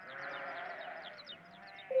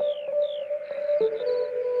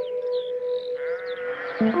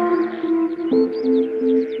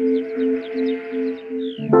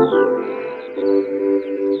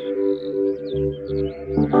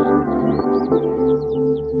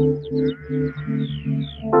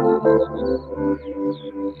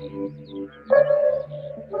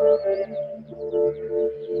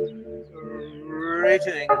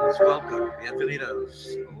Greetings, welcome,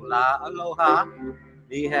 bienvenidos, hola, aloha,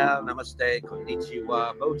 ni hao, namaste,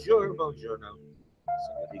 konnichiwa, bonjour, buongiorno,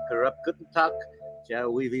 sawadee karup, guten tag,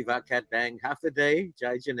 ciao, viva cat bang, half a day,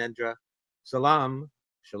 jai janendra, salam,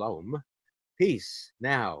 shalom, peace,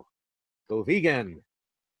 now, go vegan,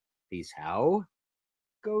 peace how,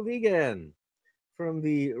 go vegan. From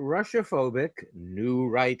the Russia-phobic new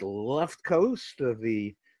right left coast of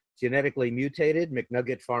the genetically mutated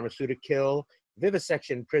McNugget pharmaceutical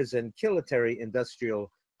vivisection prison kilitary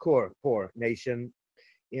industrial core poor nation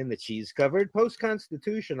in the cheese-covered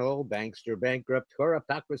post-constitutional bankster bankrupt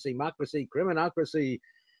corruptocracy democracy criminocracy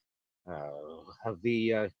of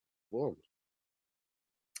the world.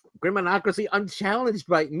 Criminocracy unchallenged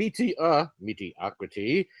by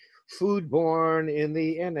mediocrity, foodborne in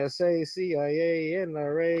the NSA, CIA,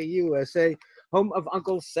 NRA, USA, home of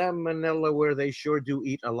Uncle Salmonella, where they sure do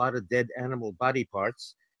eat a lot of dead animal body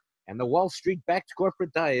parts, and the Wall Street-backed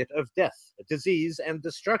corporate diet of death, disease, and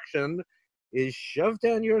destruction is shoved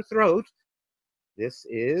down your throat. This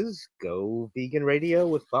is Go Vegan Radio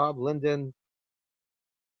with Bob Linden.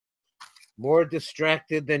 More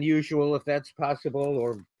distracted than usual, if that's possible,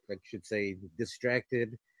 or I should say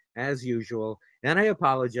distracted as usual. And I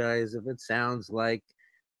apologize if it sounds like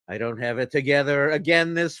I don't have it together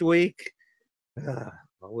again this week.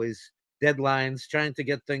 Always deadlines, trying to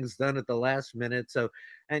get things done at the last minute. So,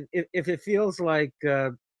 and if it feels like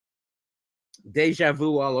deja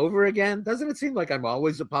vu all over again, doesn't it seem like I'm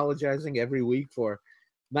always apologizing every week for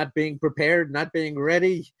not being prepared, not being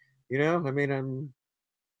ready? You know, I mean,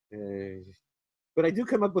 but I do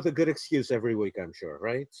come up with a good excuse every week, I'm sure,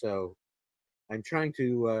 right? So I'm trying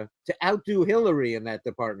to outdo Hillary in that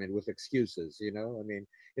department with excuses. You know, I mean,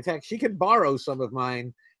 in fact, she can borrow some of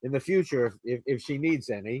mine in the future if she needs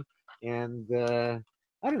any. And I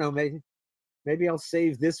don't know, maybe I'll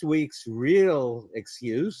save this week's real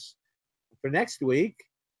excuse for next week.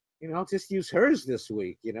 You know, I'll just use hers this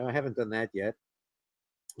week. You know, I haven't done that yet,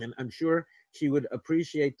 and I'm sure she would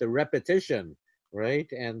appreciate the repetition,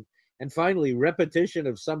 right? And finally, repetition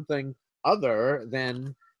of something other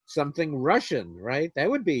than something Russian, right? That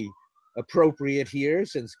would be appropriate here,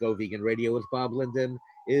 since Go Vegan Radio with Bob Linden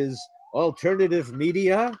is alternative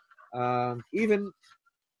media, even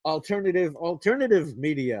alternative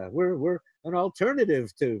media. We're an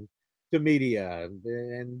alternative to media,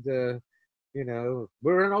 and you know,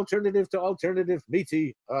 we're an alternative to alternative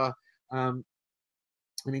media. I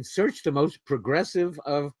mean, search the most progressive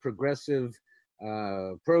of progressive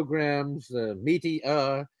programs,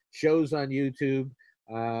 media shows on YouTube,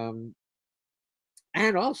 um,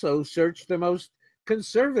 and also search the most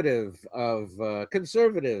conservative of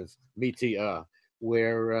conservative media,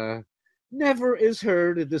 where never is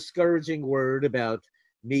heard a discouraging word about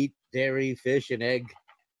meat, dairy, fish, and egg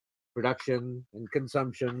production and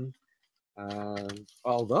consumption. Uh,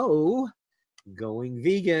 Although going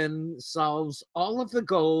vegan solves all of the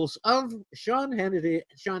goals of Sean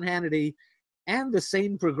Hannity, and the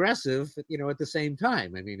same progressive, you know, at the same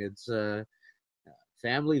time. I mean, it's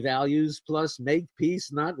family values plus make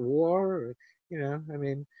peace, not war. You know, I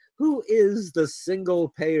mean, who is the single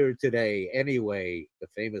payer today anyway? The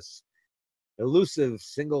famous, elusive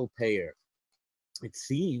single payer. It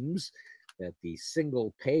seems that the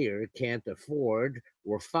single payer can't afford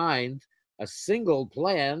or find a single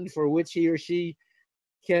plan for which he or she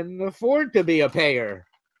can afford to be a payer.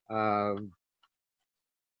 Um,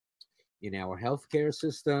 in our healthcare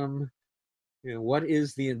system, you know, what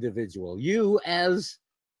is the individual? You, as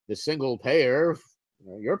the single payer,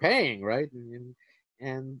 you know, you're paying, right?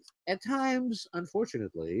 And at times,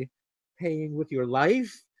 unfortunately, paying with your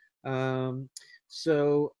life. Um,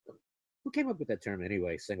 so, who came up with that term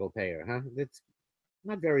anyway? Single payer, huh? It's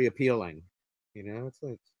not very appealing. You know, it's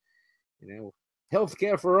like, you know,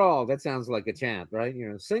 healthcare for all. That sounds like a chant, right? You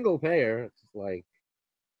know, single payer. It's like,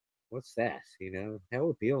 what's that? You know, how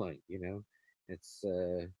appealing. You know, it's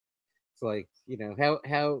it's like, you know,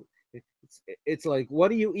 how it's like, what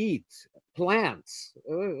do you eat? Plants.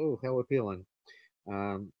 Oh, how appealing.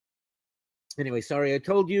 Um, anyway, sorry, I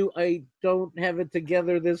told you I don't have it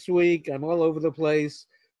together this week. I'm all over the place.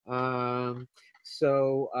 Um,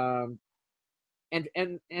 so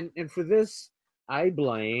and for this, I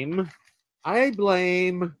blame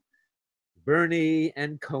Bernie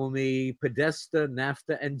and Comey, Podesta,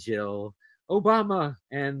 NAFTA, and Jill. Obama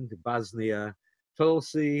and Bosnia,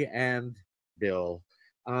 Tulsi and Bill.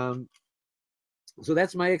 Um, so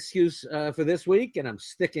that's my excuse for this week, and I'm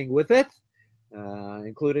sticking with it,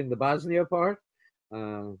 including the Bosnia part.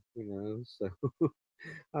 So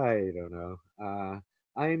I don't know.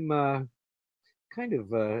 I'm kind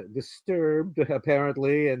of disturbed,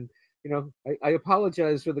 apparently, and I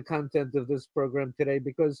apologize for the content of this program today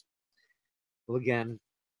because, well, again,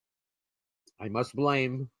 I must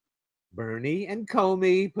blame Bernie and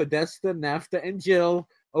Comey, Podesta, NAFTA and Jill,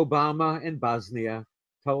 Obama and Bosnia,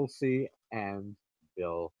 Tulsi and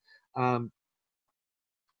Bill. Um,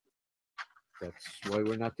 that's why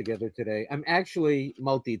we're not together today. I'm actually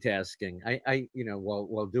multitasking.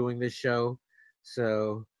 While doing this show.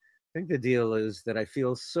 So I think the deal is that I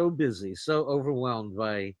feel so busy, so overwhelmed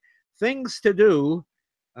by things to do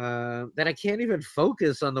that I can't even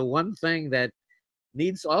focus on the one thing that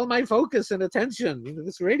needs all my focus and attention.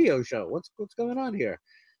 This radio show. What's going on here?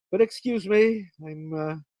 But excuse me,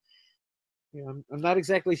 I'm not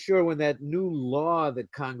exactly sure when that new law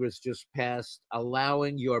that Congress just passed,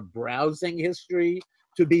 allowing your browsing history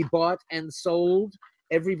to be bought and sold,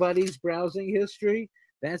 everybody's browsing history.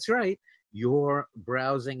 That's right. Your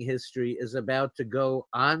browsing history is about to go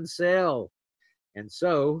on sale. And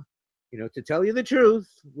so, to tell you the truth,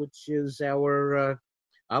 which is our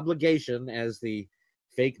obligation as the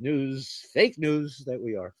fake news that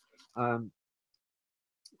we are,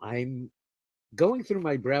 I'm going through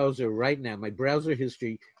my browser right now, my browser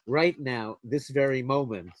history right now, this very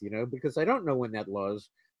moment, because I don't know when that law is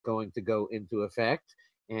going to go into effect.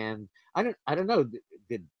 And I don't know,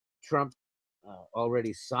 did Trump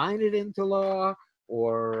already sign it into law,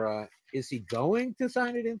 or is he going to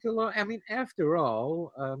sign it into law? I mean, after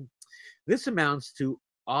all, this amounts to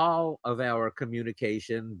all of our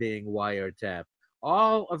communication being wiretapped,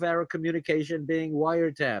 all of our communication being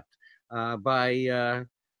wiretapped by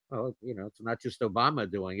well, it's not just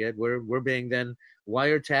Obama doing it. We're being then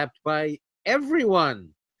wiretapped by everyone,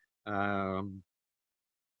 um,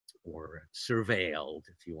 or surveilled,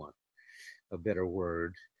 if you want a better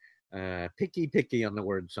word. Picky on the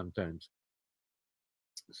word sometimes.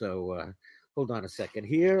 So hold on a second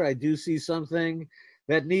here. I do see something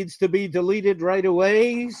that needs to be deleted right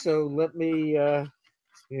away. So let me, let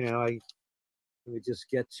me just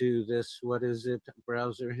get to this. What is it?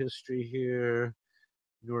 Browser history here.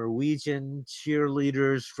 Norwegian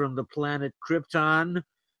cheerleaders from the planet Krypton.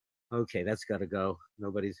 Okay, that's got to go.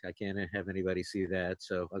 I can't have anybody see that.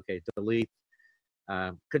 So, okay, delete.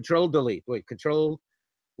 Control delete. Wait, control,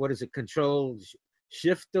 what is it? Control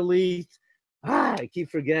shift delete. I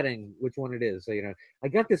keep forgetting which one it is. So, I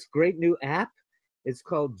got this great new app. It's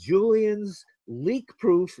called Julian's Leak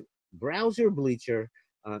Proof Browser Bleacher.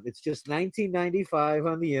 It's just 19.95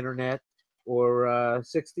 on the internet, or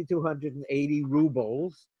 6,280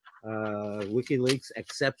 rubles. WikiLeaks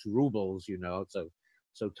accepts rubles,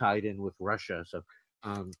 so tied in with Russia. So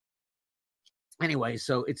anyway,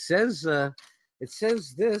 so it says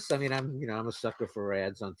this. I mean, I'm a sucker for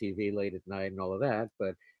ads on TV late at night and all of that,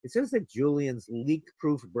 but it says that Julian's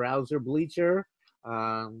leak-proof browser bleacher.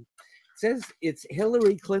 It says it's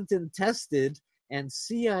Hillary Clinton tested and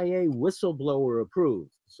CIA whistleblower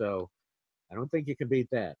approved. So I don't think you can beat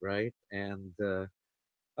that, right? And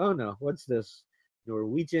oh no, what's this?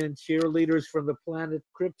 Norwegian cheerleaders from the planet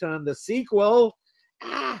Krypton, the sequel.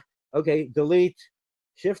 Okay, delete,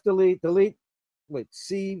 shift delete, delete. Wait,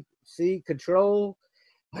 C control.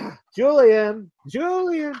 Julian.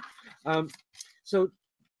 So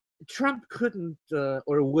Trump couldn't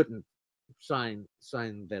or wouldn't sign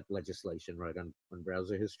that legislation, right, on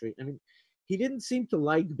browser history. I mean, he didn't seem to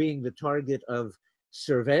like being the target of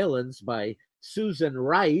surveillance by Susan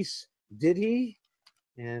Rice, did he?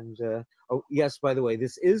 And oh yes, by the way,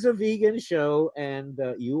 this is a vegan show, and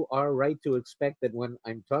you are right to expect that when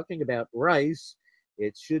I'm talking about rice,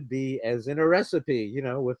 it should be as in a recipe,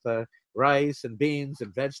 with rice and beans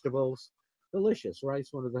and vegetables. Delicious rice,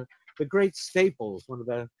 one of the great staples, one of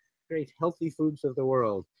the great healthy foods of the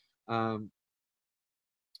world. But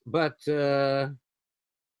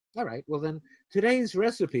all right, well then, today's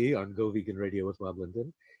recipe on Go Vegan Radio with Bob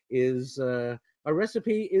Linden is a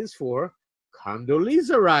recipe is for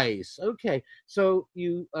Condoleezza rice. Okay, so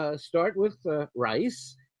you start with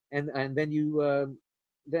rice, and then you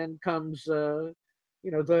then comes the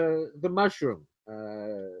mushroom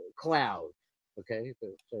cloud. Okay,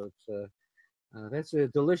 so it's that's a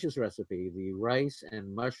delicious recipe, the rice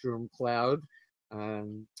and mushroom cloud.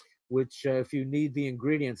 Um, which, if you need the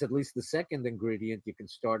ingredients, at least the second ingredient, you can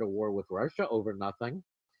start a war with Russia over nothing.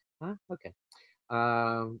 Huh? Okay.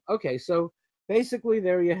 Okay, so basically,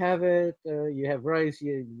 there you have it. You have rice.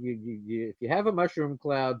 If you have a mushroom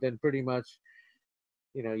cloud, then pretty much,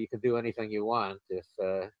 you can do anything you want if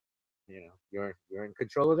you're in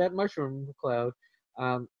control of that mushroom cloud.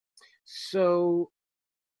 Um, so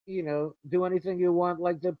do anything you want,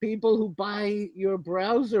 like the people who buy your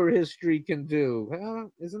browser history can do.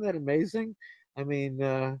 Isn't that amazing? I mean,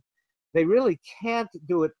 they really can't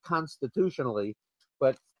do it constitutionally,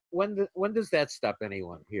 but when does that stop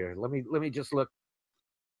anyone? Here, let me just look.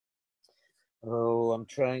 Oh, I'm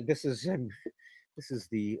trying. This is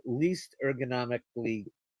the least ergonomically.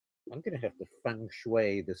 I'm gonna have to feng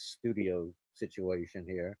shui the studio situation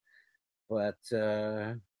here, but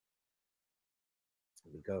let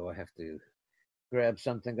me go. I have to grab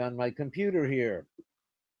something on my computer here.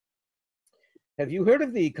 Have you heard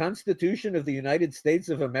of the Constitution of the United States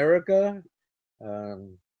of America?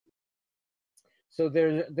 Um, so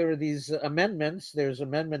there are these amendments. There's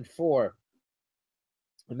Amendment 4.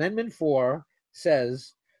 Amendment 4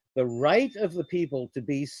 says the right of the people to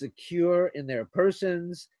be secure in their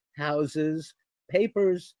persons, houses,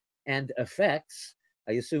 papers, and effects.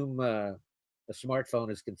 I assume a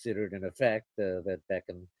smartphone is considered an effect. That back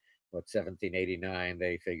in 1789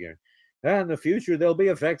 they figure. In the future there'll be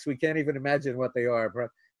effects we can't even imagine what they are.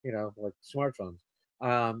 Like smartphones.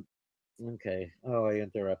 Okay. Oh, I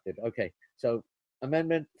interrupted. Okay. So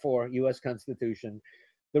Amendment 4, U.S. Constitution.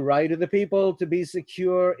 The right of the people to be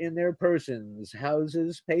secure in their persons,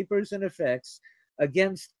 houses, papers, and effects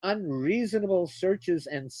against unreasonable searches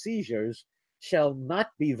and seizures shall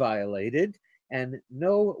not be violated, and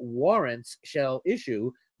no warrants shall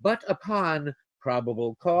issue but upon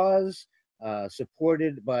probable cause,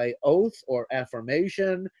 supported by oath or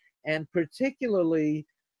affirmation, and particularly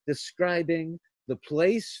describing the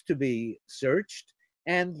place to be searched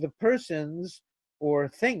and the persons or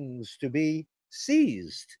things to be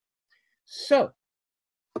seized. So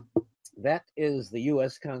that is the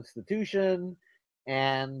U.S. Constitution,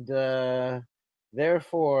 and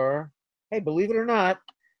therefore, hey, believe it or not,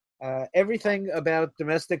 everything about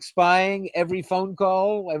domestic spying, every phone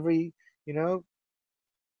call,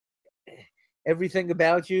 everything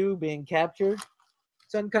about you being captured,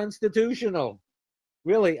 it's unconstitutional.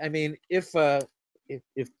 Really, I mean, if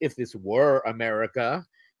this were America,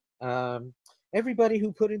 um, everybody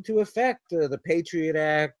who put into effect the Patriot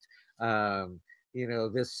Act,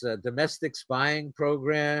 this domestic spying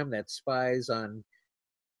program that spies on,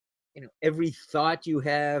 every thought you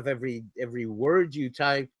have, every word you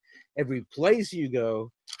type, every place you go,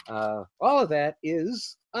 all of that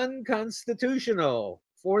is unconstitutional.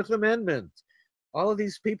 Fourth Amendment. All of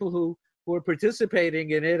these people who are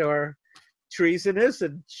participating in it are treasonous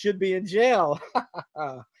and should be in jail.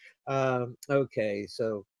 Okay,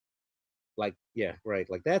 so yeah, right,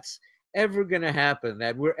 like that's ever going to happen,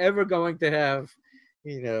 that we're ever going to have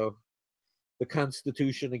the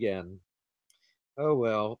Constitution again. Oh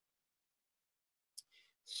well.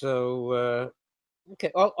 So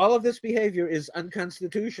okay, all of this behavior is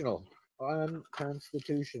unconstitutional.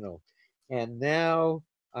 And now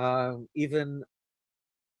even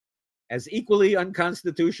as equally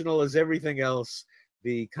unconstitutional as everything else,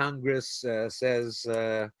 the Congress says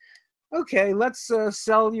okay, let's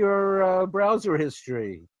sell your browser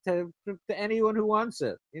history to anyone who wants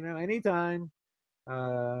it. Anytime.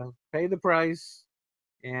 Pay the price,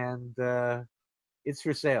 and it's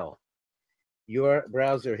for sale. Your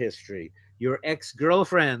browser history. Your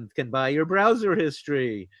ex-girlfriend can buy your browser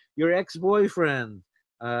history. Your ex-boyfriend,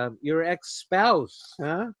 your ex-spouse,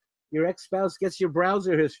 huh? Your ex-spouse gets your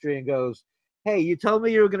browser history and goes, "Hey, you told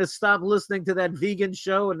me you were going to stop listening to that vegan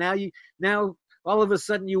show, and now all of a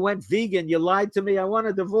sudden you went vegan. You lied to me. I want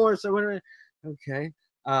a divorce. I want to." Okay.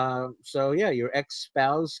 So yeah, your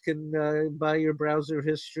ex-spouse can buy your browser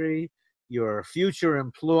history. Your future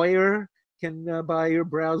employer can buy your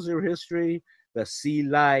browser history. The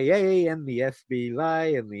CIA and the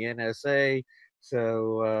FBI and the NSA.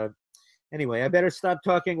 So anyway, I better stop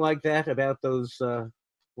talking like that about those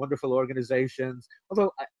wonderful organizations.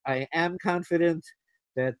 Although I am confident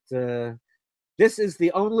that this is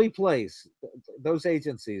the only place, those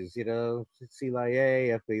agencies,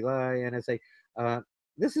 CIA, FBI, NSA,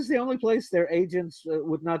 this is the only place their agents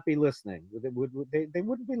would not be listening. They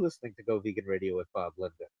wouldn't be listening to Go Vegan Radio with Bob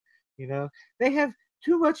Linden. They have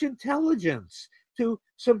too much intelligence to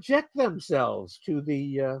subject themselves to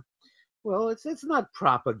the, well, it's not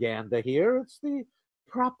propaganda here. It's the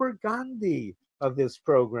propaganda of this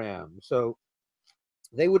program. So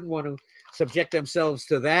they wouldn't want to subject themselves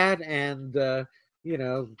to that and,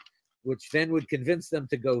 which then would convince them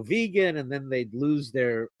to go vegan, and then they'd lose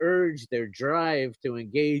their urge, their drive to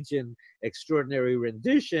engage in extraordinary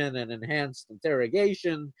rendition and enhanced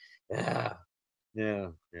interrogation. Yeah, yeah,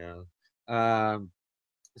 yeah.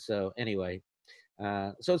 So anyway,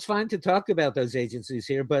 so it's fine to talk about those agencies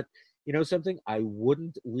here, but you know something? I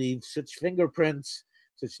wouldn't leave such fingerprints,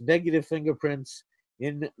 such negative fingerprints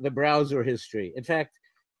in the browser history. In fact,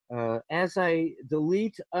 as I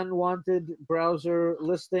delete unwanted browser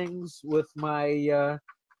listings with my,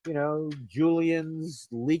 Julian's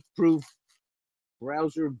leak-proof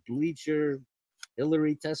browser bleacher,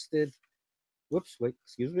 Hillary tested. Whoops, wait,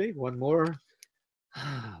 excuse me, one more.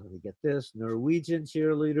 Let me get this. Norwegian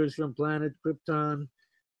cheerleaders from Planet Krypton.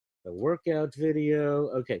 The workout video.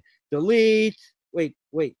 Okay, delete. Wait.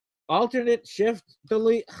 Alternate shift,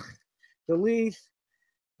 delete. Delete.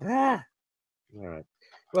 All right.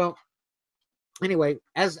 Well, anyway,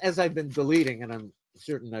 as I've been deleting, and I'm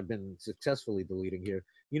certain I've been successfully deleting here,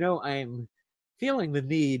 I'm feeling the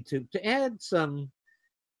need to add some,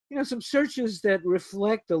 some searches that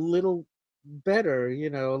reflect a little better,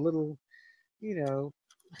 a little,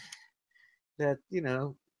 that,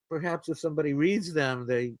 perhaps if somebody reads them,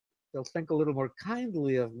 they'll think a little more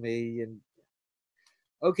kindly of me. And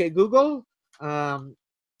okay, Google,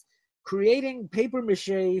 creating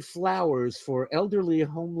papier-mâché flowers for elderly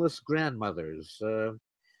homeless grandmothers.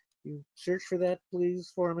 You search for that,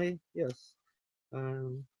 please, for me? Yes.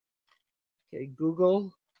 Okay,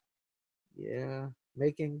 Google. Yeah,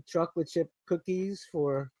 making chocolate chip cookies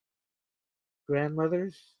for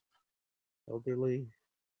grandmothers, elderly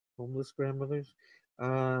homeless grandmothers.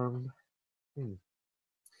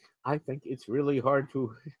 I think it's really hard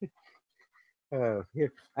to...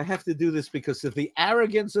 here, I have to do this because of the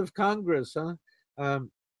arrogance of Congress, huh?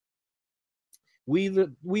 We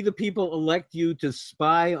the people elect you to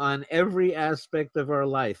spy on every aspect of our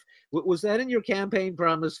life. Was that in your campaign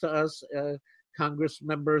promise to us, Congress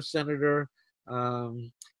member, Senator? So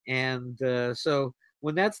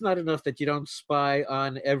when that's not enough that you don't spy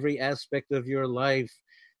on every aspect of your life,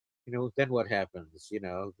 then what happens?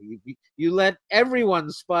 You let everyone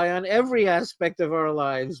spy on every aspect of our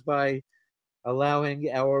lives by allowing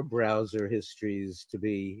our browser histories to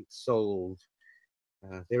be sold.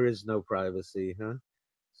 There is no privacy, huh?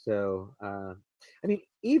 So,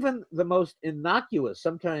 even the most innocuous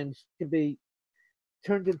sometimes can be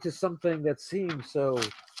turned into something that seems so,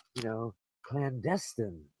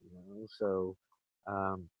 clandestine. So,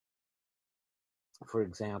 for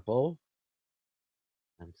example,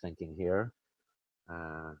 I'm thinking here.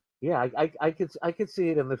 Yeah, I could see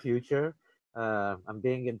it in the future. I'm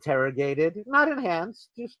being interrogated, not enhanced,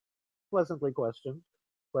 just pleasantly questioned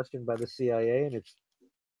by the CIA, and it's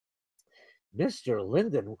Mr.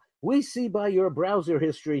 Linden. We see by your browser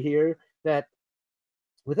history here that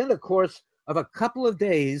within the course of a couple of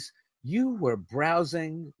days, you were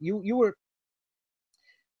browsing. You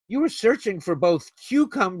were searching for both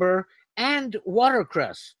cucumber and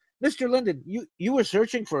watercress. Mr. Linden, you were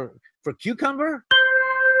searching for cucumber?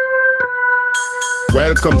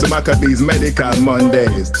 Welcome to Maccabees Medical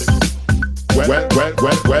Mondays.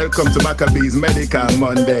 Welcome to Maccabees Medical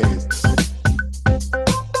Mondays.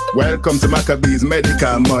 Welcome to Maccabees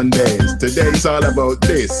Medical Mondays. Today it's all about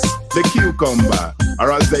this, the cucumber,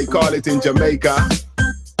 or as they call it in Jamaica,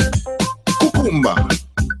 cucumber.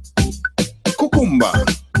 Cucumber.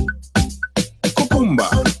 Cucumber.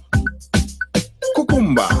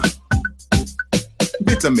 Cucumber.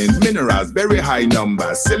 Vitamins, minerals, very high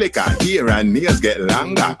numbers. Silica, hair and nails get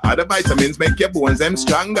longer. Other vitamins make your bones them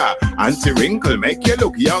stronger. Anti-wrinkle make you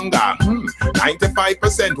look younger.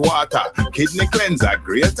 95% water, kidney cleanser,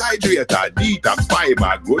 great hydrator, detox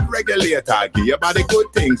fiber, good regulator. Give your body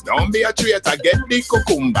good things, don't be a traitor. Get the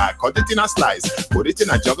cucumber, cut it in a slice, put it in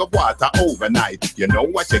a jug of water overnight. You know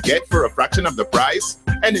what you get for a fraction of the price?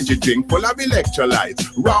 Energy drink full of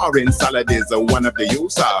electrolytes. Roaring salad is one of the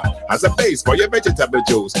user as a base for your vegetable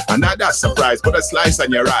juice. Another surprise, put a slice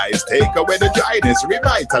on your eyes. Take away the dryness,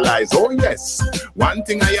 revitalize. Oh yes, one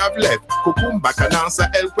thing I have left. Cucumber can answer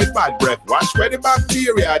help with bad breath. Wash away the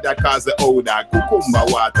bacteria that cause the odor. Cucumber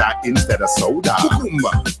water instead of soda.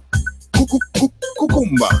 Cucumber. Cucumber.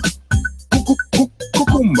 Cucumber.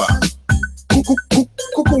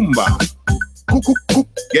 Cucumber.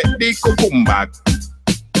 Get the cucumber.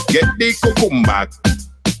 Get the cucumber.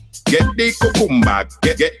 Get the cucumber.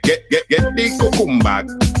 Get the cucumber.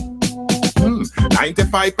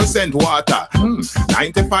 95% water.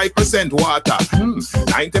 95% water.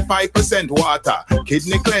 95% water.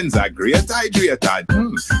 Kidney cleanser, great hydrator.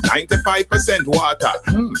 95% water.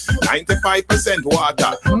 95%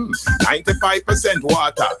 water. 95%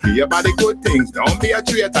 water. Be about the good things, don't be a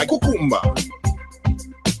traitor. Cucumber.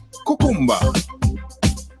 Cucumber.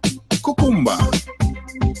 Cucumber.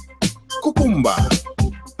 Cucumber.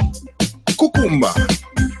 Cucumber.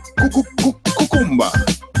 Cucumber.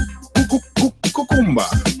 Cucumber.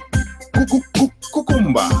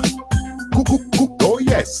 Cucumber. Oh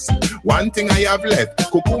yes, one thing I have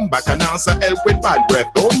left. Cucumber can answer help with bad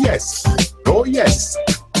breath. Oh yes, oh yes.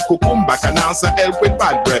 Cucumber can answer help with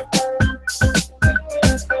bad breath.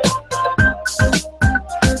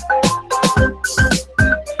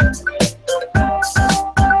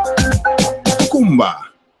 Cucumber.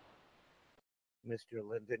 Mr.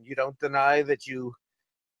 Linden, you don't deny that you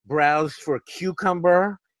browsed for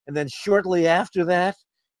cucumber, and then shortly after that,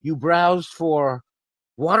 you browsed for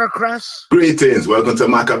watercress? Greetings, welcome to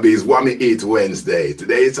Maccabees What Me Eat Wednesday.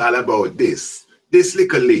 Today it's all about this. This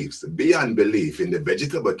little leaf, beyond belief in the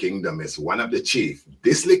vegetable kingdom, is one of the chief.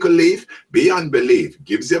 This little leaf, beyond belief,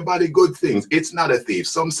 gives your body good things. It's not a thief.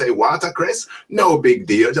 Some say watercress, no big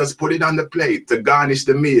deal. Just put it on the plate to garnish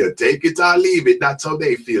the meal. Take it or leave it, that's how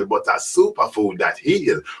they feel. But a superfood that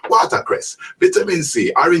heals. Watercress, vitamin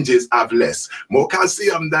C, oranges have less. More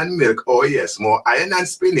calcium than milk, oh yes. More iron than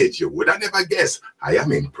spinach, you would have never guessed. I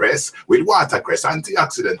am impressed with watercress,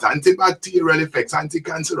 antioxidant, antibacterial effects,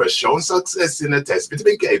 anti-cancerous, shown success in the test.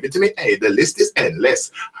 Vitamin K, vitamin A, the list is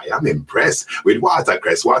endless. I am impressed with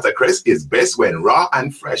watercress. Watercress is best when raw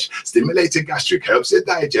and fresh. Stimulating gastric, helps you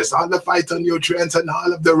digest all the phytonutrients and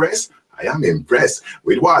all of the rest. I am impressed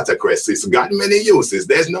with watercress. It's got many uses.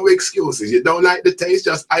 There's no excuses. You don't like the taste,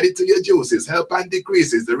 just add it to your juices. Help and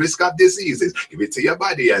decreases the risk of diseases. Give it to your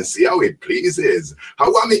body and see how it pleases.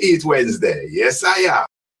 How want me eat Wednesday? Yes, I am.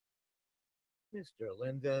 Mr.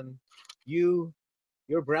 Linden, your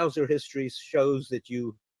browser history shows that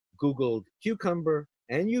you Googled cucumber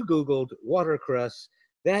and you Googled watercress.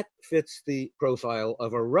 That fits the profile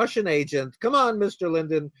of a Russian agent. Come on, Mr.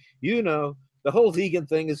 Linden, you know. The whole vegan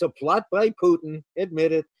thing is a plot by Putin.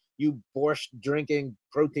 Admit it. You borscht drinking,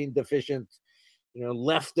 protein deficient,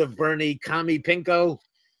 left of Bernie, commie pinko.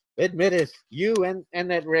 Admit it. You and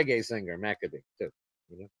that reggae singer, Maccabee, too.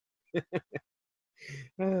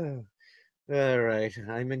 All right.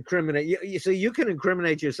 I'm incriminate. So you can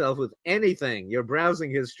incriminate yourself with anything. Your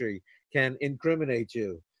browsing history can incriminate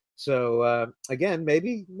you. So again,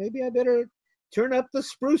 maybe I better turn up the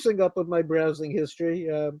sprucing up of my browsing history.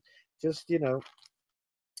 For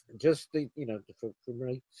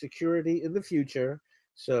my security in the future.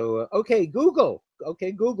 So, okay, Google.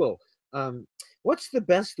 What's the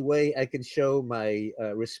best way I can show my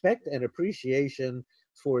respect and appreciation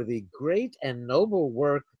for the great and noble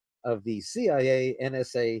work of the CIA,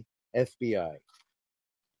 NSA, FBI?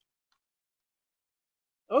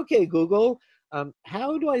 Okay, Google,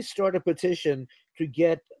 how do I start a petition to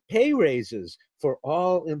get pay raises for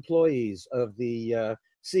all employees of the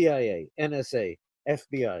CIA, NSA,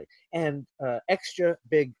 FBI, and extra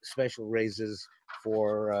big special raises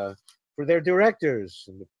for their directors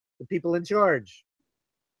and the people in charge?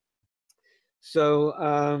 So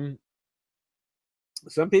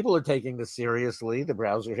some people are taking this seriously, the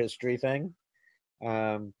browser history thing,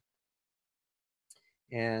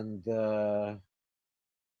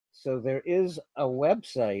 so there is a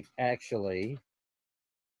website, actually.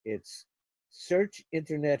 It's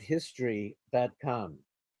searchinternethistory.com.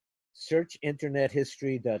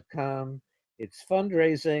 searchinternethistory.com. It's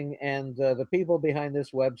fundraising, and the people behind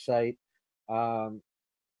this website are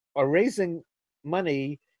raising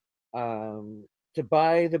money to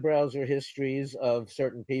buy the browser histories of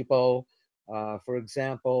certain people. For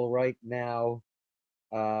example, right now,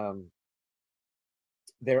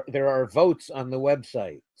 there are votes on the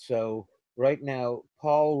website. So right now,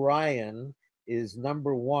 Paul Ryan is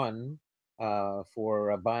number one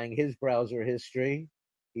for buying his browser history.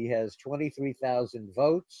 He has 23,000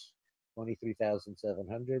 votes,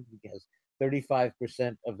 23,700. He has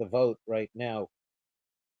 35% of the vote right now.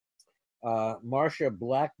 Marsha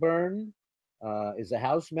Blackburn is a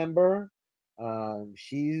House member.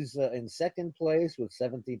 She's in second place with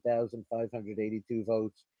 17,582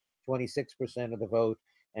 votes, 26% of the vote.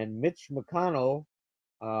 And Mitch McConnell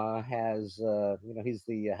has, he's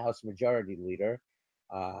the House Majority Leader.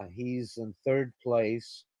 He's in third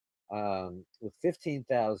place with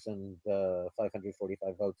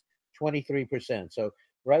 15,545 votes, 23%. So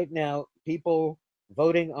right now, people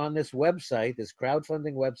voting on this website, this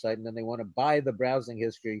crowdfunding website, and then they want to buy the browsing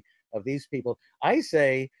history of these people. I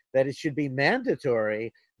say that it should be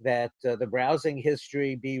mandatory that the browsing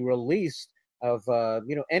history be released of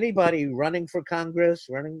anybody running for Congress,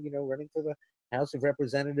 running for the House of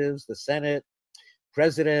Representatives, the Senate,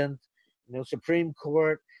 President, Supreme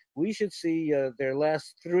Court. We should see their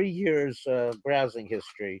last 3 years browsing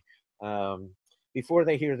history before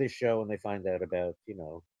they hear this show and they find out about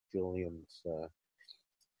Julian's.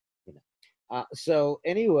 So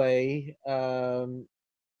anyway,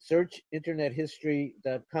 search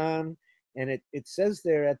internethistory.com, and it says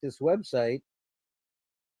there at this website.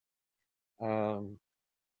 It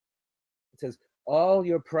says all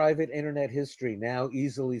your private internet history now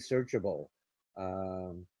easily searchable.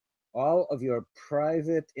 All of your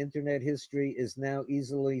private internet history is now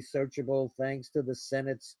easily searchable thanks to the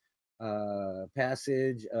Senate's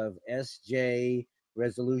passage of SJ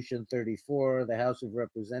Resolution 34, the House of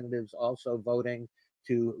Representatives also voting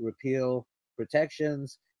to repeal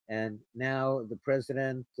protections. And now the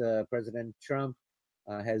President Trump,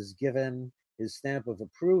 has given his stamp of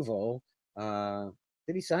approval.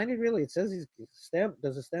 Did he sign it really? It says he's stamped.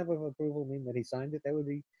 Does a stamp of approval mean that he signed it? That would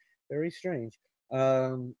be very strange.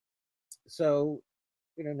 So,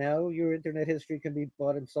 now your internet history can be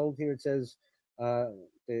bought and sold here. It says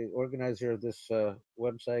the organizer of this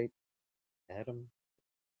website, Adam,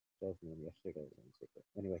 yesterday.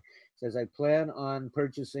 Anyway, says I plan on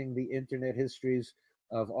purchasing the internet histories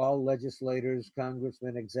of all legislators,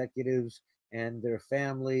 congressmen, executives, and their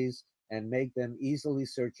families, and make them easily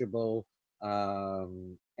searchable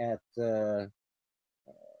at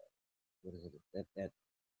what is it? At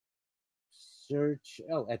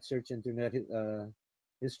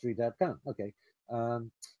searchinternethistory.com. Okay.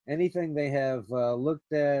 Anything they have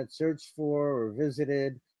looked at, searched for, or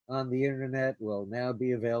visited on the internet will now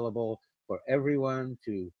be available for everyone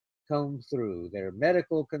to comb through. Their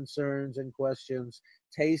medical concerns and questions,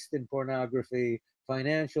 taste in pornography,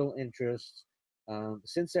 financial interests.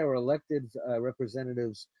 Since our elected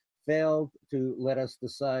representatives failed to let us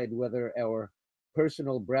decide whether our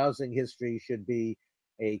personal browsing history should be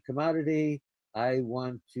a commodity, I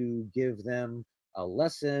want to give them a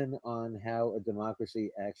lesson on how a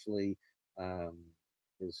democracy actually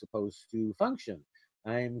is supposed to function.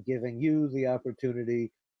 I'm giving you the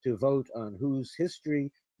opportunity to vote on whose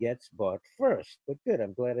history gets bought first. But good,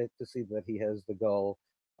 I'm glad to see that he has the goal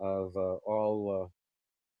of all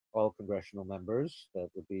congressional members. That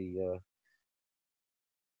would be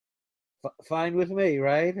fine with me,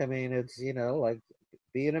 right? I mean, it's like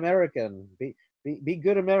be an American, be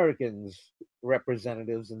good Americans,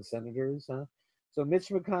 representatives and senators, huh? So Mitch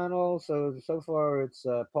McConnell. So far it's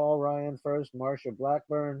Paul Ryan first, Marsha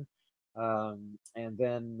Blackburn, and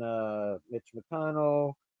then Mitch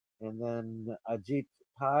McConnell, and then Ajit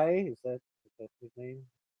Pai. Is that his name?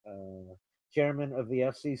 Chairman of the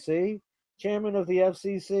FCC. Chairman of the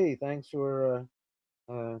FCC. Thanks for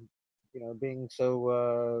being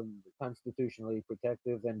so constitutionally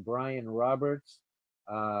protective. And Brian Roberts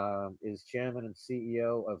is chairman and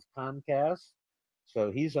CEO of Comcast,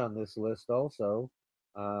 so he's on this list also.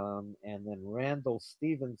 And then Randall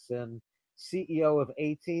Stevenson, CEO of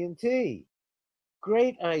AT&T.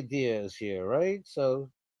 Great ideas here, right? So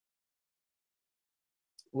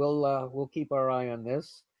we'll keep our eye on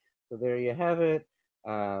this. So there you have it.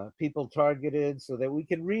 People targeted so that we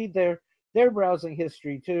can read their browsing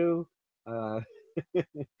history too. The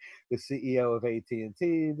CEO of AT&T,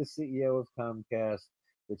 the CEO of Comcast,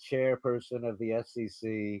 the chairperson of the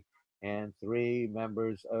FCC, and 3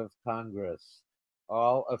 members of Congress,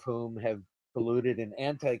 all of whom have colluded in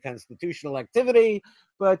anti-constitutional activity.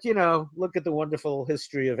 But look at the wonderful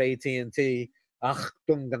history of AT&T.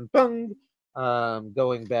 Achtung, dung,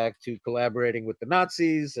 going back to collaborating with the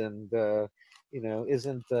Nazis, and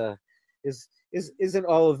isn't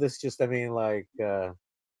all of this just? I mean, like.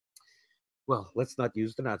 Well, let's not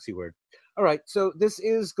use the Nazi word. All right, so this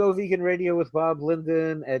is Go Vegan Radio with Bob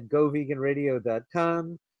Linden at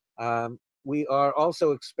goveganradio.com. We are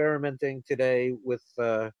also experimenting today with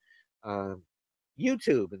YouTube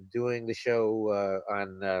and doing the show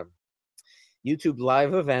on YouTube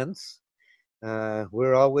live events.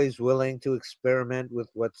 We're always willing to experiment with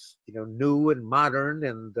what's new and modern,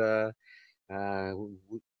 and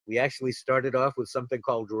we actually started off with something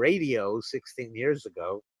called radio 16 years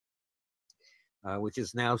ago. Which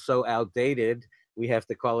is now so outdated, we have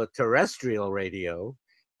to call it terrestrial radio.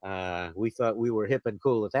 We thought we were hip and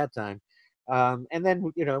cool at that time. And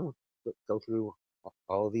then, go through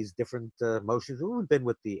all of these different motions. We've been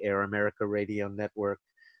with the Air America Radio Network,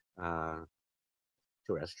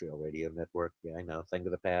 terrestrial radio network. Yeah, I know, thing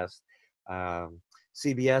of the past.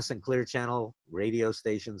 CBS and Clear Channel radio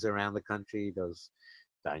stations around the country, those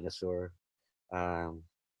dinosaur. Um,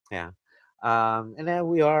 yeah. And then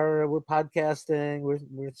we're podcasting.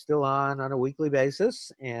 We're still on a weekly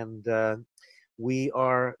basis, and we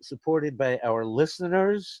are supported by our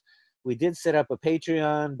listeners. We did set up a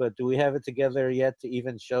Patreon, but do we have it together yet to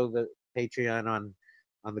even show the Patreon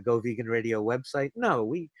on the Go Vegan Radio website? No,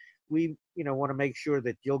 we want to make sure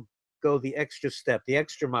that you'll go the extra step, the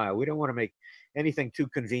extra mile. We don't want to make anything too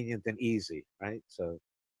convenient and easy, right? So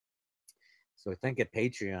I think at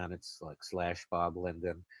Patreon it's like /Bob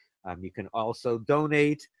Linden. You can also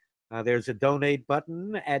donate. There's a donate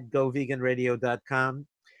button at goveganradio.com.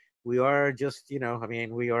 We are just,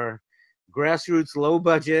 we are grassroots, low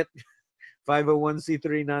budget,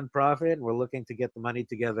 501c3 nonprofit. We're looking to get the money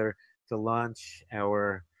together to launch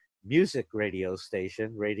our music radio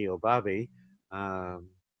station, Radio Bobby. Um,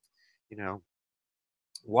 you know,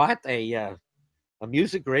 what a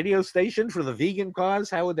music radio station for the vegan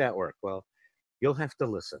cause? How would that work? Well, you'll have to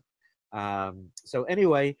listen. So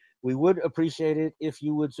anyway, we would appreciate it if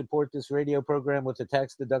you would support this radio program with a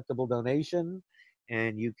tax-deductible donation,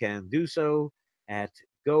 and you can do so at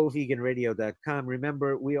goveganradio.com.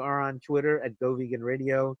 Remember, we are on Twitter at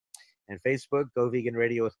GoVeganRadio and Facebook, Go Vegan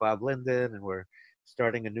Radio with Bob Linden, and we're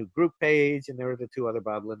starting a new group page, and there are the two other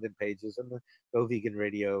Bob Linden pages and the Go Vegan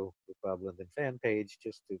Radio with Bob Linden fan page,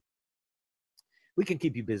 we can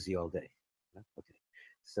keep you busy all day. Okay.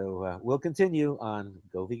 So we'll continue on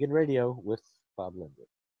Go Vegan Radio with Bob Linden.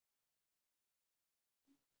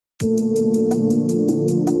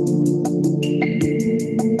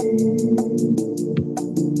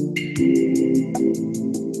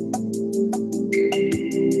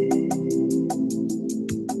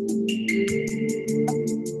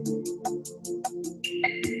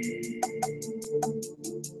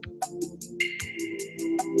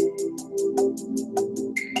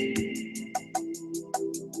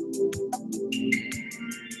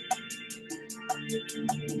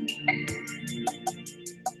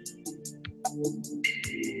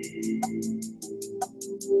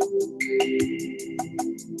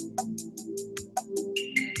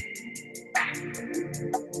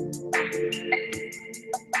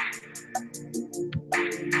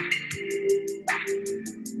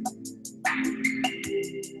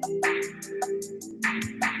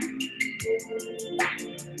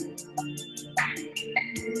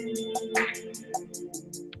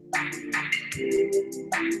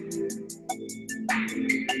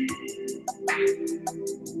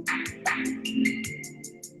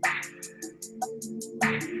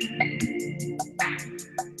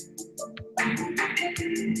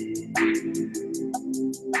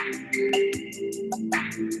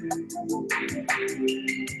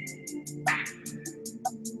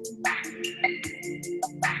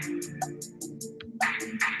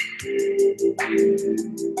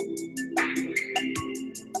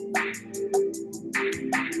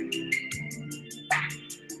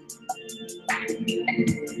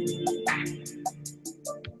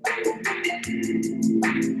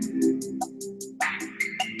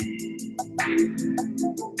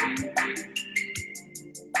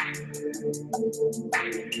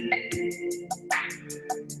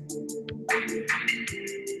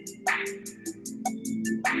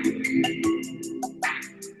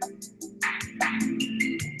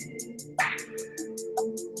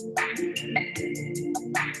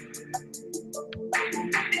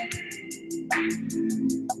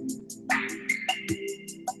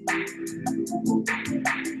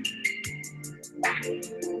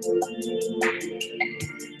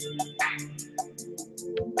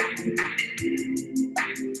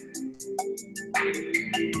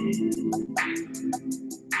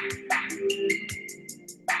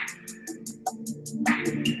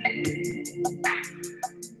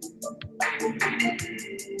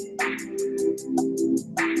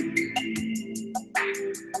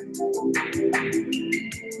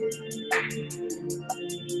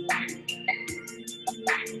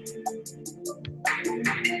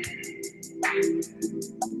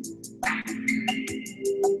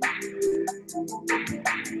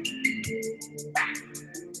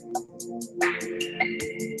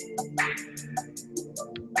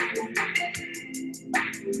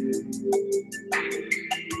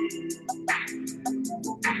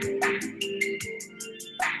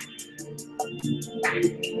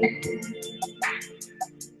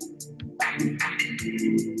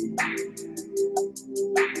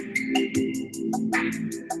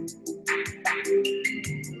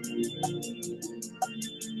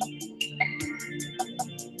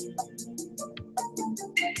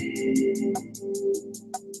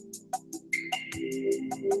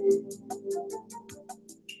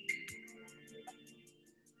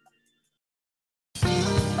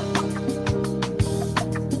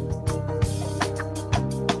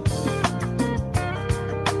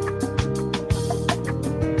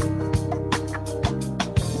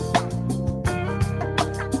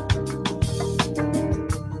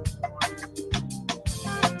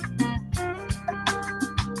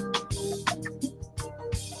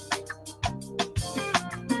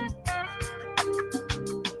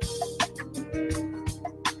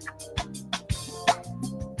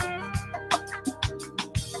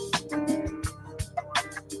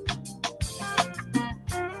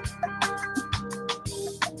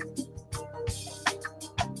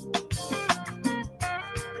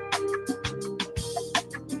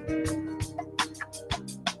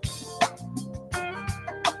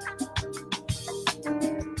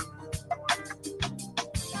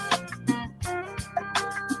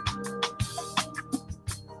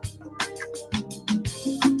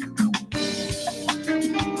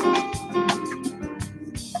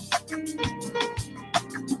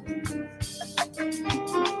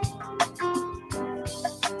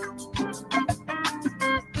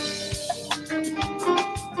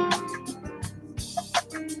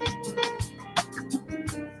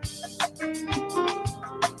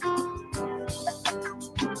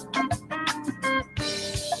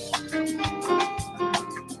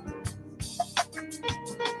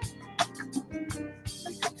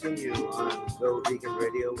 Go Vegan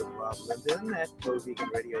Radio with Bob Linden at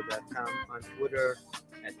GoVeganRadio.com, on Twitter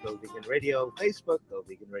at Go Vegan Radio, Facebook, Go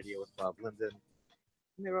Vegan Radio with Bob Linden.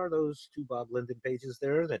 And there are those two Bob Linden pages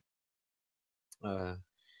there that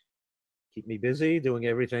keep me busy doing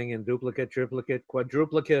everything in duplicate, triplicate,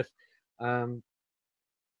 quadruplicate. And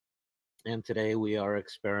today we are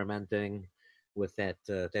experimenting with that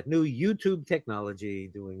new YouTube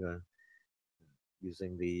technology,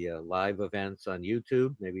 using the live events on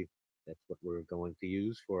YouTube. Maybe that's what we're going to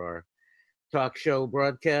use for our talk show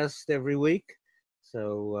broadcast every week.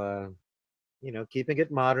 So, keeping it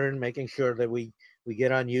modern, making sure that we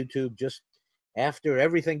get on YouTube just after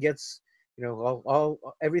everything gets, all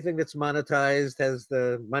everything that's monetized has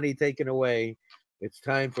the money taken away. It's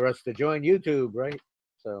time for us to join YouTube, right?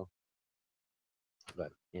 So,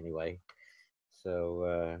 but anyway,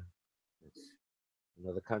 so it's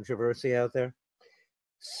another controversy out there.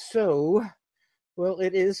 So, well,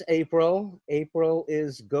 it is April. April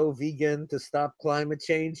is Go Vegan to Stop Climate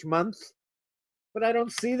Change Month, but I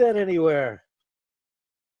don't see that anywhere,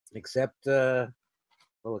 except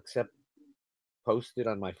posted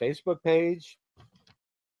on my Facebook page,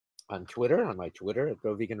 on my Twitter at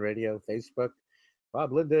Go Vegan Radio, Facebook,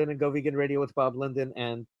 Bob Linden and Go Vegan Radio with Bob Linden,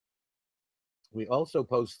 and we also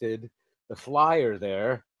posted the flyer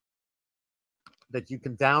there that you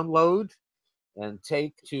can download and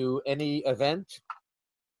take to any event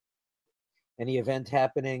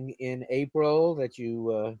happening in April that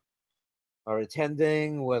you are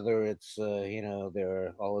attending, whether it's, there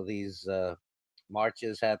are all of these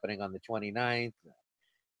marches happening on the 29th,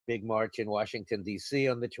 big march in Washington, D.C.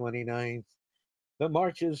 on the 29th, the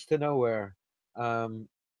marches to nowhere. And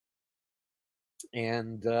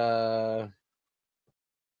I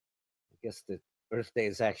guess the Earth Day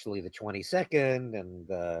is actually the 22nd,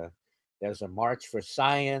 and there's a March for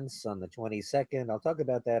Science on the 22nd. I'll talk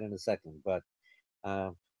about that in a second, but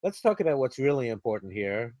let's talk about what's really important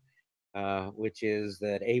here, which is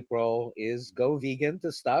that April is Go Vegan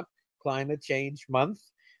to Stop Climate Change Month.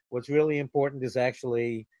 What's really important is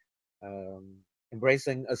actually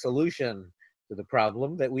embracing a solution to the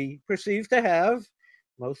problem that we perceive to have.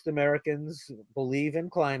 Most Americans believe in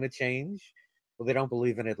climate change. Well, they don't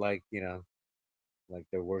believe in it like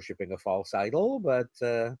they're worshiping a false idol, but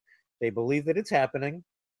they believe that it's happening.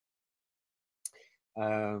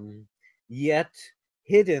 Yet,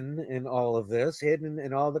 hidden in all of this, hidden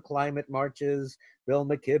in all the climate marches, Bill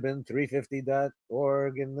McKibben,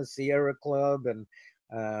 350.org, and the Sierra Club, and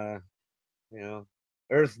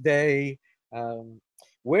Earth Day.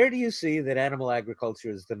 Where do you see that animal agriculture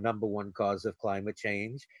is the number one cause of climate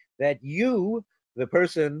change? That you, the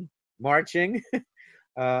person marching,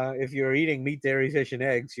 if you're eating meat, dairy, fish, and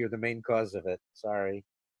eggs, you're the main cause of it. Sorry,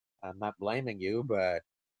 I'm not blaming you, but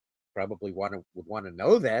probably would want to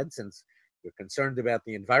know that, since you're concerned about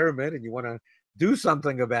the environment and you want to do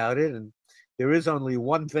something about it. And there is only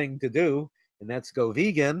one thing to do, and that's go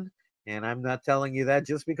vegan. And I'm not telling you that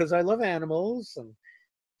just because I love animals. I'm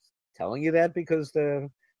telling you that because the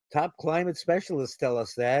top climate specialists tell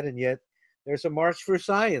us that. And yet there's a March for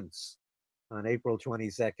Science on April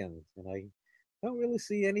 22nd. And I don't really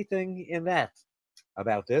see anything in that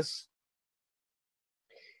about this.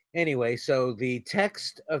 Anyway, so the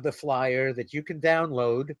text of the flyer that you can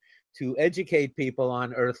download to educate people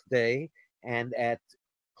on Earth Day and at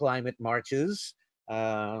climate marches.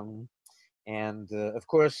 Of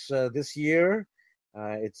course, this year,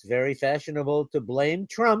 it's very fashionable to blame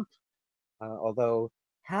Trump. Although,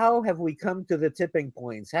 how have we come to the tipping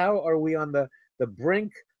points? How are we on the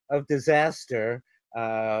brink of disaster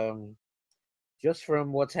just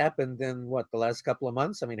from what's happened in, the last couple of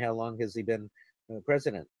months? I mean, how long has he been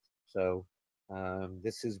president? So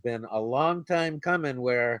this has been a long time coming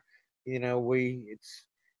where, we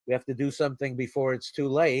have to do something before it's too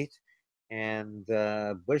late. And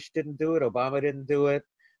Bush didn't do it. Obama didn't do it.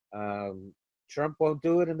 Trump won't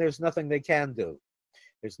do it. And there's nothing they can do.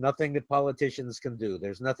 There's nothing that politicians can do.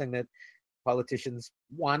 There's nothing that politicians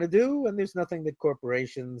want to do. And there's nothing that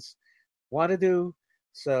corporations want to do.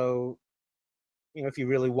 So, if you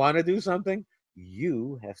really want to do something,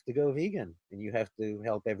 you have to go vegan, and you have to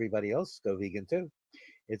help everybody else go vegan too.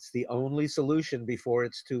 It's the only solution before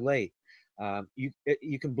it's too late.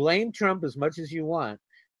 You can blame Trump as much as you want,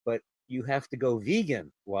 but you have to go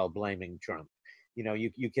vegan while blaming Trump.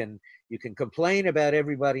 You can complain about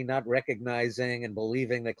everybody not recognizing and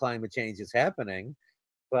believing that climate change is happening,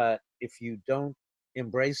 but if you don't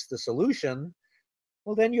embrace the solution,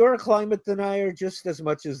 well, then you're a climate denier just as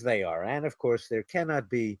much as they are. And of course, there cannot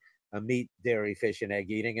be a meat, dairy, fish, and egg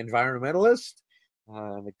eating environmentalist.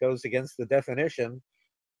 It goes against the definition.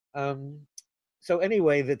 So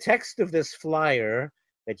anyway, the text of this flyer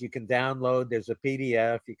that you can download, there's a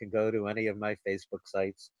PDF. You can go to any of my Facebook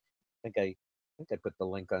sites. I think I put the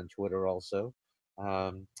link on Twitter also.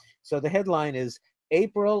 Um, so the headline is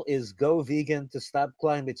April is Go Vegan to Stop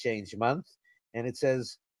Climate Change Month. And it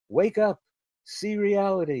says, wake up, see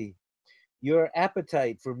reality. Your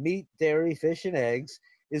appetite for meat, dairy, fish, and eggs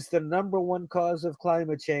is the number one cause of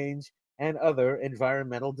climate change and other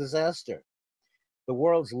environmental disaster. The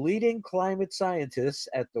world's leading climate scientists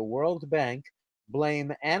at the World Bank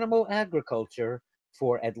blame animal agriculture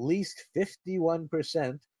for at least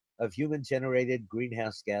 51% of human generated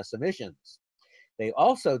greenhouse gas emissions. They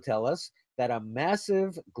also tell us that a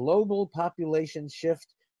massive global population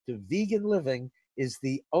shift to vegan living is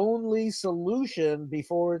the only solution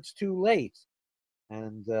before it's too late.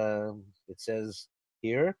 And it says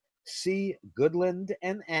here, see Goodland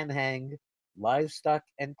and Anhang, Livestock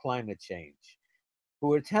and Climate Change,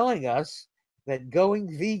 who are telling us that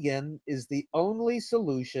going vegan is the only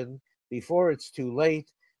solution before it's too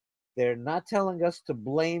late. They're not telling us to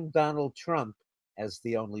blame Donald Trump as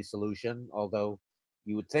the only solution, although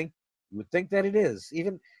you would think that it is.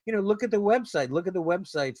 Even, look at the website. Look at the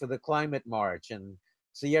website for the Climate March and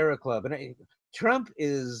Sierra Club. And Trump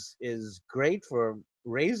is great for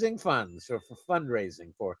raising funds or for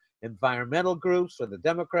fundraising for environmental groups, for the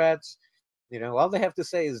Democrats. All they have to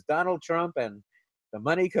say is Donald Trump, and the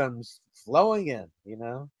money comes flowing in.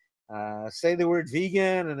 Say the word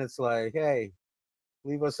vegan, and it's like, hey,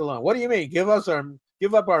 leave us alone. What do you mean? Give up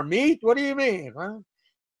our meat? What do you mean? Well,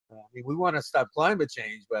 I mean, we want to stop climate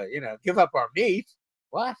change, but give up our meat?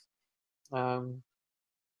 What? Um,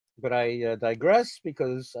 but I digress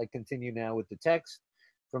because I continue now with the text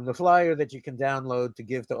from the flyer that you can download to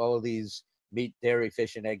give to all of these meat, dairy,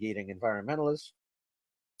 fish, and egg eating environmentalists.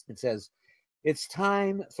 It says, it's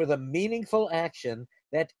time for the meaningful action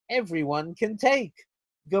that everyone can take.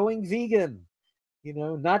 Going vegan,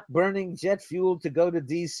 not burning jet fuel to go to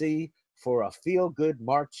DC for a feel-good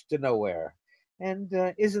march to nowhere. And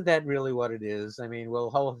isn't that really what it is? I mean, we'll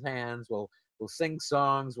hold hands, we'll sing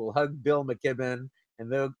songs, we'll hug Bill McKibben,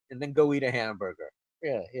 and then go eat a hamburger.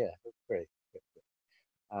 Yeah, that's great.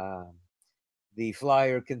 Um, the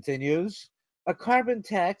flyer continues, a carbon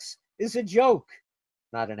tax is a joke,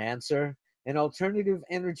 not an answer. An alternative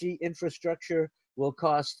energy infrastructure will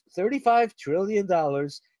cost $35 trillion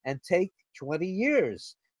and take 20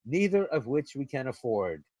 years, neither of which we can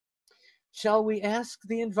afford. Shall we ask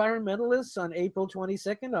the environmentalists on April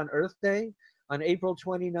 22nd, on Earth Day, on April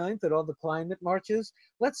 29th at all the climate marches?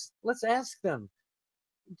 Let's ask them,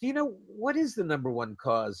 do you know what is the number one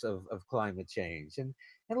cause of climate change? And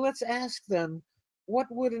let's ask them, what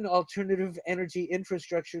would an alternative energy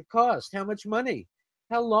infrastructure cost? How much money?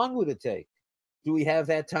 How long would it take? Do we have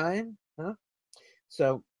that time? Huh?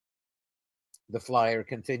 So the flyer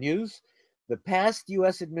continues. The past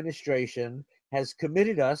US administration has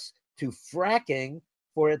committed us to fracking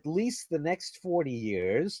for at least the next 40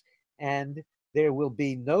 years, and there will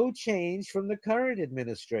be no change from the current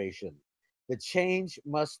administration. The change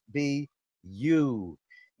must be you.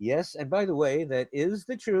 Yes, and by the way, that is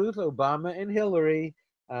the truth. Obama and Hillary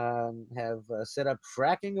have set up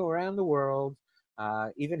fracking around the world.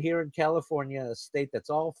 Even here in California, a state that's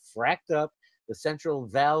all fracked up. The Central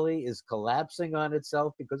Valley is collapsing on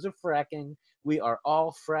itself because of fracking. We are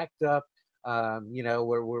all fracked up.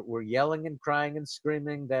 We're yelling and crying and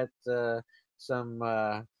screaming that some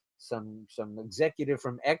executive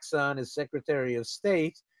from Exxon is Secretary of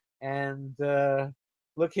State, and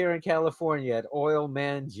look here in California at oil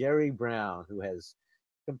man Jerry Brown, who has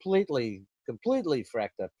completely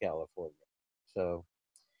fracked up California. So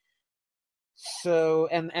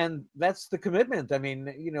and that's the commitment. I mean,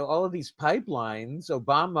 all of these pipelines,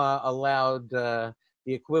 Obama allowed the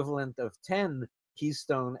equivalent of 10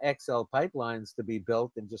 Keystone XL pipelines to be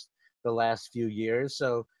built in just the last few years.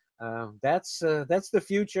 So that's the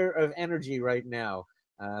future of energy right now,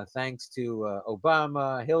 thanks to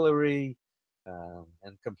Obama, Hillary,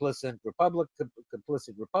 and complicit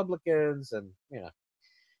Republicans, and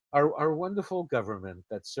our wonderful government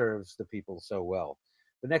that serves the people so well.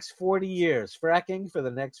 The next 40 years, fracking for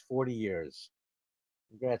the next 40 years.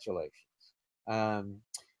 Congratulations.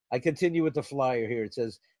 I continue with the flyer here. It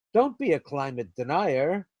says, don't be a climate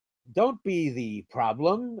denier. Don't be the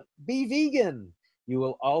problem. Be vegan. You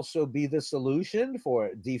will also be the solution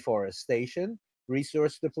for deforestation,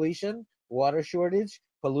 resource depletion, water shortage,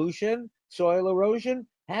 pollution, soil erosion,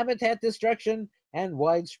 habitat destruction, and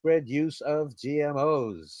widespread use of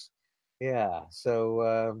GMOs. Yeah,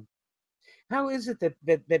 so how is it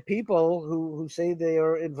that people who say they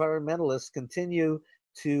are environmentalists continue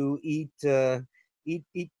to eat the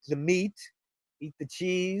meat, eat the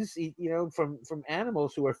cheese, eat, from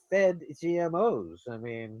animals who are fed GMOs. I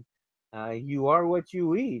mean, you are what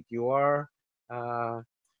you eat. You are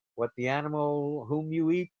what the animal whom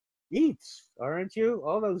you eat eats, aren't you?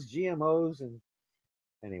 All those GMOs. And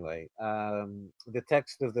anyway, the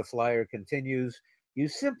text of the flyer continues. You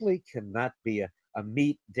simply cannot be a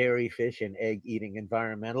meat, dairy, fish, and egg eating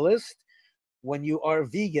environmentalist. When you are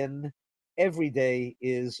vegan, every day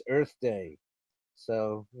is Earth Day.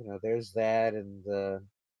 So, there's that. And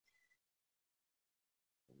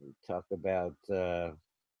we talk about,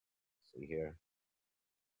 see here.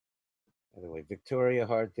 Anyway, Victoria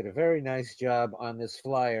Hart did a very nice job on this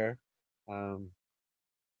flyer. And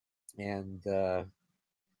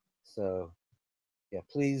so, yeah,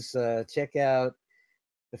 please check out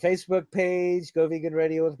the Facebook page, Go Vegan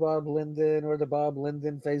Radio with Bob Linden, or the Bob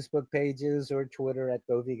Linden Facebook pages, or Twitter at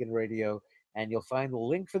Go Vegan Radio. And you'll find the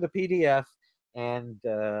link for the PDF. And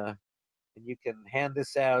you can hand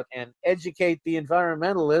this out and educate the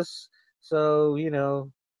environmentalists. So,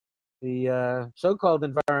 the so-called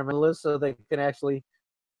environmentalists, so they can actually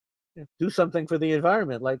do something for the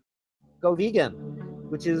environment, like go vegan,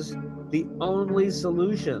 which is the only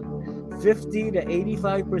solution. 50 to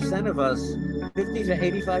 85% of us, 50 to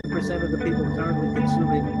 85% of the people currently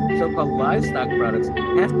consuming so-called livestock products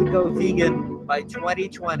have to go vegan by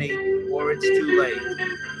 2020, or it's too late.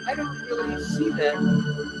 I don't really see that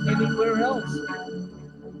anywhere else.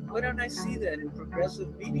 Why don't I see that in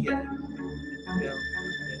progressive media?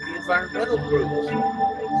 The environmental groups,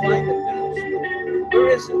 climate news. Where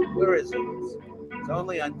is it? Where is it? It's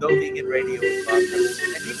only on Go Vegan Radio with Bob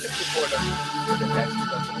Linden. And you can support us with a text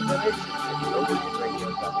message donation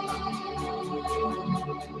at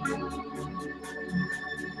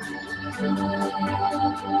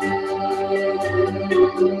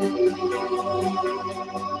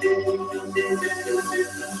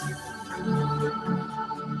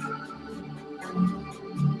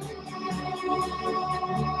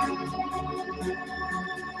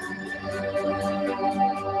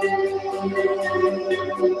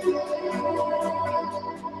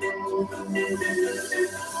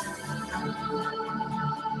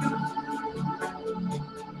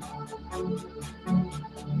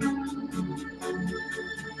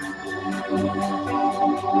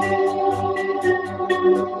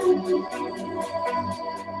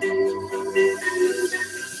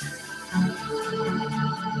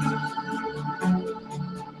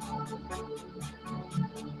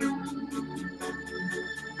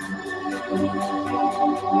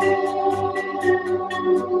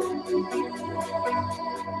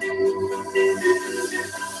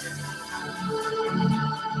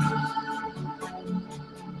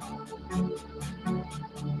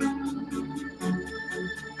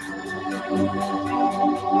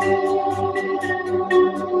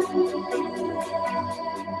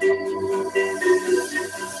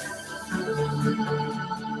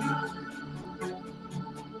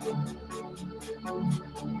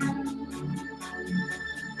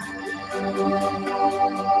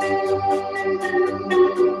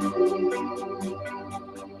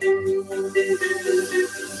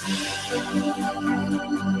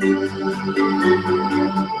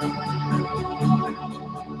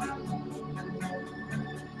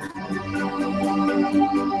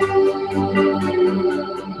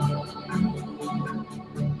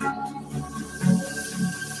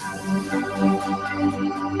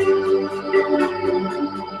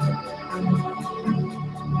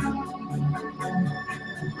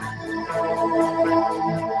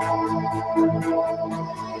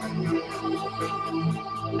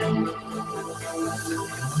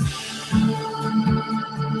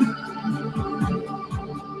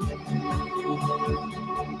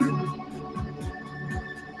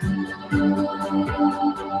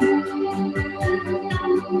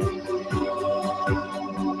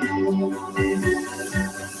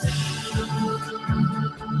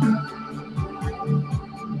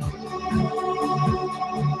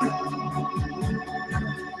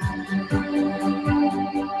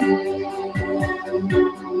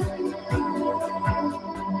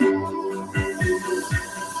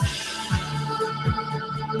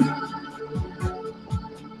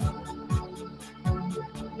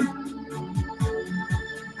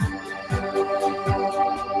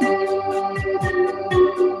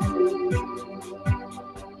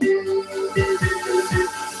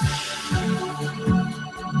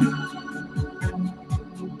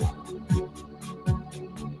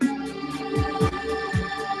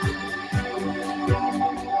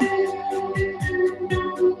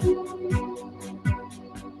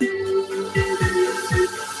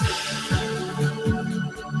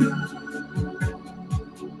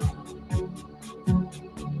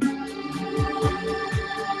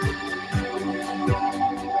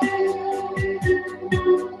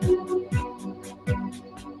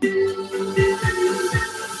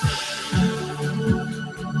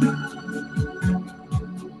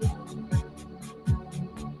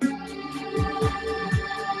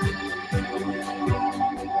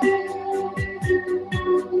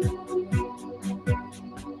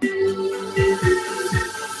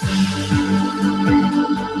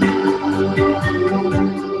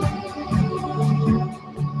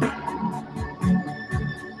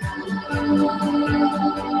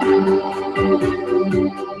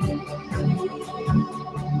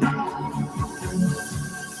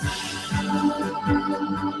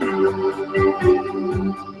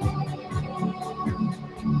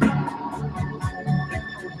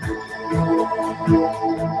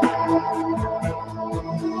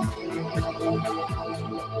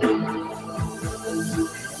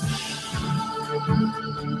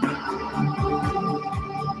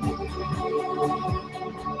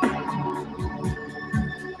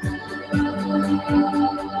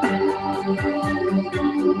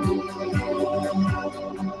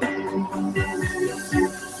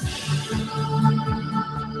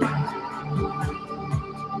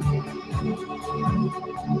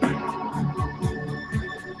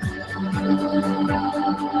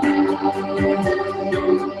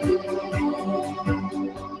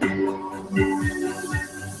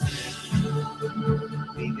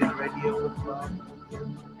Vegan Radio with Bob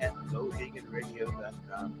at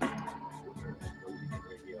GoVeganRadio.com.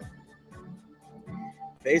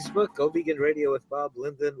 Facebook, Go Vegan Radio with Bob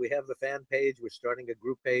Linden. We have the fan page. We're starting a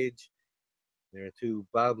group page. There are 2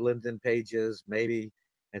 Bob Linden pages. Maybe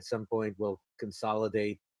at some point we'll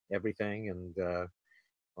consolidate everything and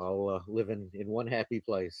all live in one happy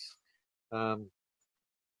place.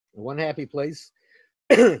 One happy place,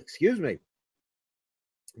 excuse me,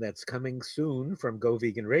 that's coming soon from Go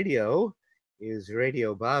Vegan Radio is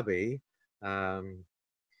Radio Bobby.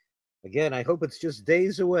 Again, I hope it's just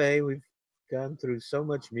days away. We've gone through so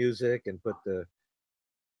much music and we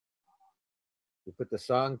put the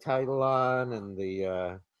song title on and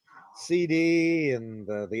the CD and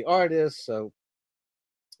the artist. So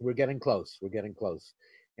we're getting close. We're getting close.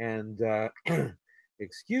 And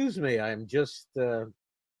excuse me, I'm just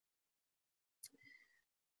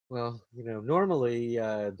well, normally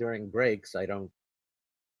during breaks I don't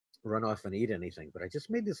run off and eat anything, but I just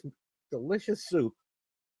made this delicious soup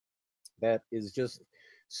that is just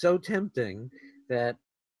so tempting that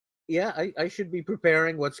yeah, I should be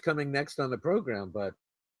preparing what's coming next on the program, but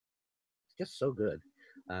it's just so good.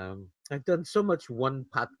 I've done so much one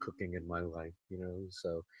pot cooking in my life,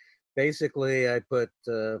 so basically I put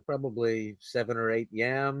probably 7 or 8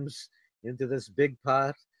 yams into this big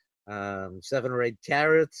pot, 7 or 8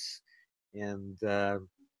 carrots, and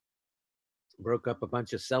broke up a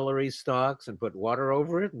bunch of celery stalks and put water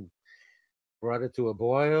over it and brought it to a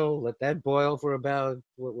boil, let that boil for about,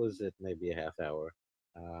 what was it, maybe a half hour.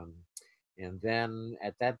 And then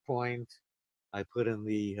at that point, I put in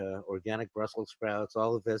the organic Brussels sprouts,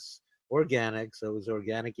 all of this organic. So it was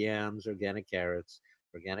organic yams, organic carrots,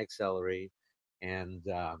 organic celery, and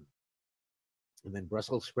then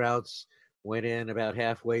Brussels sprouts went in about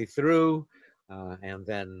halfway through, and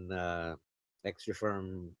then extra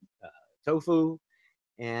firm tofu,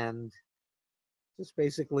 and just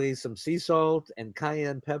basically some sea salt and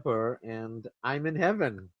cayenne pepper, and I'm in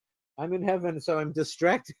heaven. I'm in heaven, so I'm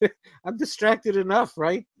distracted. I'm distracted enough,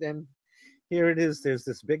 right? And here it is. There's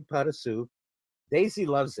this big pot of soup. Daisy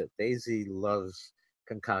loves it. Daisy loves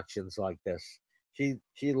concoctions like this.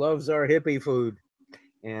 She loves our hippie food,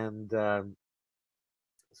 and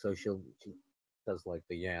so she does like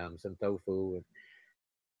the yams and tofu and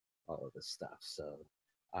all of this stuff. So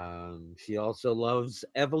she also loves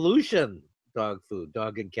Evolution dog food,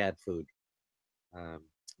 dog and cat food,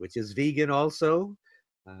 which is vegan also.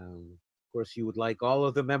 Of course, you would like all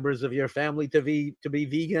of the members of your family to be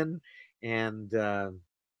vegan, and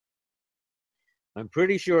I'm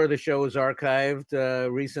pretty sure the show is archived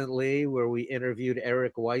recently, where we interviewed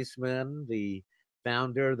Eric Weissman, the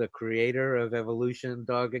founder, the creator of Evolution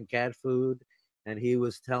Dog and Cat Food, and he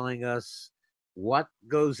was telling us what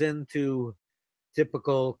goes into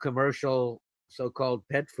typical commercial so-called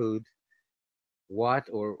pet food, what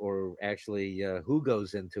or actually who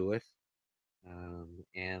goes into it,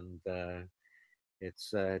 and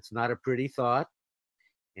it's not a pretty thought,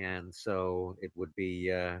 and so it would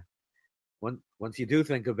be once you do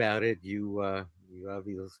think about it, you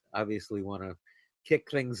obviously want to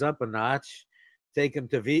kick things up a notch, take them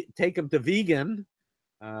to vegan.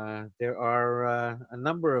 There are a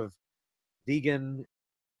number of vegan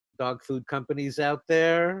dog food companies out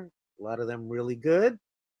there. A lot of them really good,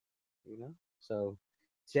 So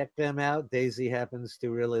check them out. Daisy happens to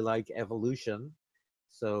really like Evolution,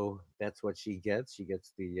 so that's what she gets. She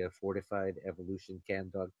gets the fortified Evolution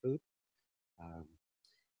canned dog food.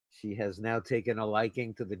 She has now taken a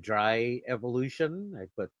liking to the dry Evolution. I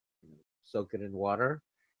soak it in water,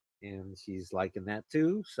 and she's liking that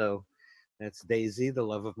too. So that's Daisy, the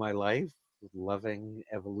love of my life, loving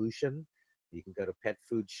Evolution. You can go to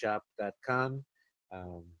petfoodshop.com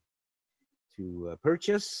to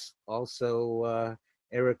purchase. Also,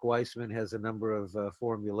 Eric Weissman has a number of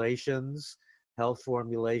formulations, health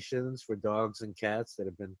formulations for dogs and cats that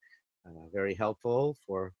have been very helpful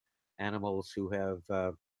for animals who have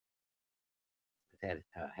had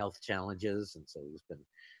health challenges, and so he's been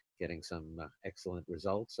getting some excellent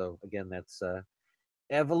results. So again, that's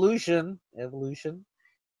evolution,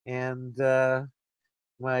 and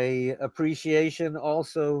my appreciation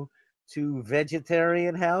also to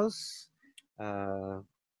Vegetarian House, uh,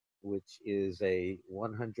 which is a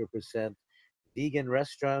 100% vegan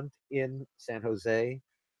restaurant in San Jose.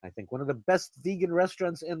 I think one of the best vegan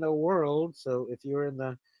restaurants in the world. So if you're in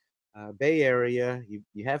the Bay Area,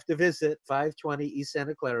 you have to visit 520 East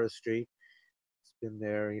Santa Clara Street. It's been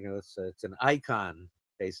there, it's an icon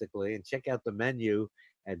basically. And check out the menu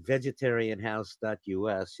at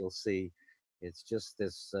vegetarianhouse.us. You'll see it's just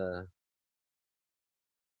this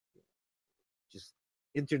just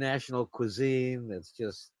international cuisine that's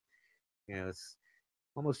just, it's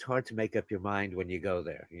almost hard to make up your mind when you go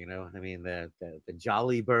there. I mean, the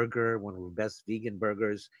Jolly Burger, one of the best vegan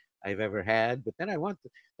burgers I've ever had. But then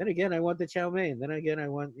again, I want the chow mein. Then again, I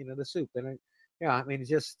want the soup. Yeah, I mean, it's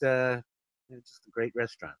just a great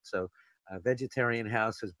restaurant. So, Vegetarian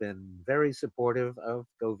House has been very supportive of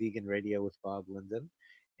Go Vegan Radio with Bob Linden,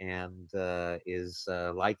 and is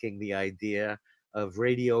liking the idea of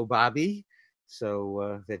Radio Bobby.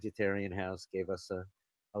 So, Vegetarian House gave us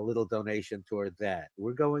a little donation toward that.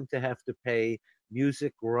 We're going to have to pay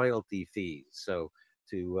music royalty fees. So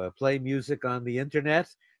to play music on the internet,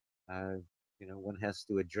 uh, one has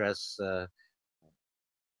to address the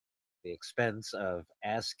expense of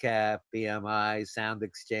ASCAP, BMI, Sound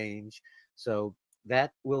Exchange. So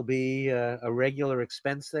that will be a regular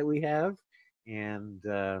expense that we have, and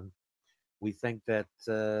we think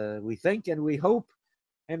and we hope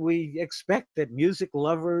and we expect that music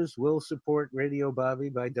lovers will support Radio Bobby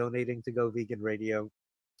by donating to Go Vegan Radio,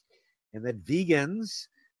 and that vegans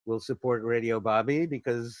will support Radio Bobby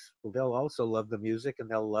because, well, they'll also love the music, and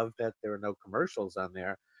they'll love that there are no commercials on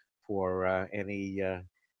there for any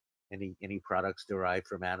products derived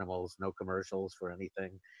from animals, no commercials for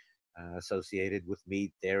anything associated with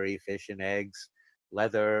meat, dairy, fish, and eggs,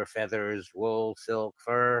 leather, feathers, wool, silk,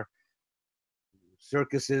 fur,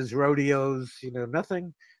 circuses, rodeos,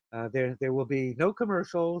 nothing. There will be no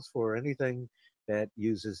commercials for anything that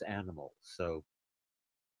uses animals. So,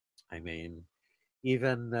 I mean,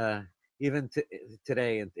 even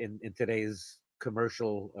today in today's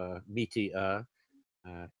commercial media,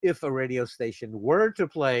 if a radio station were to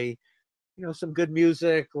play, some good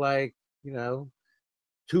music, like,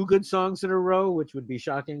 two good songs in a row, which would be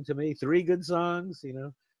shocking to me, three good songs,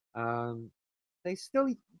 um, they still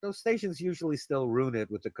those stations usually still ruin it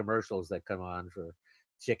with the commercials that come on for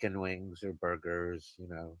chicken wings or burgers,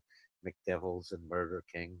 McDevil's and Burger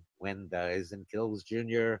King, Wendy's and Kills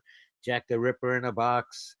Jr., Jack the Ripper in a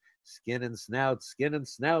box, skin and snout, skin and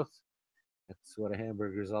snout. That's what a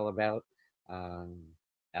hamburger is all about. Um,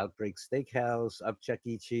 Outbreak Steakhouse, Up Chuck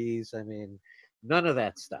E. Cheese. I mean, none of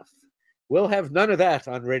that stuff. We'll have none of that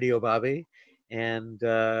on Radio Bobby, and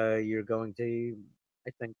you're going to,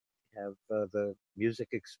 I think, have the music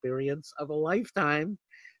experience of a lifetime.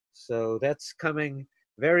 So that's coming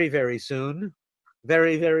very, very soon.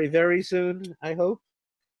 Very, very, very soon, I hope.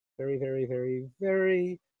 Very, very, very,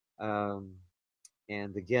 very. Um,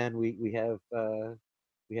 and again, we have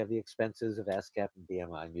the expenses of ASCAP and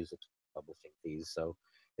BMI music publishing fees. So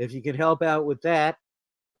if you can help out with that,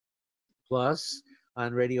 plus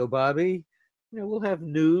on Radio Bobby, we'll have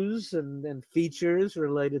news and features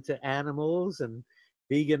related to animals and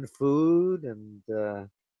vegan food and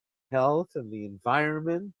health and the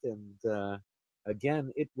environment. And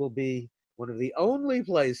again, it will be one of the only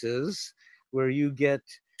places where you get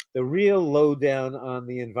the real lowdown on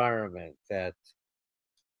the environment, that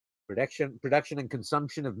production and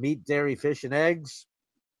consumption of meat, dairy, fish, and eggs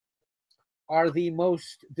are the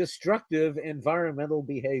most destructive environmental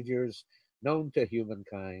behaviors known to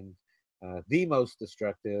humankind, the most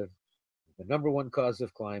destructive, the number one cause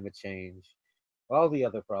of climate change, all the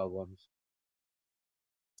other problems.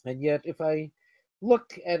 And yet, if I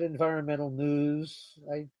look at environmental news,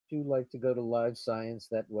 I do like to go to Live Science,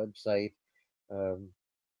 that website. Um,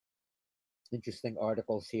 Interesting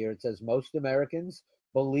articles here. It says most Americans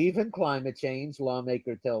believe in climate change,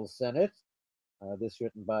 lawmaker tells Senate. This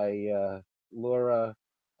written by Laura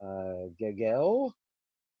Gagel.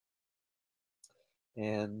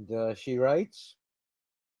 And she writes,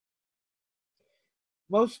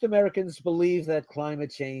 most Americans believe that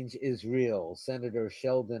climate change is real. Senator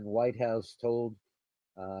Sheldon Whitehouse told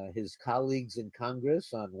his colleagues in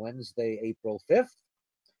Congress on Wednesday, April 5th.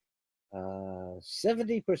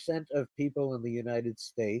 70% of people in the United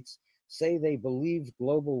States say they believe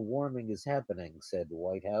global warming is happening, said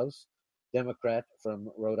Whitehouse, Democrat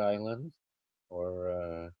from Rhode Island,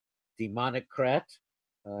 or Democrat,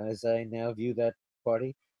 as I now view that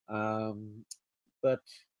party. But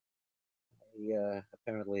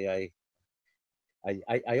apparently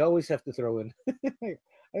I always have to throw in.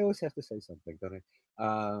 I always have to say something, don't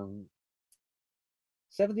I?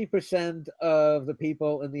 70% of the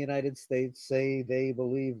people in the United States say they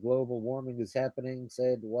believe global warming is happening,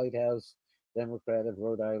 said White House Democrat of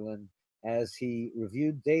Rhode Island as he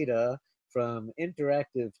reviewed data from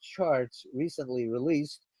interactive charts recently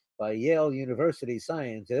released by Yale University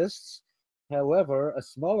scientists. However, a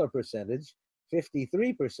smaller percentage,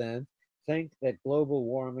 53%, think that global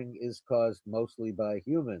warming is caused mostly by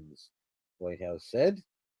humans, White House said.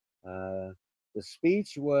 Uh, the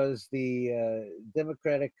speech was the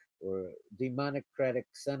Democratic or Democratic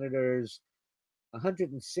senator's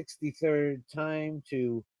 163rd time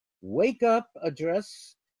to wake up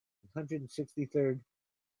address. 163rd.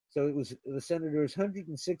 So it was the senator's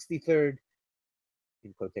 163rd,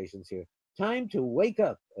 in quotations here, time to wake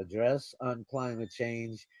up address on climate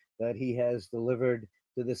change that he has delivered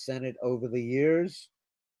to the Senate over the years.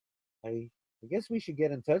 I guess we should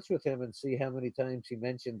get in touch with him and see how many times he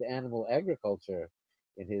mentioned animal agriculture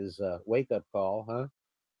in his wake up call, huh?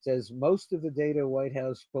 It says most of the data White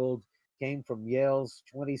House pulled came from Yale's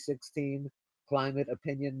 2016 Climate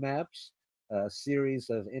Opinion Maps, a series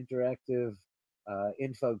of interactive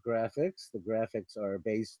infographics. The graphics are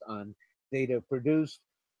based on data produced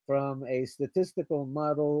from a statistical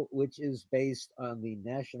model which is based on the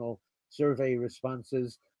national survey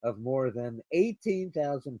responses of more than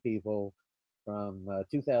 18,000 people from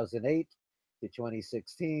 2008 to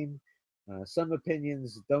 2016. Some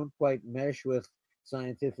opinions don't quite mesh with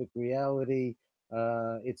scientific reality.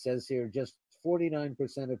 It says here just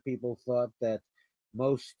 49% of people thought that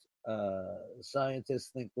most scientists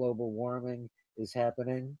think global warming is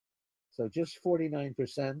happening. So just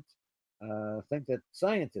 49% think that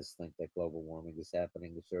scientists think that global warming is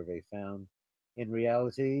happening, the survey found. In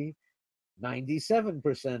reality,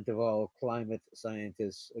 97% of all climate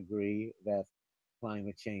scientists agree that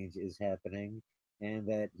climate change is happening and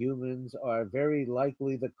that humans are very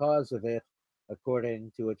likely the cause of it,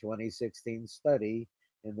 according to a 2016 study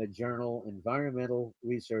in the journal Environmental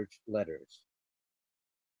Research Letters.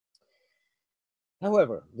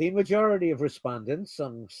 However, the majority of respondents,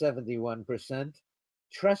 some 71%,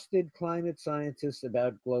 trusted climate scientists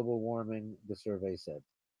about global warming, the survey said.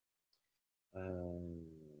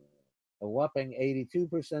 A whopping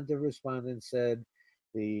 82% of respondents said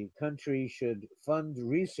the country should fund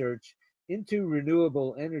research into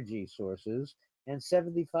renewable energy sources, and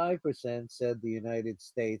 75% said the United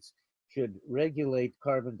States should regulate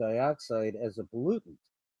carbon dioxide as a pollutant,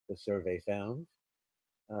 the survey found.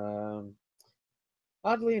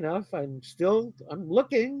 Oddly enough, I'm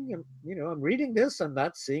looking, I'm reading this, I'm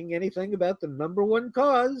not seeing anything about the number one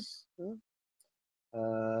cause.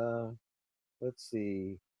 Let's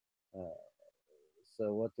see.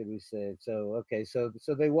 So what did we say? So okay, so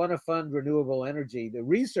they want to fund renewable energy, the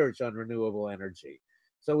research on renewable energy.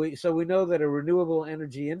 So we know that a renewable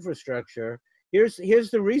energy infrastructure. Here's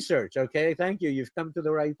the research. Okay, thank you. You've come to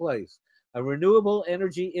the right place. A renewable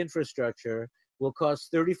energy infrastructure will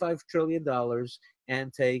cost $35 trillion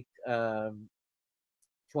and take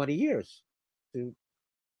 20 years to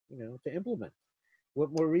implement. What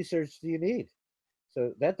more research do you need?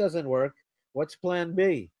 So that doesn't work. What's Plan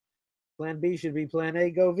B? Plan B should be Plan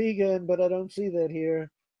A, go vegan, but I don't see that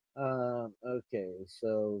here. Okay,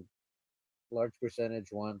 so large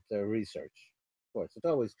percentage want research. Of course, it's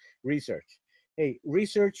always research. Hey,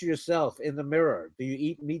 research yourself in the mirror. Do you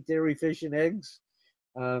eat meat, dairy, fish, and eggs?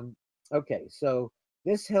 Okay, so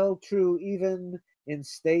this held true even in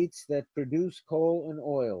states that produce coal and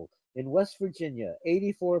oil. In West Virginia,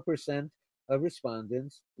 84% of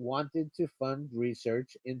respondents wanted to fund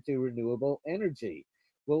research into renewable energy.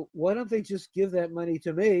 Well, why don't they just give that money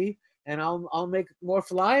to me and I'll make more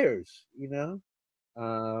flyers,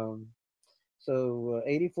 So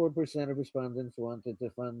 84% of respondents wanted to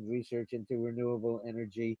fund research into renewable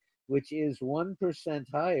energy, which is 1%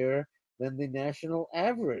 higher than the national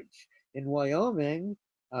average. In Wyoming,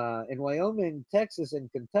 Texas,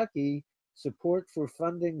 and Kentucky, support for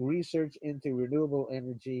funding research into renewable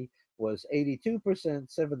energy was 82%,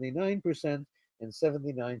 79%, and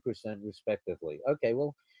 79% respectively. Okay,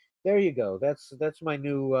 well, there you go. That's my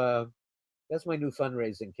new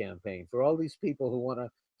fundraising campaign for all these people who want to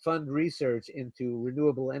fund research into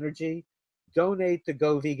renewable energy. Donate to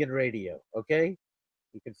Go Vegan Radio. Okay,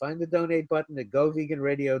 you can find the donate button at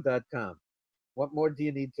goveganradio.com. What more do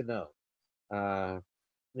you need to know?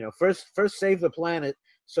 First save the planet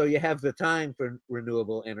so you have the time for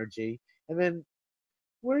renewable energy, and then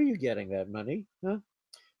where are you getting that money? Huh?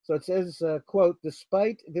 So it says, quote,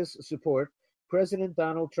 despite this support, President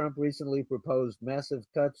Donald Trump recently proposed massive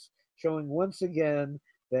cuts showing once again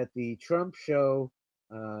that the Trump show,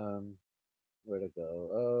 where'd it go?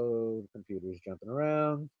 Oh, the computer's jumping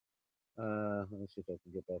around. Let me see if I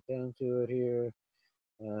can get back down to it here.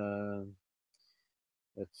 Um,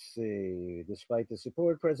 let's see. Despite the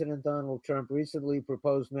support, President Donald Trump recently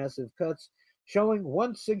proposed massive cuts, showing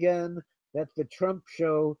once again that the Trump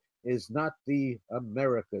show is not the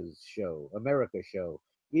America show,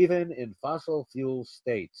 even in fossil fuel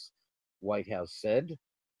states, White House said.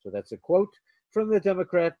 So that's a quote from the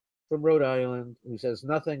Democrat from Rhode Island who says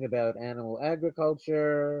nothing about animal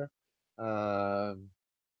agriculture. Um,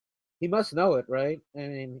 he must know it, right? I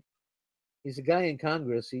mean, he's a guy in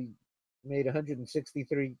Congress. He made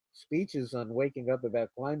 163 speeches on waking up about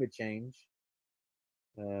climate change.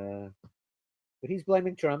 But he's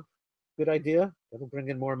blaming Trump. Good idea. That'll bring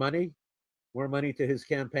in more money to his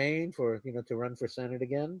campaign for to run for Senate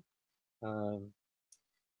again. Um,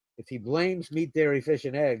 if he blames meat, dairy, fish,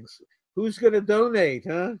 and eggs, who's going to donate,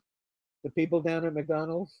 huh? The people down at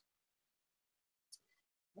McDonald's.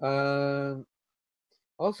 Um,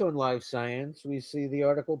 Also in Live Science, we see the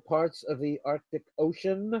article parts of the Arctic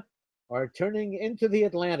Ocean are turning into the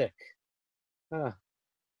Atlantic. Huh.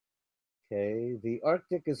 Okay, the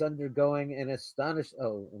Arctic is undergoing an astonishing.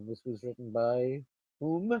 Oh, and this was written by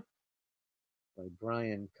whom? By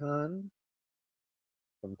Brian Kahn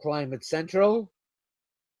from Climate Central.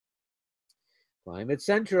 Climate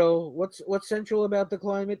Central. What's central about the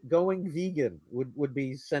climate? Going vegan would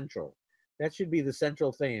be central. That should be the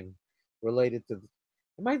central theme related to.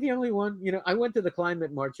 Am I the only one? I went to the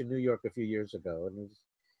climate march in New York a few years ago, and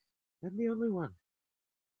I'm the only one.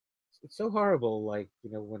 It's so horrible. Like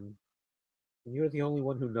when you're the only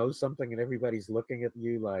one who knows something, and everybody's looking at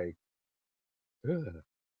you like, ugh.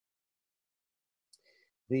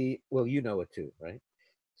 Well, you know it too, right?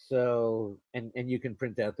 So and you can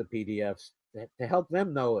print out the PDFs to help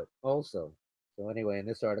them know it also. So anyway, in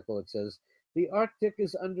this article it says the Arctic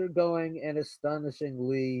is undergoing an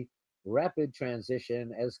astonishingly rapid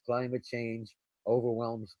transition as climate change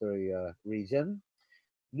overwhelms the region.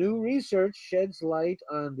 New research sheds light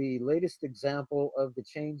on the latest example of the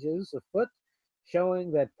changes afoot,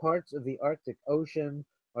 showing that parts of the Arctic Ocean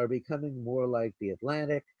are becoming more like the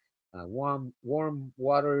Atlantic. Warm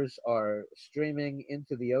waters are streaming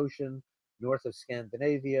into the ocean north of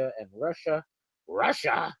Scandinavia and Russia.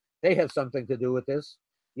 Russia? They have something to do with this.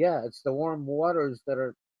 Yeah, it's the warm waters that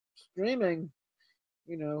are streaming,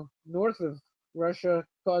 north of Russia,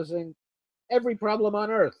 causing every problem on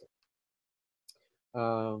Earth.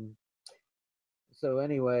 Um, so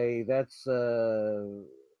anyway, that's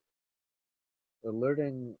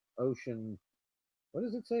alerting ocean. What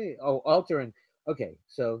does it say? Oh, altering. Okay,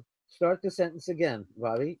 so start the sentence again,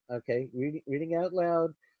 Bobby. Okay, reading out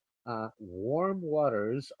loud. Warm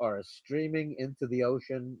waters are streaming into the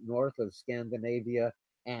ocean north of Scandinavia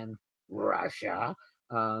and Russia,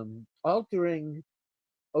 altering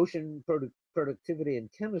ocean productivity and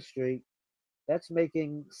chemistry. That's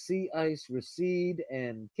making sea ice recede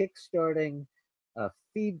and kickstarting a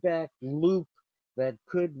feedback loop that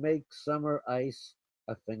could make summer ice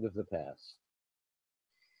a thing of the past.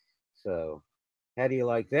 So, how do you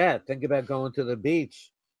like that? Think about going to the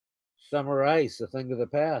beach. Summer ice, a thing of the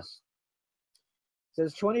past. It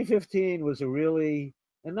says 2015 was a really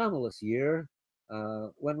anomalous year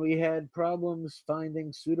when we had problems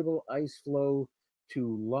finding suitable ice flow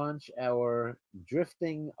to launch our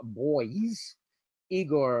drifting boys,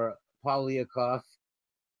 Igor Polyakov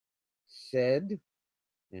said,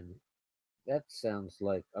 and that sounds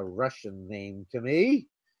like a Russian name to me.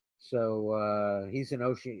 So he's an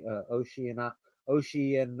oceanographer.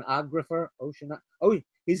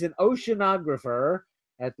 He's an oceanographer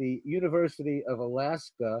at the University of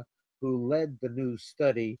Alaska who led the new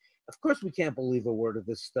study. Of course, we can't believe a word of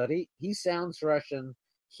this study. He sounds Russian,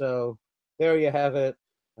 so there you have it.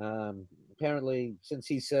 Apparently, since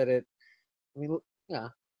he said it, I mean, yeah.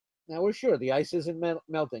 Now we're sure the ice isn't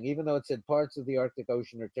melting, even though it said parts of the Arctic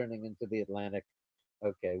Ocean are turning into the Atlantic.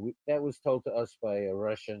 Okay, that was told to us by a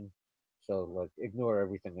Russian, so like ignore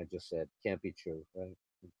everything I just said. Can't be true, right?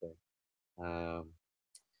 Okay. Um,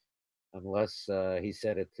 unless he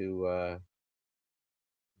said it to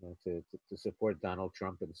support Donald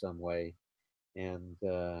Trump in some way, and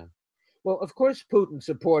well, of course, Putin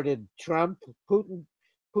supported Trump. Putin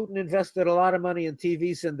invested a lot of money in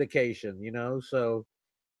TV syndication, so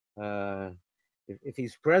if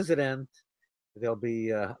he's president, there'll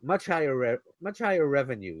be much higher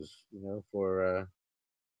revenues, for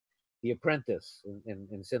The Apprentice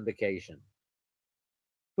in syndication.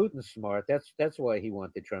 Putin's smart. That's why he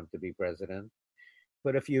wanted Trump to be president.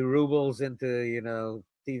 Put a few rubles into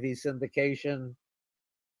TV syndication.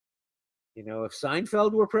 You know, if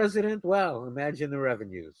Seinfeld were president, well, imagine the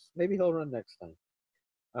revenues. Maybe he'll run next time.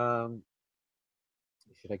 Um,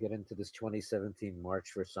 should I get into this 2017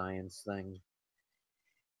 March for Science thing?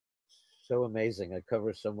 So amazing. I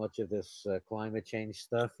cover so much of this climate change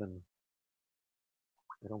stuff, and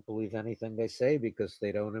I don't believe anything they say because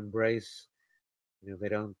they don't embrace, they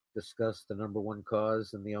don't discuss the number one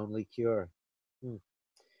cause and the only cure. Hmm.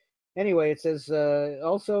 Anyway, it says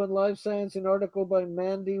also in Live Science, an article by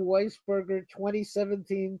Mandy Weisberger,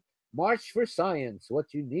 2017 March for Science,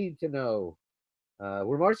 What You Need to Know.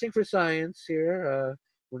 We're marching for science here.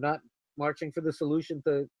 We're not marching for the solution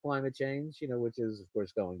to climate change, which is, of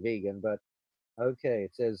course, going vegan. But okay,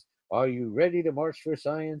 it says, are you ready to march for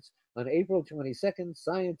science? On April 22nd,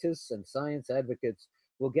 scientists and science advocates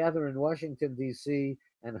will gather in Washington, D.C.,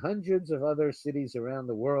 and hundreds of other cities around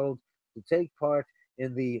the world to take part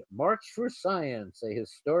in the March for Science, a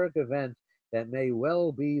historic event that may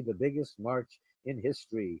well be the biggest march in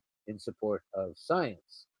history in support of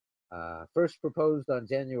science. First proposed on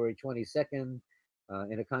January 22nd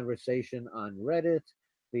in a conversation on Reddit,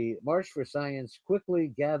 the March for Science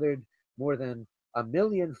quickly gathered more than 1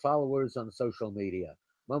 million followers on social media.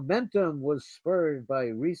 Momentum was spurred by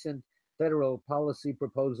recent federal policy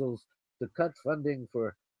proposals to cut funding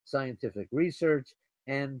for scientific research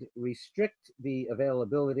and restrict the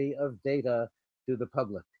availability of data to the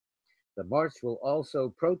public. The march will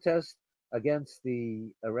also protest against the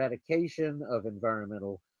eradication of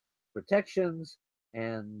environmental protections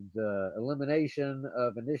and elimination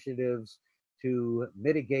of initiatives to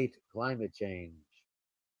mitigate climate change.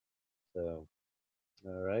 So,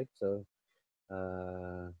 all right. So,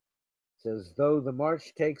 says though the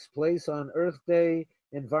march takes place on Earth Day,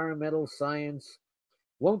 environmental science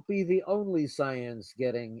won't be the only science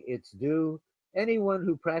getting its due. Anyone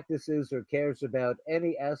who practices or cares about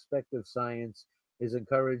any aspect of science is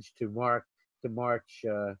encouraged to march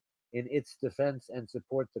in its defense and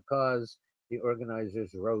support the cause, the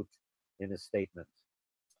organizers wrote in a statement.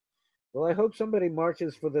 Well, I hope somebody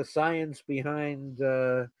marches for the science behind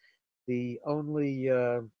the only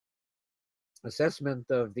assessment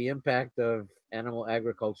of the impact of animal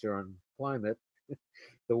agriculture on climate,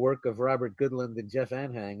 the work of Robert Goodland and Jeff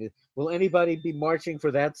Anhang. Will anybody be marching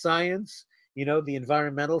for that science? The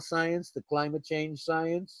environmental science, the climate change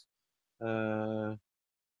science? What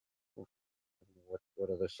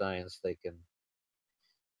other science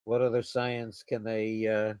what other science can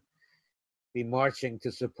they be marching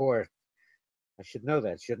to support? I should know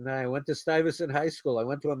that, shouldn't I? I went to Stuyvesant High School. I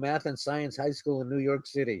went to a math and science high school in New York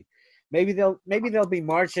City. Maybe they'll be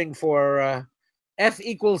marching for F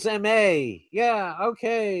equals MA. Yeah,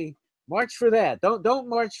 okay. March for that. Don't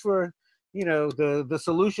march for the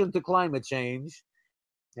solution to climate change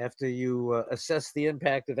after you assess the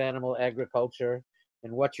impact of animal agriculture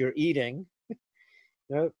and what you're eating.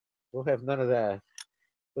 No, we'll have none of that.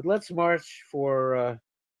 But let's march for.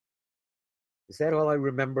 Is that all I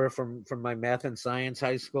remember from my math and science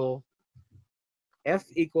high school? F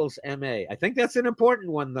equals MA. I think that's an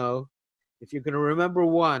important one, though. If you're going to remember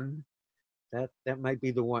one, that might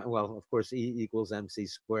be the one. Well, of course, E equals MC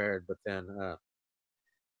squared, but then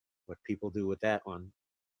what people do with that one.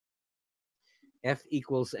 F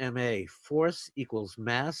equals MA. Force equals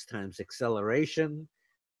mass times acceleration.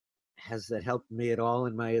 Has that helped me at all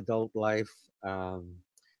in my adult life?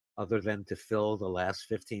 Other than to fill the last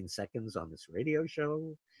 15 seconds on this radio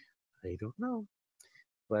show? I don't know.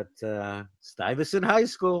 But Stuyvesant High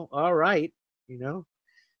School, all right,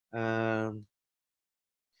 I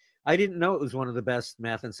didn't know it was one of the best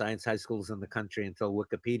math and science high schools in the country until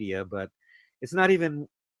Wikipedia, but it's not even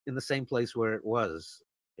in the same place where it was.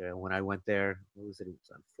 When I went there, what was it? It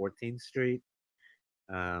was on 14th Street,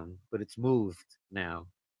 but it's moved now.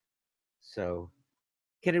 So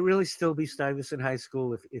can it really still be Stuyvesant High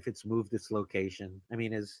School if it's moved its location? I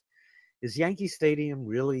mean, is Yankee Stadium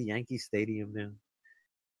really Yankee Stadium now?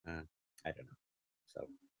 I don't know. So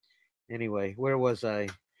anyway, where was I?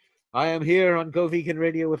 I am here on Go Vegan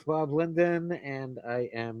Radio with Bob Linden, and I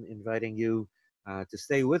am inviting you to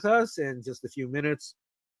stay with us. In just a few minutes,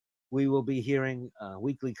 we will be hearing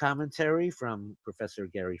weekly commentary from Professor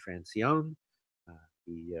Gary Francione,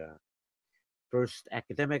 the first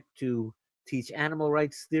academic to teach animal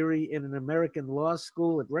rights theory in an American law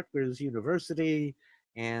school at Rutgers University,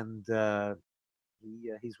 and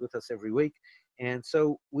he's with us every week. And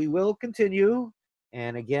so we will continue.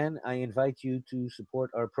 And again, I invite you to support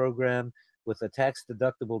our program with a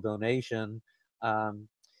tax-deductible donation.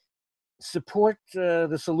 Support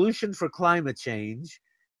the solution for climate change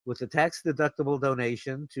with a tax-deductible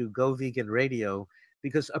donation to Go Vegan Radio,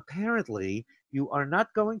 because apparently you are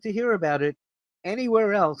not going to hear about it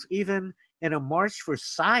anywhere else, even in a march for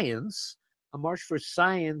science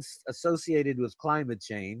associated with climate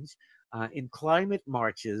change, in climate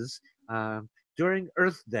marches, uh, during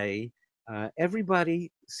Earth Day,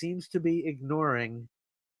 everybody seems to be ignoring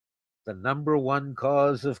the number one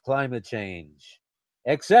cause of climate change.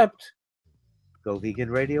 Except Go Vegan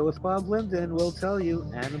Radio with Bob Linden will tell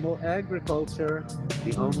you animal agriculture.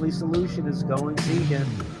 The only solution is going vegan.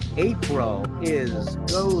 April is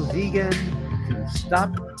Go Vegan to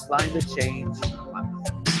Stop Climate Change Month.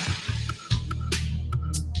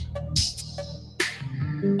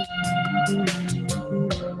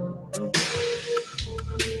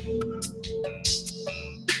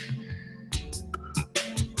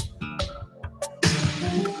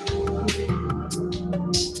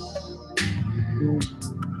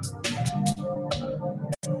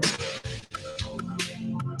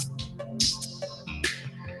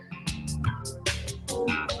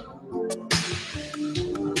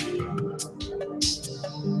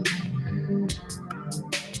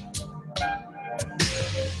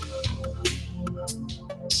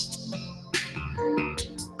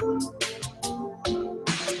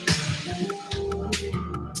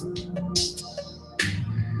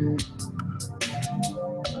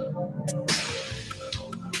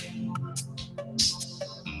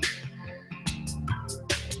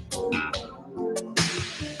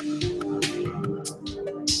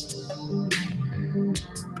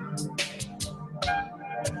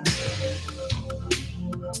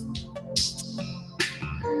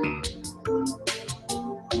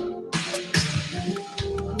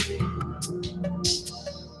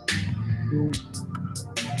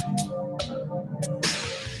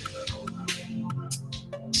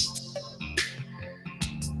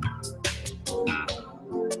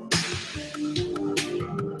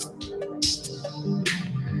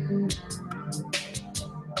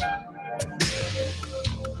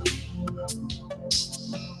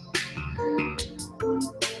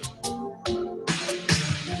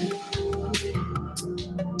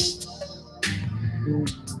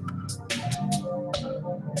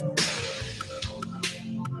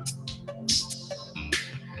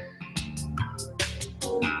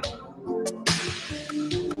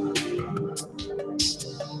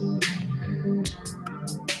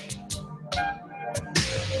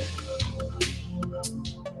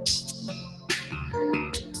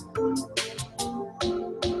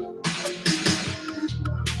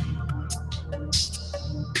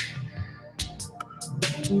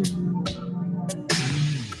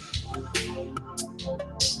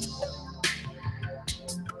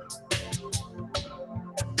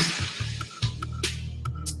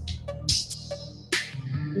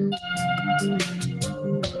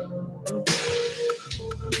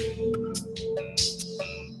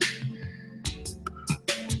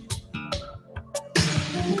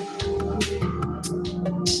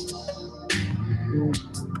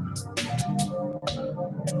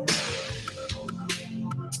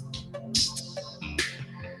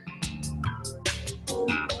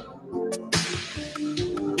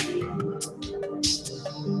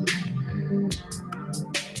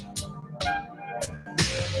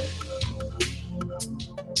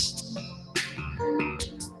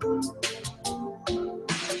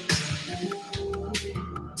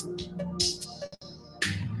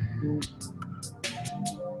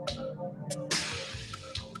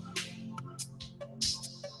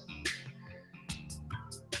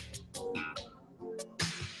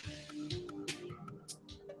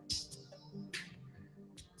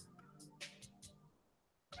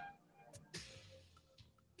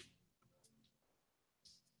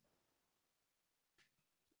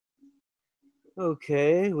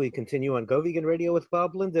 Okay, we continue on Go Vegan Radio with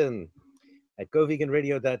Bob Linden at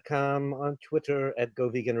goveganradio.com, on Twitter at Go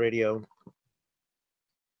Vegan Radio,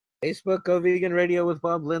 Facebook Go Vegan Radio with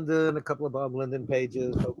Bob Linden, a couple of Bob Linden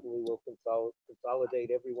pages. Hopefully we'll consolidate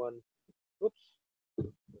everyone. Whoops.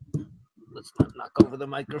 Let's not knock over the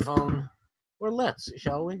microphone. Or let's,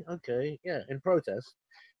 shall we? Okay, yeah, in protest.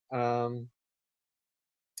 And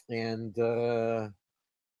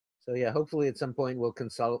so yeah, hopefully at some point we'll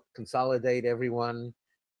consolidate everyone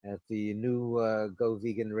at the new Go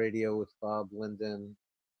Vegan Radio with Bob Linden,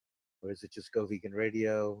 or is it just Go Vegan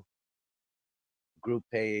Radio group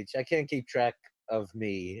page? I can't keep track of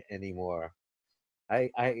me anymore.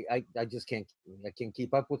 I just can't. I can't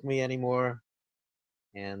keep up with me anymore,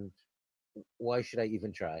 and why should I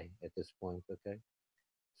even try at this point? Okay,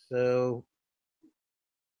 so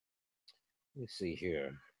let me see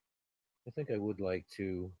here. I think I would like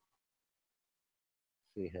to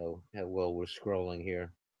see how well we're scrolling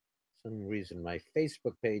here. Some reason my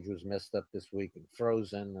Facebook page was messed up this week and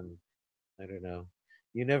frozen, and I don't know.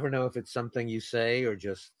 You never know if it's something you say or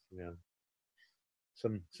just,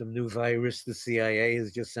 some new virus the CIA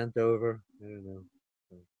has just sent over. I don't know.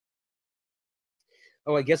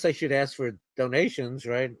 Oh, I guess I should ask for donations,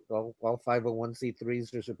 right? All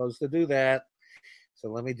 501c3s are supposed to do that. So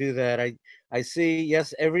let me do that. I see,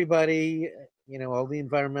 yes, everybody, all the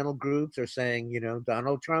environmental groups are saying,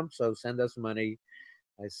 Donald Trump, so send us money.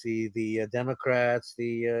 I see the Democrats,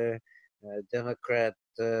 the Democrat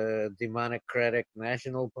Democratic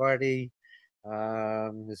National Party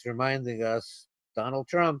is reminding us, Donald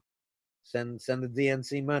Trump, send the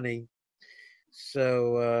DNC money.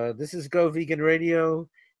 So this is Go Vegan Radio,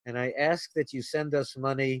 and I ask that you send us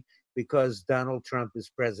money because Donald Trump is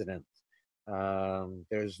president.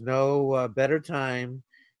 There's no better time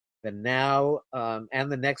than now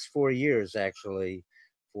and the next 4 years, actually,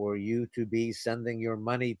 for you to be sending your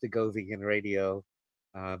money to Go Vegan Radio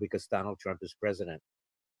because Donald Trump is president.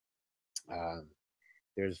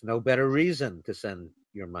 There's no better reason to send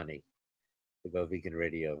your money to Go Vegan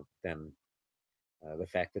Radio than the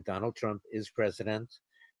fact that Donald Trump is president.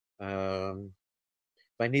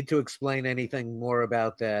 If I need to explain anything more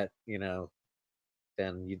about that,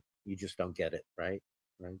 then you just don't get it, right?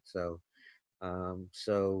 Right. So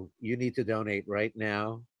you need to donate right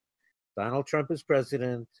now. Donald Trump is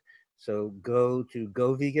president. So go to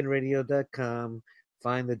goveganradio.com,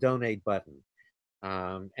 find the donate button.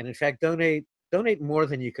 And in fact, donate more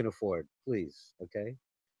than you can afford, please. Okay.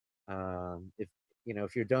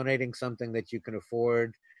 If you're donating something that you can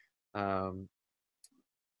afford,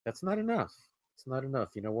 that's not enough. It's not enough.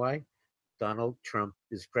 You know why? Donald Trump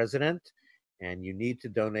is president, and you need to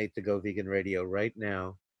donate to Go Vegan Radio right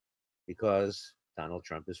now because Donald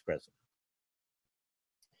Trump is president.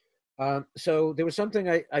 So there was something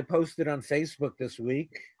I posted on Facebook this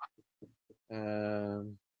week.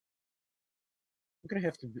 I'm going to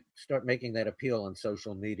have to start making that appeal on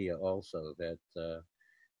social media also, that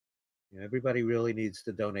everybody really needs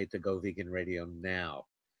to donate to Go Vegan Radio now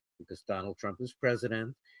because Donald Trump is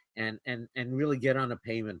president, and really get on a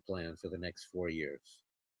payment plan for the next 4 years.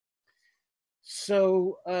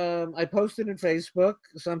 So I posted in Facebook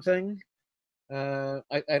something.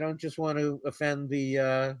 I don't just want to offend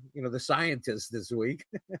the the scientists this week,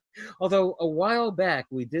 although a while back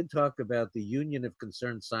we did talk about the Union of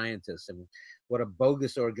Concerned Scientists and what a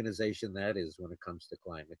bogus organization that is when it comes to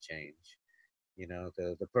climate change.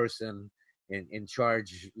 The person in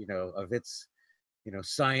charge of its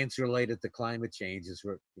science related to climate change is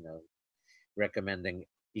recommending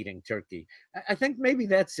eating turkey. I think maybe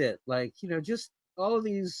that's it. Like just all of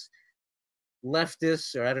these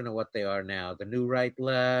leftists, or I don't know what they are now, the new right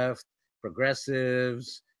left,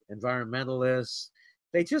 progressives, environmentalists,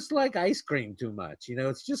 they just like ice cream too much.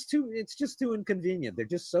 It's just too inconvenient. They're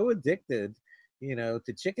just so addicted,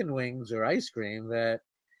 to chicken wings or ice cream that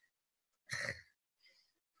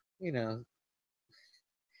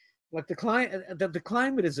like the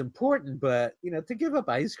climate is important, but to give up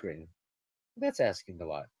ice cream, that's asking a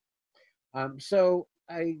lot. So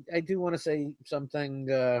I do want to say something.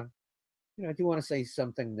 I do want to say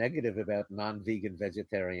something negative about non-vegan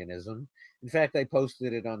vegetarianism. In fact, I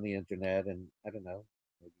posted it on the internet, and I don't know,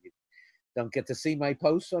 maybe you don't get to see my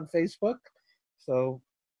posts on Facebook, so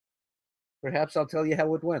perhaps I'll tell you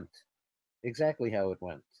how it went. Exactly how it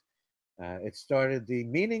went. It started the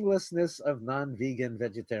meaninglessness of non-vegan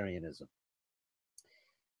vegetarianism.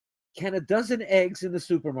 Can a dozen eggs in the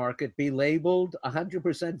supermarket be labeled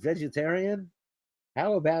 100% vegetarian?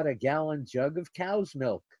 How about a gallon jug of cow's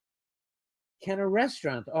milk? Can a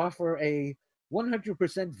restaurant offer a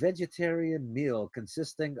 100% vegetarian meal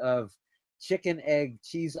consisting of chicken, egg,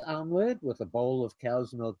 cheese omelet with a bowl of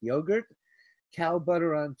cow's milk yogurt, cow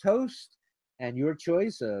butter on toast, and your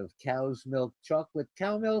choice of cow's milk chocolate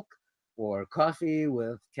cow milk, or coffee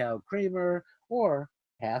with cow creamer, or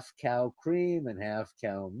half cow cream and half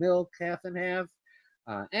cow milk, half and half,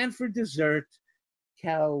 and for dessert,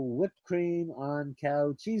 cow whipped cream on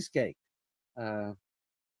cow cheesecake?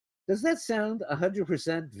 Does that sound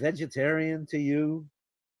 100% vegetarian to you?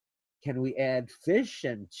 Can we add fish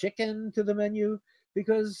and chicken to the menu?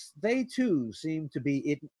 Because they too seem to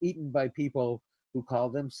be eaten by people who call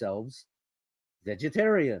themselves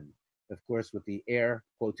vegetarian, of course, with the air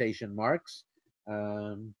quotation marks.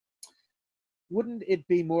 Wouldn't it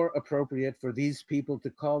be more appropriate for these people to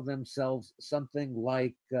call themselves something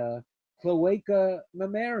like cloaca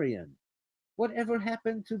mammarian? Whatever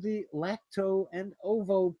happened to the lacto and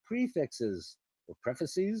ovo prefixes or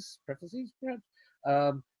prefaces perhaps,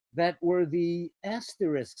 that were the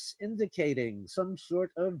asterisks indicating some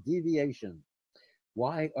sort of deviation?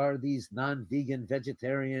 Why are these non-vegan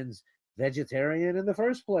vegetarians vegetarian in the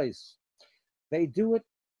first place? They do it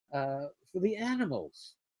for the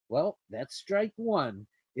animals. Well, that's strike one.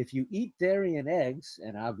 If you eat dairy and eggs,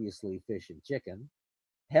 and obviously fish and chicken,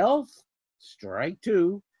 health, strike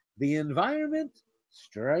two. The environment,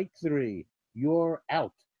 strike three. You're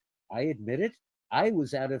out. I admit it. I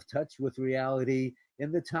was out of touch with reality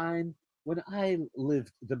in the time when I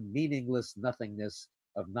lived the meaningless nothingness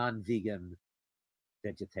of non vegan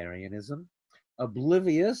vegetarianism,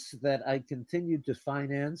 oblivious that I continued to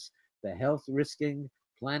finance the health risking,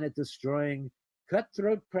 planet destroying,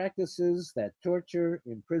 cutthroat practices that torture,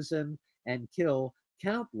 imprison, and kill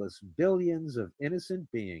countless billions of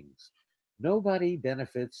innocent beings. Nobody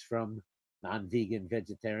benefits from non vegan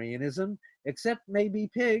vegetarianism except maybe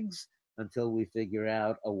pigs until we figure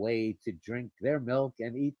out a way to drink their milk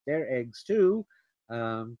and eat their eggs too.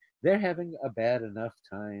 They're having a bad enough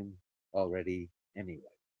time already anyway.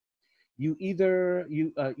 You're either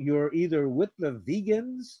with the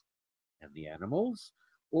vegans and the animals,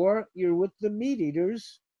 or you're with the meat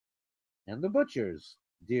eaters and the butchers,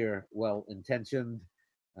 dear well-intentioned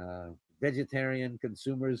vegetarian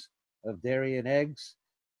consumers of dairy and eggs.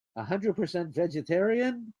 100%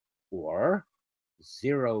 vegetarian or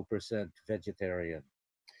 0% vegetarian.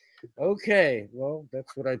 Okay, well,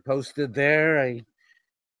 that's what I posted there. I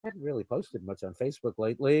hadn't really posted much on Facebook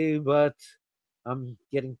lately, but I'm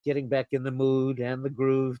getting back in the mood and the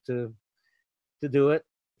groove to do it.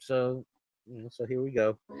 So so here we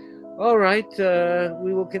go. All right,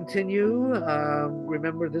 we will continue.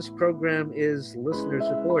 Remember, this program is listener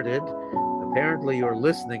supported. Apparently, you're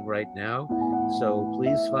listening right now, so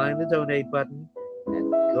please find the donate button at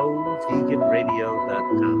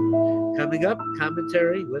goveganradio.com. Coming up,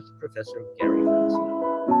 commentary with Professor Gary Francine.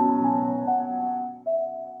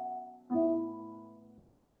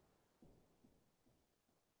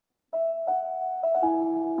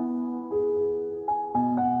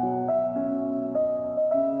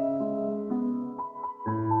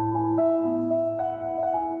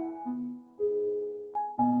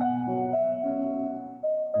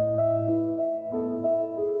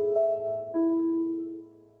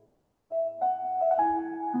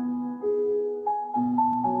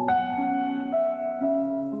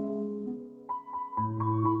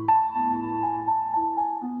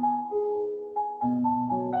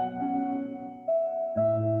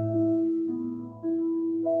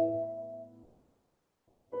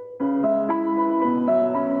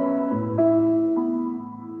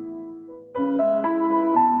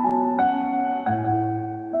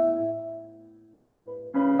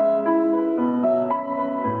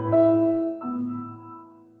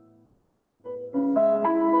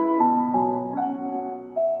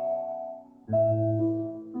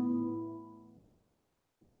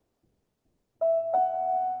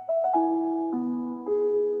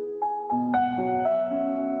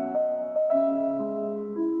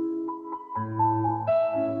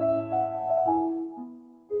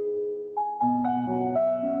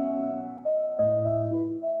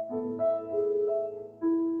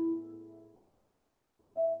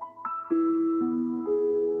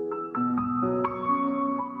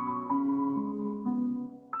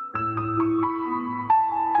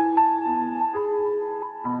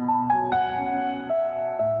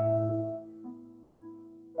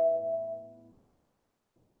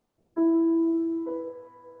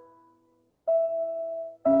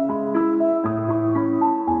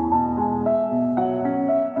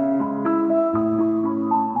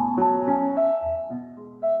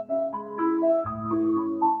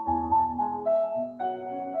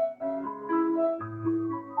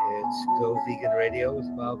 It's Go Vegan Radio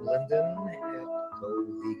with Bob Linden at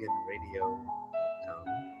goveganradio.com.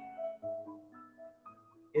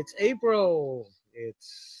 It's April.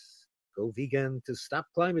 It's Go Vegan to Stop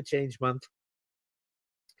Climate Change Month.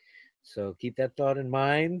 So keep that thought in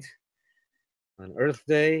mind. On Earth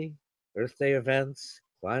Day events,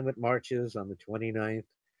 climate marches on the 29th.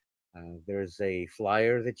 There's a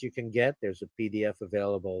flyer that you can get. There's a PDF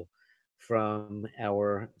available from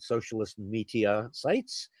our socialist media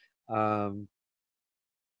sites. The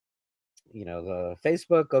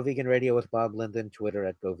Facebook, Go Vegan Radio with Bob Linden, Twitter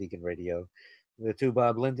at Go Vegan Radio, the two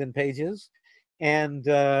Bob Linden pages. And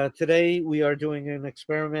today we are doing an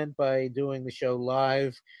experiment by doing the show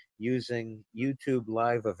live using YouTube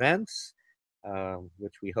live events,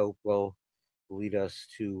 which we hope will lead us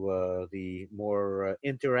to the more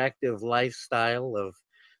interactive lifestyle of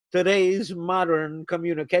today's modern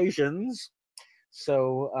communications.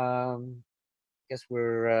 So I guess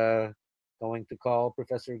we're going to call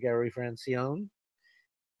Professor Gary Francione.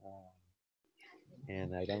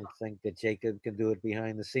 And I don't think that Jacob can do it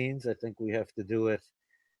behind the scenes. I think we have to do it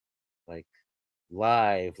like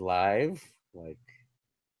live. Like,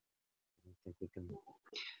 I don't think we can.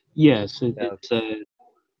 Yes, Without,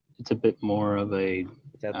 it's a bit more of a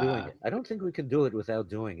without doing it. I don't think we can do it without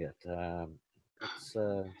doing it. It's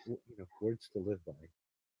words to live by.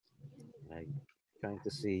 I'm trying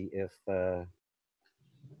to see if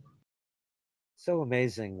so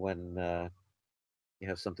amazing when you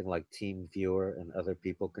have something like Team Viewer and other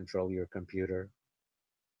people control your computer,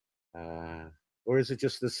 or is it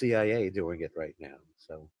just the CIA doing it right now?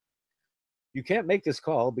 So you can't make this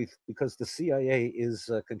call because the CIA is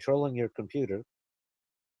controlling your computer.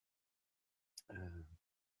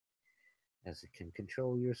 As it can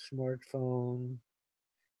control your smartphone,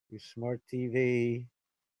 your smart TV.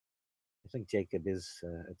 I think Jacob is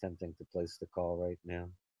attempting to place the call right now.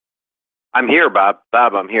 I'm here, Bob.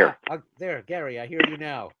 Bob, I'm here. There, Gary, I hear you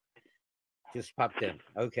now. Just popped in.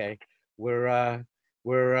 Okay, we're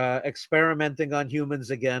experimenting on humans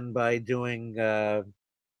again by doing.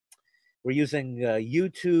 We're using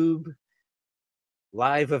YouTube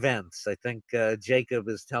live events. I think Jacob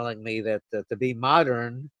is telling me that to be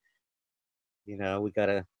modern, we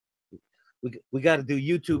gotta do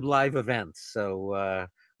YouTube live events. So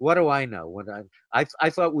what do I know? When I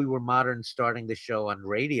thought we were modern starting the show on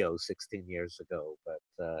radio 16 years ago,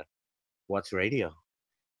 but what's radio?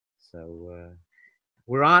 So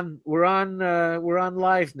we're on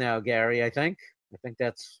live now, Gary. I think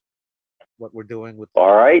that's what we're doing with the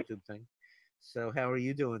YouTube thing. So how are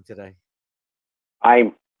you doing today?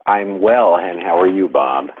 I'm well, and how are you,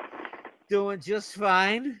 Bob? Doing just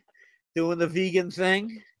fine. Doing the vegan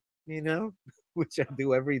thing, which I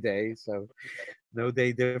do every day. So no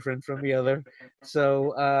day different from the other.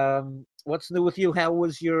 So what's new with you? How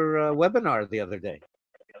was your webinar the other day?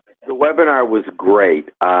 The webinar was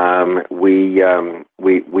great. We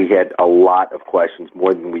had a lot of questions,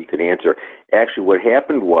 more than we could answer. Actually, what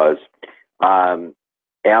happened was Alan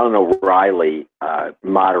O'Reilly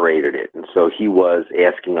moderated it, and so he was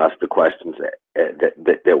asking us the questions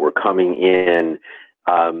that were coming in.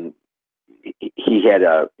 He had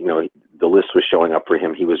the list was showing up for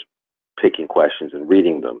him. He was picking questions and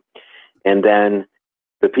reading them, and then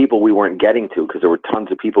the people we weren't getting to, because there were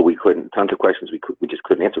tons of questions we just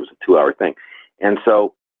couldn't answer. It was a 2-hour thing, and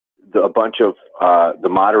so a bunch of the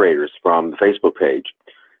moderators from the Facebook page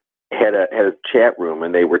had a chat room,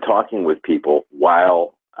 and they were talking with people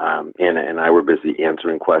while Anna and I were busy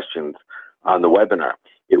answering questions on the webinar.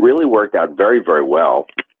 It really worked out very, very well,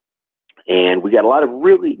 and we got a lot of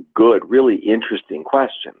really good, really interesting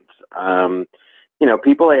questions.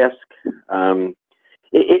 People ask.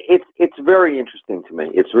 It's very interesting to me.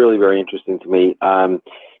 It's really very interesting to me.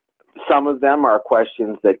 Some of them are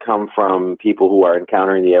questions that come from people who are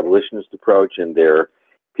encountering the abolitionist approach, and they're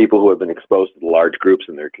people who have been exposed to the large groups,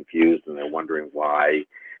 and they're confused, and they're wondering why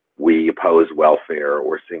we oppose welfare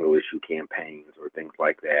or single issue campaigns or things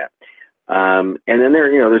like that. And then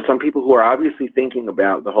there's some people who are obviously thinking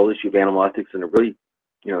about the whole issue of animal ethics in a really,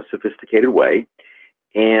 sophisticated way.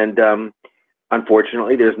 And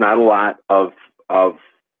unfortunately, there's not a lot of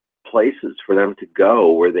places for them to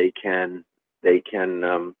go where they can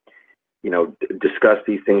discuss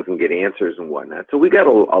these things and get answers and whatnot. So we got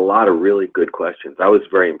a lot of really good questions. I was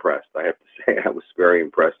very impressed. I have to say, I was very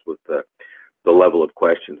impressed with the level of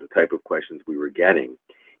questions, the type of questions we were getting.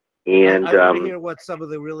 And I want to hear what some of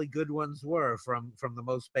the really good ones were, from the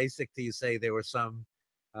most basic to, you say there were some.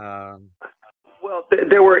 Well,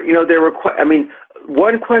 there were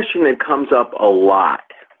one question that comes up a lot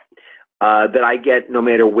that I get no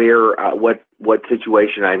matter where, what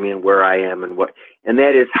situation I'm in, where I am, and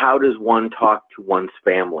that is, how does one talk to one's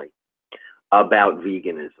family about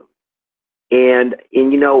veganism? And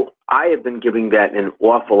I have been giving that an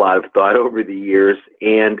awful lot of thought over the years,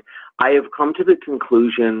 and I have come to the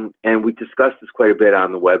conclusion, and we discussed this quite a bit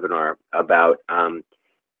on the webinar, about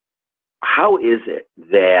how is it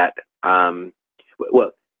that,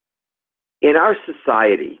 in our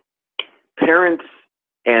society, parents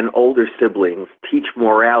and older siblings teach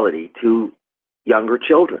morality to younger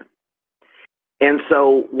children. And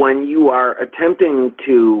so when you are attempting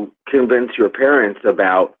to convince your parents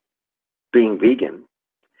about being vegan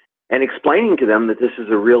and explaining to them that this is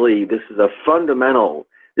a fundamental,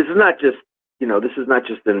 this is not just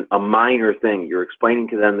a minor thing. You're explaining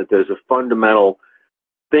to them that there's a fundamental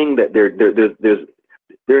thing, that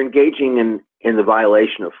they're engaging in the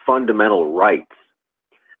violation of fundamental rights.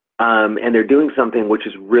 And they're doing something which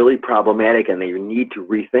is really problematic, and they need to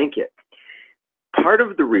rethink it. Part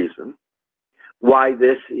of the reason why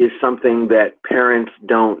this is something that parents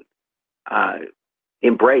don't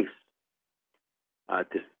embrace,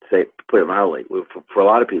 put it mildly, for a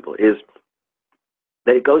lot of people, is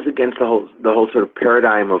that it goes against the whole sort of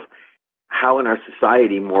paradigm of how in our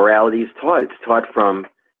society morality is taught. It's taught from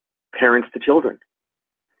parents to children.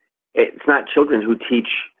 It's not children who teach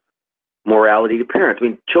morality to parents. I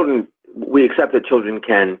mean, children, we accept that children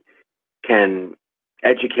can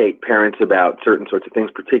educate parents about certain sorts of things,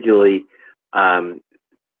 particularly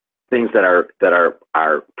things that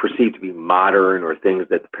are perceived to be modern, or things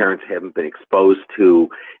that the parents haven't been exposed to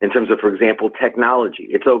in terms of, for example, technology.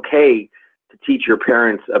 It's okay to teach your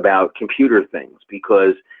parents about computer things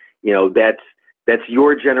because, you know, that's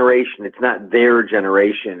your generation. It's not their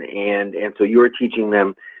generation. And so you're teaching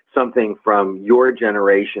them something from your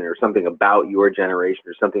generation, or something about your generation,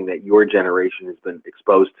 or something that your generation has been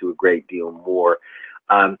exposed to a great deal more.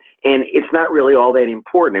 And it's not really all that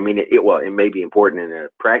important. I mean, it may be important in a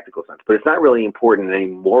practical sense, but it's not really important in any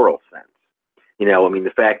moral sense. You know, I mean, the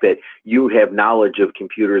fact that you have knowledge of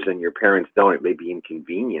computers and your parents don't, it may be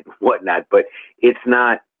inconvenient and whatnot, but it's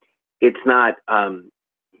not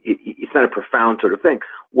a profound sort of thing.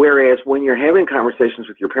 Whereas when you're having conversations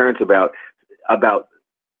with your parents about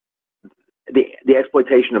the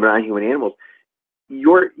exploitation of non-human animals,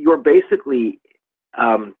 you're basically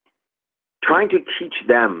trying to teach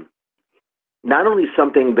them not only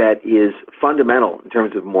something that is fundamental in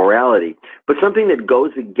terms of morality, but something that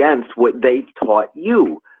goes against what they've taught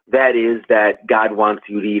you. That is, that God wants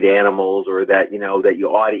you to eat animals, or that, you know, that you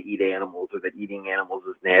ought to eat animals, or that eating animals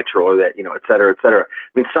is natural, or that, you know, et cetera, et cetera.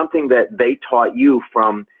 I mean, something that they taught you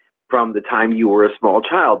from the time you were a small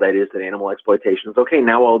child. That is, that animal exploitation is okay.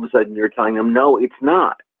 Now all of a sudden you're telling them, no, it's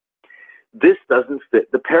not. This doesn't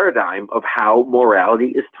fit the paradigm of how morality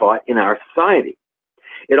is taught in our society.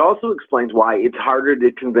 It also explains why it's harder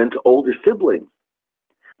to convince older siblings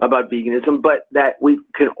about veganism, but that we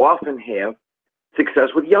can often have success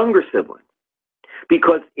with younger siblings,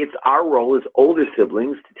 because it's our role as older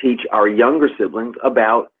siblings to teach our younger siblings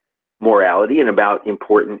about morality and about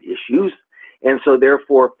important issues. And so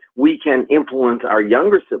therefore we can influence our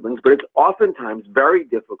younger siblings, but it's oftentimes very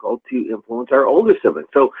difficult to influence our older siblings.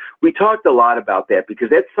 So we talked a lot about that, because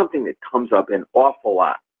that's something that comes up an awful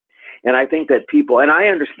lot. And I think that people, and I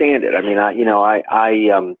understand it. I mean, I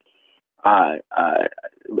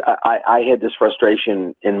had this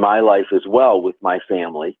frustration in my life as well with my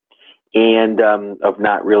family, and of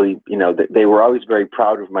not really, you know, they were always very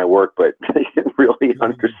proud of my work, but they didn't really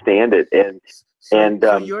understand it.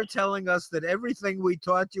 So you're telling us that everything we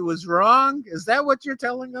taught you was wrong? Is that what you're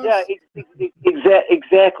telling us? Yeah,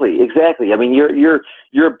 exactly. I mean,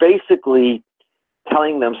 you're basically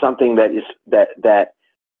telling them something that is that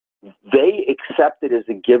they accepted as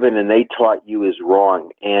a given and they taught you is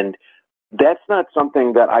wrong, and that's not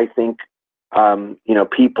something that I think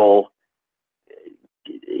people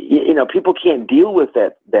can't deal with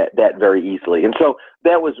that very easily. And so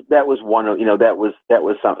that was one of, that was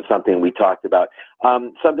something we talked about.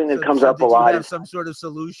 Something that comes up a lot. Did you have some sort of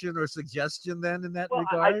solution or suggestion then in that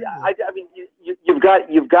regard? I mean, you've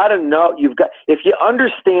got to know, if you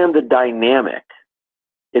understand the dynamic,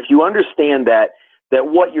 if you understand that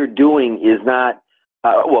what you're doing is not,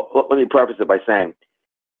 well, let me preface it by saying,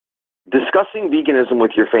 discussing veganism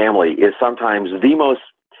with your family is sometimes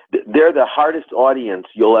they're the hardest audience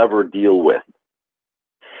you'll ever deal with.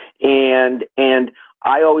 And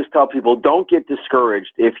I always tell people, don't get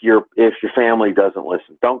discouraged if your family doesn't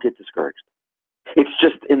listen. Don't get discouraged. It's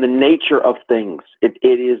just in the nature of things. It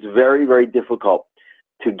is very, very difficult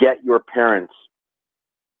to get your parents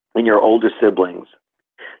and your older siblings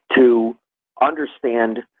to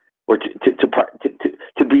understand, or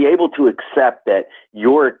to be able to accept that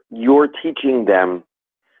you're teaching them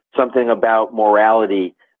something about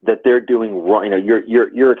morality that they're doing wrong.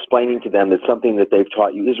 You're explaining to them that something that they've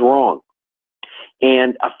taught you is wrong,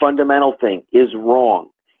 and a fundamental thing is wrong.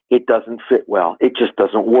 It doesn't fit well. It just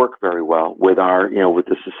doesn't work very well with our, with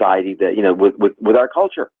the society that, with our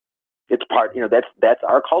culture. It's part, that's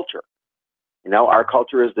our culture. Our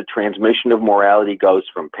culture is the transmission of morality goes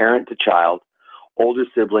from parent to child, older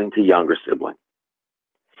sibling to younger sibling.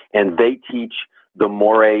 And they teach the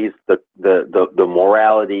mores, the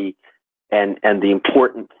morality, and the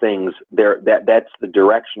important things there. That's the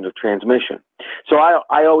direction of transmission. So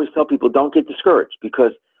I always tell people, don't get discouraged,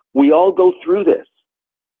 because we all go through this.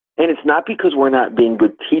 And it's not because we're not being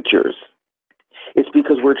good teachers. It's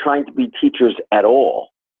because we're trying to be teachers at all.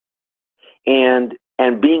 And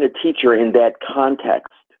being a teacher in that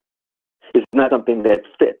context is not something that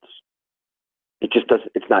fits. It just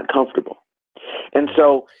doesn't, it's not comfortable. And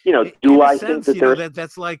so, do I think that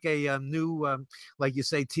that's like a new, like you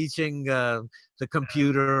say, teaching the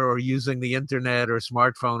computer or using the internet or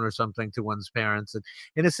smartphone or something to one's parents. And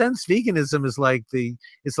in a sense, veganism is like the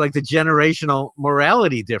generational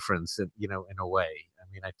morality difference, in a way. I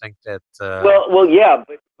mean, I think that. Well, yeah,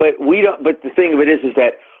 but we don't. But the thing of it is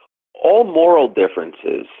that all moral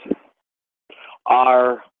differences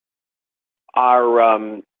are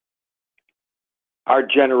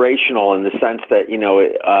generational in the sense that, you know,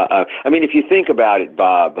 I mean, if you think about it,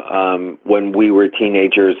 Bob, when we were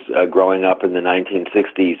teenagers growing up in the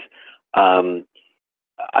 1960s,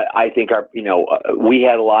 I think we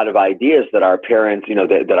had a lot of ideas that our parents, you know,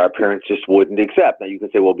 that our parents just wouldn't accept. Now you can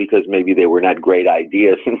say, well, because maybe they were not great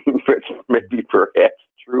ideas, maybe perhaps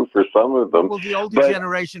true for some of them. Well, the older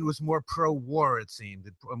generation was more pro-war, it seemed,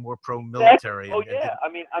 more pro-military. I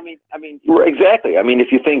mean, exactly. I mean,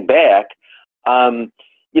 if you think back,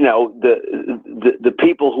 you know, the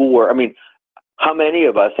people who were, I mean, how many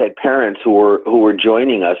of us had parents who were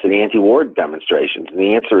joining us in anti-war demonstrations? And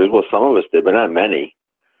the answer is, well, some of us did, but not many.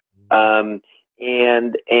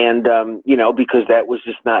 You know, because that was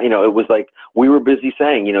just not, you know, it was like we were busy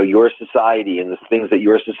saying, you know, your society and the things that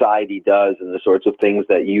your society does and the sorts of things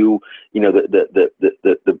that you know,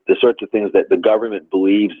 the sorts of things that the government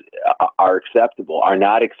believes are acceptable are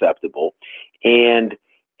not acceptable. And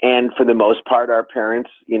for the most part, our parents,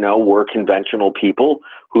 you know, were conventional people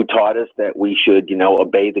who taught us that we should, you know,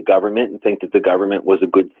 obey the government and think that the government was a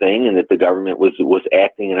good thing and that the government was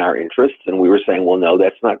acting in our interests. And we were saying, well, no,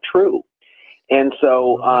 that's not true. And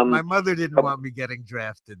so my mother didn't want me getting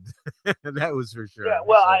drafted. That was for sure. Yeah,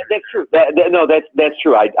 well, that's true. That's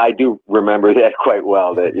true. I do remember that quite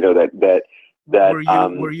well. That, you know, that.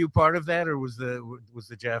 Were you part of that, or was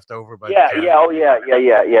the draft over by? Yeah.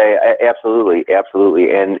 Absolutely.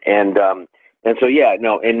 And so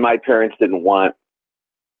and my parents didn't want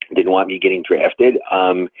me getting drafted.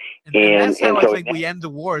 And that's how I think we end the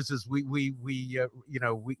wars. Is we reinvent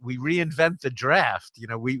the draft. You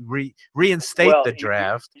know, we reinstate the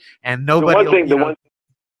draft, and nobody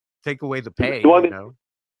take away the pay.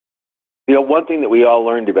 You know, one thing that we all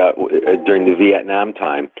learned about during the Vietnam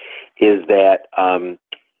time is that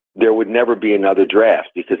there would never be another draft,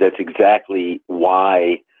 because that's exactly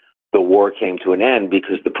why the war came to an end,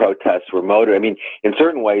 because the protests were motivated. I mean, in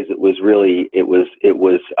certain ways, it was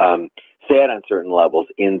sad on certain levels,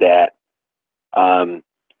 in that,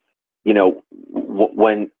 you know,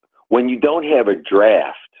 when you don't have a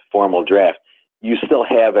formal draft, you still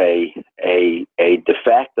have a de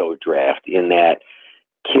facto draft, in that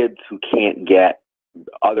kids who can't get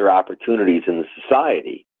other opportunities in the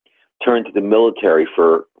society turn to the military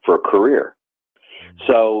for a career.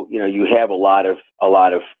 So, you know, you have a lot of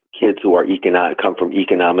kids who are come from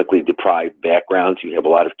economically deprived backgrounds. You have a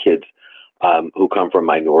lot of kids who come from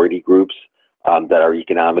minority groups that are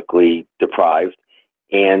economically deprived,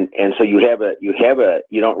 and so you don't have a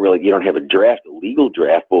draft, a legal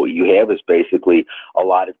draft, but what you have is basically a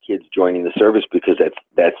lot of kids joining the service because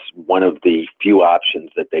that's one of the few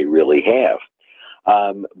options that they really have.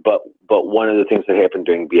 But one of the things that happened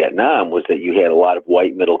during Vietnam was that you had a lot of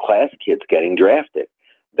white middle class kids getting drafted.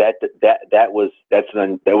 That was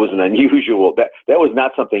an unusual, that was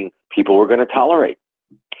not something people were going to tolerate.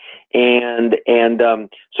 And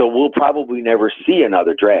so we'll probably never see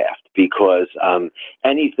another draft, because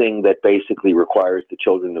anything that basically requires the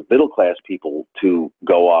children of middle class people to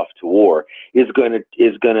go off to war is going to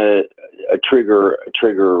trigger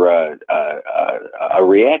a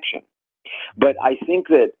reaction. But I think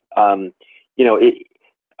that you know,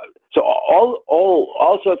 so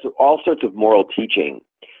all sorts of moral teaching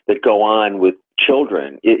that go on with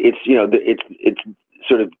children, it's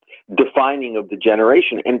sort of defining of the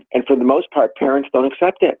generation, and for the most part, parents don't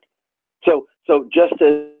accept it. So just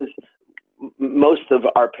as most of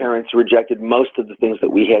our parents rejected most of the things that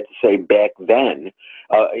we had to say back then,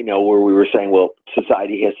 you know, where we were saying, well,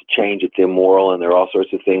 society has to change, it's immoral, and there are all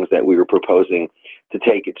sorts of things that we were proposing to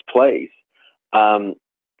take its place. I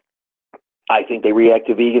think they react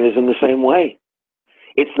to veganism the same way.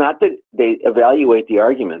 It's not that they evaluate the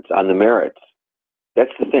arguments on the merits.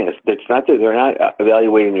 That's the thing. It's not that they're not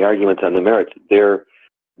evaluating the arguments on the merits. They're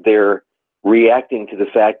reacting to the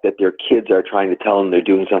fact that their kids are trying to tell them they're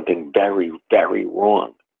doing something very, very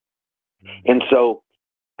wrong. And so,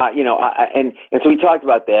 you know, and so we talked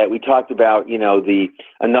about that. We talked about, you know,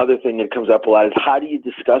 another thing that comes up a lot is, how do you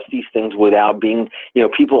discuss these things without being, you know,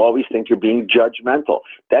 people always think you're being judgmental.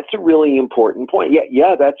 That's a really important point.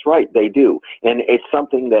 Yeah, that's right. They do. And it's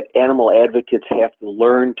something that animal advocates have to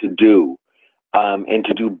learn to do, and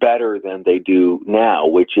to do better than they do now,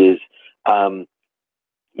 which is,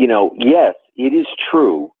 you know, yes, it is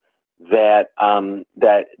true that,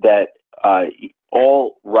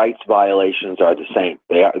 all rights violations are the same.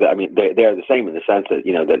 They are the same in the sense that,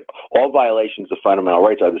 you know, that all violations of fundamental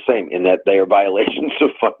rights are the same, in that they are violations of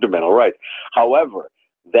fundamental rights. However,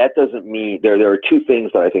 that doesn't mean there are two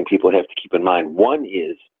things that I think people have to keep in mind. One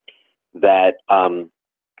is that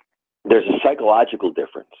there's a psychological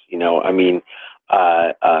difference. I mean,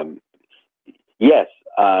 yes,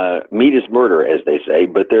 meat is murder, as they say,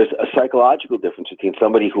 but there's a psychological difference between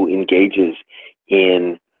somebody who engages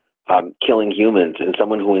in killing humans and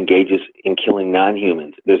someone who engages in killing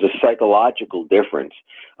non-humans. There's a psychological difference,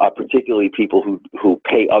 particularly people who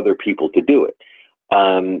pay other people to do it,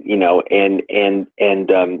 and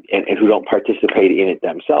who don't participate in it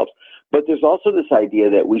themselves. But there's also this idea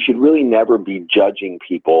that we should really never be judging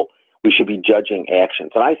people. We should be judging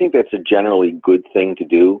actions, and I think that's a generally good thing to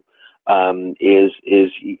do.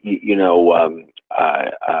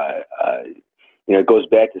 It goes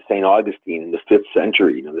back to St. Augustine in the 5th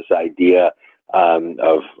century. This idea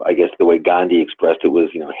of, I guess, the way Gandhi expressed it was,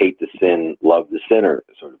 hate the sin, love the sinner,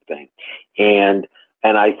 sort of thing. And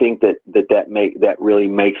I think that really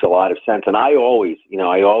makes a lot of sense. And I always,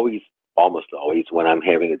 almost always, when I'm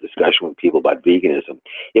having a discussion with people about veganism,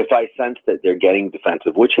 if I sense that they're getting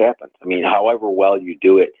defensive, which happens, I mean, however well you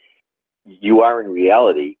do it, you are in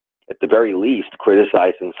reality, at the very least,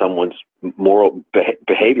 criticizing someone's moral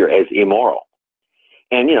behavior as immoral.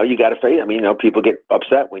 And, you got to face it. I mean, people get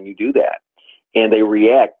upset when you do that. And they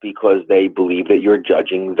react because they believe that you're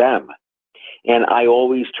judging them. And I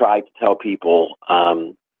always try to tell people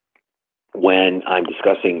when I'm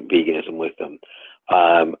discussing veganism with them,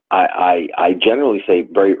 I generally say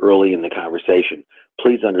very early in the conversation,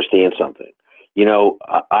 please understand something.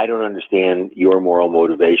 I don't understand your moral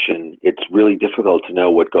motivation. It's really difficult to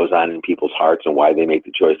know what goes on in people's hearts and why they make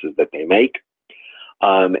the choices that they make.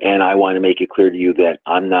 And I want to make it clear to you that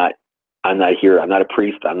I'm not here. I'm not a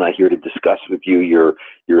priest. I'm not here to discuss with you your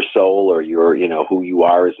soul or your, who you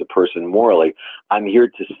are as a person morally. I'm here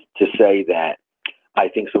to say that I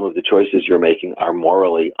think some of the choices you're making are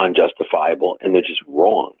morally unjustifiable and they're just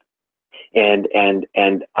wrong. And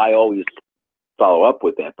I always follow up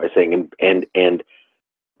with that by saying, and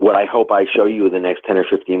what I hope I show you in the next 10 or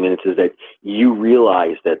 15 minutes is that you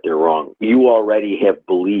realize that they're wrong. You already have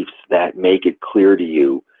beliefs that make it clear to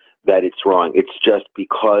you that it's wrong. It's just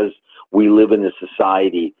because we live in a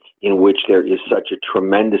society in which there is such a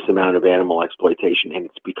tremendous amount of animal exploitation, and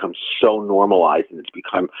it's become so normalized, and it's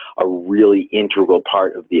become a really integral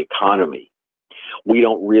part of the economy. We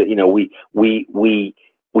don't really, we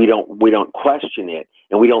don't question it,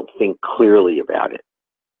 and we don't think clearly about it.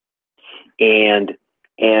 And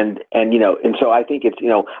so I think it's,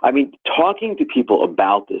 I mean, talking to people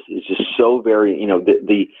about this is just so very,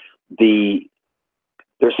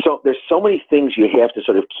 there's so many things you have to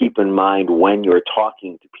sort of keep in mind when you're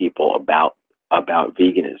talking to people about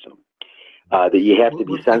veganism, that you have to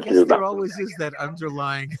be sensitive about. There always is that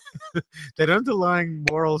underlying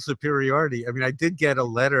moral superiority. I mean, I did get a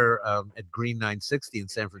letter at Green 960 in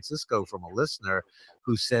San Francisco from a listener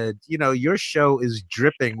who said, your show is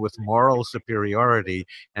dripping with moral superiority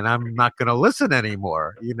and I'm not going to listen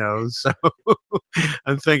anymore, so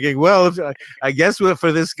I'm thinking, well, I guess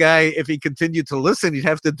for this guy, if he continued to listen, he'd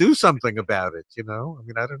have to do something about it, I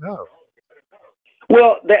mean, I don't know.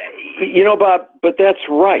 Well, Bob, but that's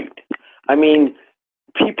right. I mean,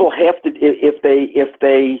 people have to, if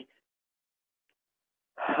they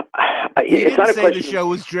it's not a question. The show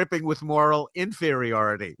was dripping with moral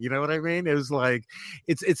inferiority. You know what I mean? It was like,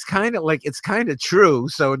 it's kind of true.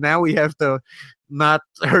 So now we have to not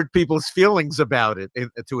hurt people's feelings about it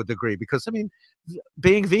to a degree, because I mean,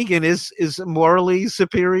 being vegan is a morally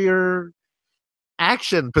superior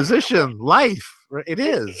action, position, life. It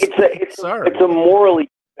is. It's a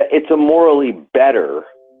morally better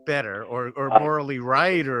or morally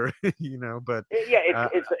right, or but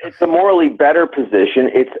it's a morally better position.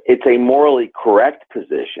 It's a morally correct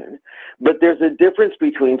position, but there's a difference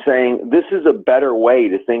between saying this is a better way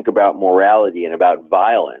to think about morality and about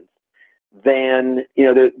violence than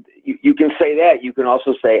you can say that. You can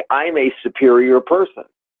also say I'm a superior person,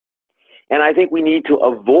 and I think we need to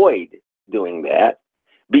avoid doing that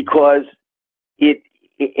because it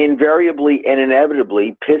invariably and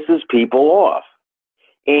inevitably pisses people off.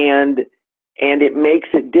 And it makes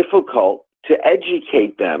it difficult to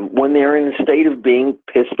educate them when they're in a state of being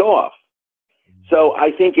pissed off. So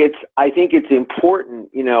I think it's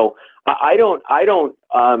important. I don't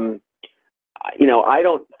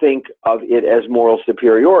think of it as moral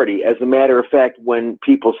superiority. As a matter of fact, when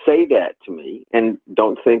people say that to me, and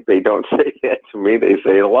don't think they don't say that to me, they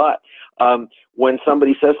say it a lot. When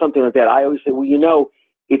somebody says something like that, I always say, well,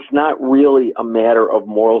 it's not really a matter of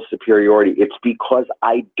moral superiority. It's because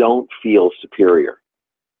I don't feel superior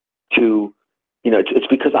to, it's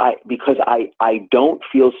because I don't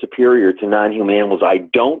feel superior to non-human animals. I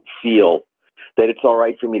don't feel that it's all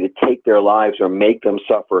right for me to take their lives or make them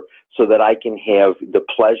suffer so that I can have the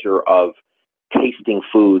pleasure of tasting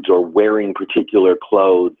foods or wearing particular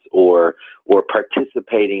clothes or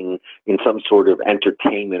participating in some sort of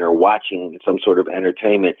entertainment or watching some sort of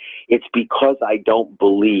entertainment. It's because I don't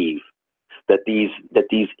believe that these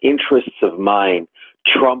interests of mine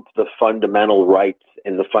trump the fundamental rights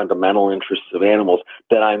and the fundamental interests of animals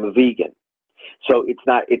that I'm a vegan. So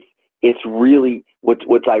it's really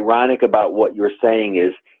what's ironic about what you're saying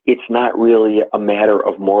is it's not really a matter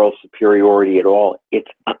of moral superiority at all. It's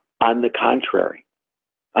on the contrary.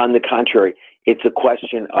 On the contrary, it's a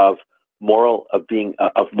question of moral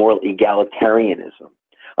egalitarianism,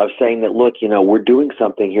 of saying that, look, we're doing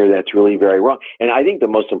something here that's really very wrong. And I think the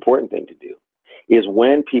most important thing to do is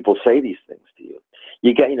when people say these things to you,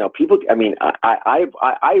 you get, people, I mean,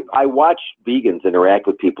 I watch vegans interact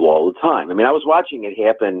with people all the time. I mean, I was watching it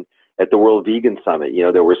happen at the World Vegan Summit.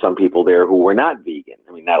 There were some people there who were not vegan.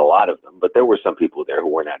 I mean, not a lot of them, but there were some people there who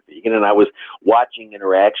were not vegan. And I was watching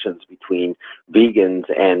interactions between vegans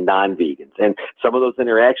and non-vegans. And some of those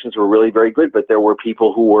interactions were really very good, but there were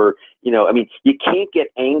people who were, I mean, you can't get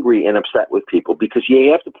angry and upset with people because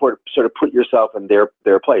you have to sort of put yourself in their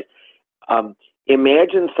place.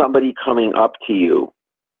 Imagine somebody coming up to you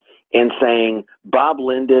and saying, Bob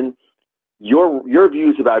Linden, your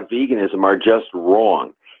views about veganism are just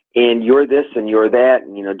wrong. And you're this and you're that,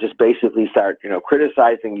 and, just basically start,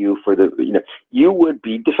 criticizing you for you would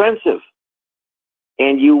be defensive.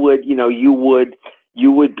 And you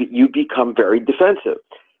become very defensive.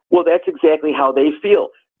 Well, that's exactly how they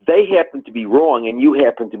feel. They happen to be wrong and you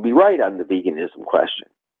happen to be right on the veganism question.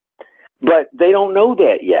 But they don't know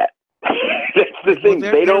that yet. That's the thing.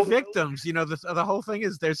 They're victims. The whole thing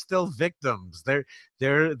is they're still victims. They're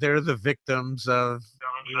the victims of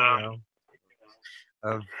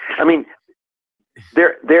I mean,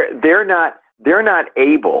 they're not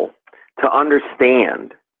able to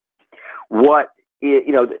understand what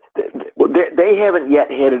they haven't yet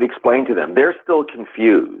had it explained to them. They're still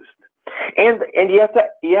confused, and you have to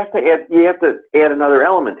add another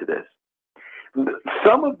element to this.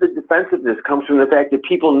 Some of the defensiveness comes from the fact that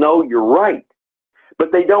people know you're right,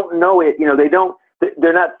 but they don't know it.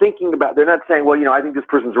 They're not thinking about. They're not saying, well, I think this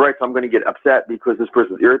person's right, so I'm going to get upset because this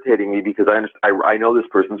person's irritating me because I know this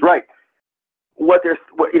person's right.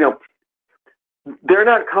 They're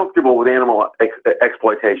not comfortable with animal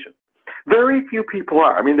exploitation. Very few people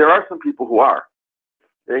are. I mean, there are some people who are.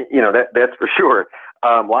 That's for sure.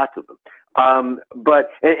 Lots of them.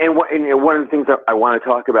 But one of the things that I want to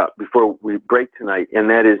talk about before we break tonight, and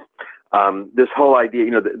that is this whole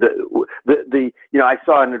idea. I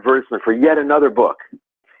saw an advertisement for yet another book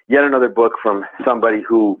from somebody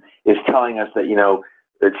who is telling us that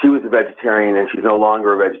that she was a vegetarian and she's no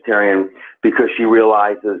longer a vegetarian because she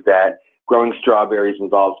realizes that growing strawberries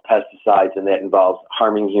involves pesticides and that involves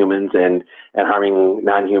harming humans and harming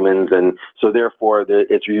non-humans, and so therefore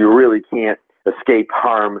you really can't escape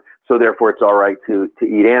harm. So therefore, it's all right to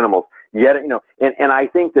eat animals. Yet, and I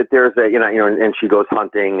think that there's and she goes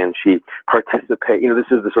hunting and she participates.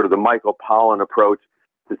 This is the sort of the Michael Pollan approach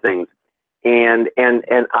to things, and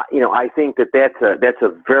I think that that's a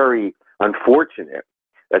very unfortunate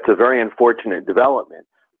development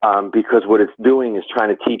because what it's doing is trying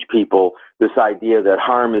to teach people this idea that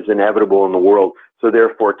harm is inevitable in the world. So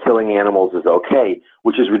therefore, killing animals is okay,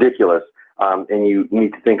 which is ridiculous. And you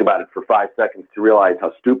need to think about it for 5 seconds to realize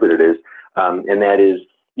how stupid it is. And that is,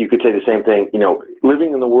 you could say the same thing.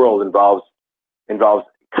 Living in the world involves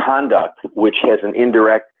conduct which has an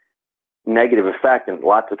indirect negative effect in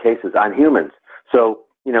lots of cases on humans. So,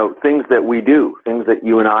 things that we do, things that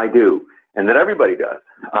you and I do, and that everybody does,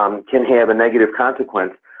 can have a negative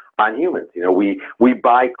consequence on humans. We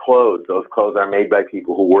buy clothes. Those clothes are made by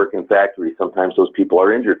people who work in factories. Sometimes those people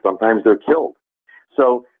are injured. Sometimes they're killed.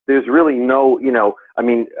 So there's really no,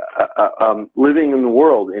 living in the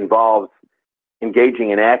world involves engaging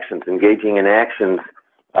in actions.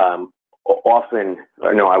 Often,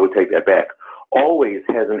 no, I would take that back, always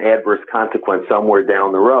has an adverse consequence somewhere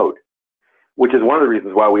down the road, which is one of the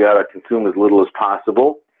reasons why we ought to consume as little as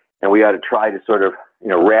possible. And we ought to try to sort of,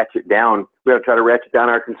 ratchet down. We ought to try to ratchet down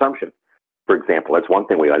our consumption, for example. That's one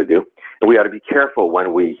thing we ought to do. And we ought to be careful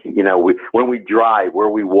when we drive, where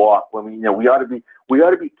we walk, we ought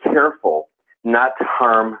to be careful not to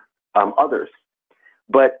harm others.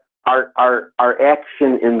 But our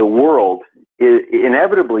action in the world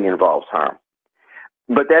inevitably involves harm.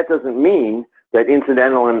 But that doesn't mean that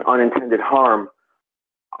incidental and unintended harm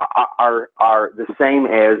are the same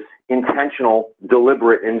as intentional,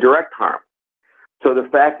 deliberate, and direct harm. So the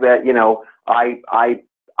fact that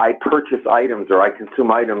I purchase items or I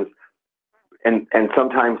consume items and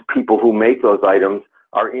sometimes people who make those items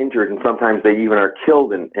are injured, and sometimes they even are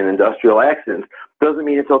killed in industrial accidents, doesn't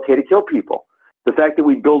mean it's okay to kill people. The fact that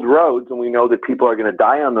we build roads and we know that people are going to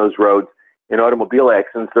die on those roads in automobile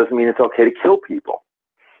accidents doesn't mean it's okay to kill people.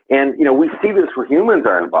 And, we see this where humans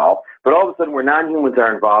are involved, but all of a sudden where non-humans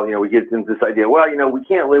are involved, we get into this idea, well, we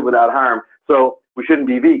can't live without harm, so we shouldn't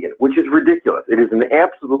be vegan, which is ridiculous. It is an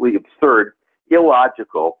absolutely absurd,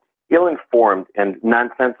 illogical, ill-informed, and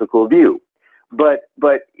nonsensical view. But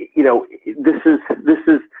this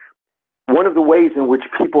is one of the ways in which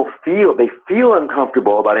people feel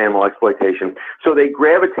uncomfortable about animal exploitation, so they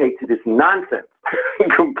gravitate to this nonsense,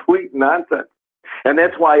 complete nonsense. And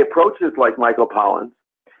that's why approaches like Michael Pollan's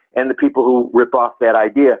and the people who rip off that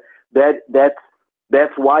idea,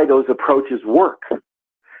 that's why those approaches work,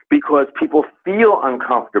 because people feel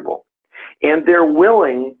uncomfortable and they're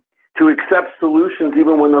willing to accept solutions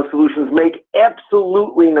even when those solutions make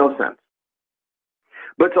absolutely no sense.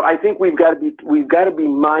 But so I think we've got to be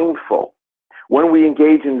mindful when we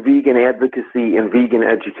engage in vegan advocacy and vegan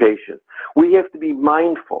education. We have to be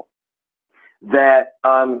mindful that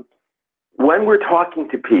when we're talking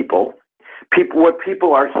to people, what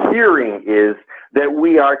people are hearing is that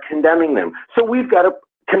we are condemning them. So we've got to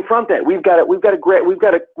confront that. We've got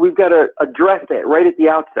to address that right at the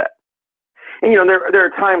outset. And there are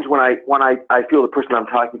times when I feel the person I'm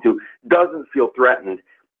talking to doesn't feel threatened.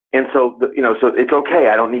 And so, so it's okay.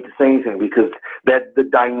 I don't need to say anything because that the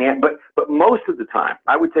dynamic, but most of the time,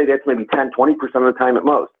 I would say that's maybe 10, 20% of the time at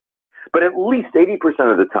most, but at least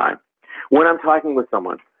 80% of the time, when I'm talking with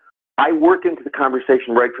someone, I work into the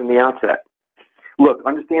conversation right from the outset. Look,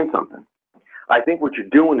 understand something. I think what you're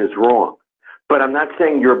doing is wrong, but I'm not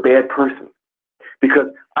saying you're a bad person because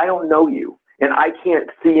I don't know you and I can't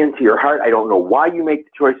see into your heart. I don't know why you make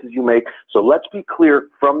the choices you make. So let's be clear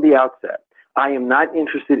from the outset. I am not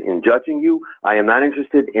interested in judging you. I am not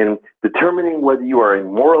interested in determining whether you are a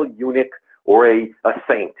moral eunuch or a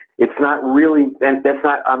saint. It's not really, and that's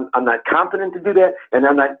not, I'm not confident to do that, and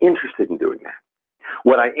I'm not interested in doing that.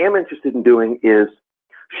 What I am interested in doing is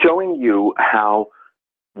showing you how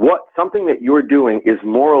something that you're doing is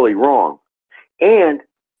morally wrong. And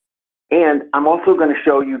I'm also going to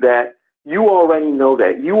show you that you already know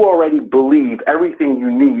that. You already believe everything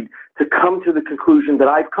you need to come to the conclusion that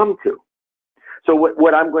I've come to. So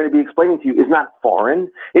what I'm going to be explaining to you is not foreign.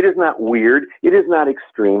 It is not weird. It is not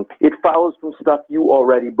extreme. It follows from stuff you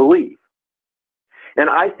already believe. And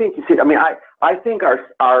I think, I think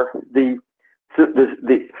our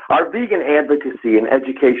vegan advocacy and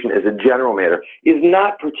education as a general matter is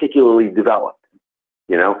not particularly developed.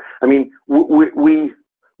 We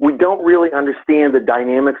don't really understand the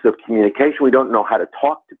dynamics of communication. We don't know how to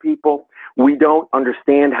talk to people. We don't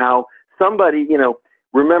understand how somebody,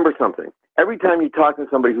 remember something. Every time you talk to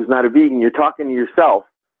somebody who's not a vegan, you're talking to yourself.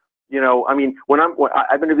 I've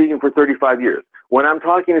been a vegan for 35 years. When I'm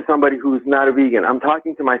talking to somebody who's not a vegan, I'm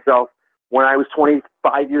talking to myself when I was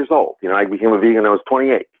 25 years old. I became a vegan when I was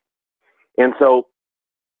 28. And so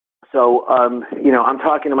I'm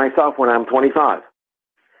talking to myself when I'm 25.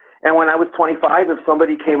 And when I was 25, if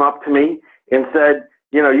somebody came up to me and said,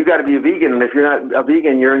 you got to be a vegan, and if you're not a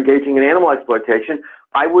vegan, you're engaging in animal exploitation,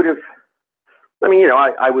 I would have,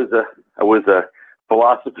 I was a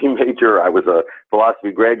philosophy major. I was a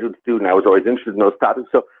philosophy graduate student. I was always interested in those topics.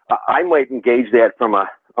 So I might engage that from a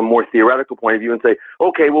more theoretical point of view and say,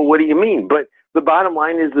 okay, well, what do you mean? But the bottom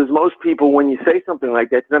line is most people, when you say something like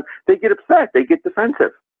that to them, they get upset. They get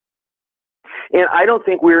defensive. And I don't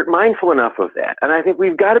think we're mindful enough of that. And I think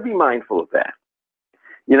we've got to be mindful of that.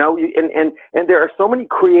 And there are so many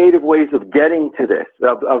creative ways of getting to this,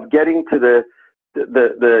 of getting to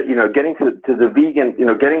getting to the vegan,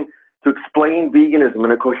 getting to explain veganism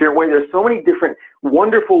in a coherent way. There's so many different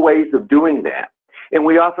wonderful ways of doing that. And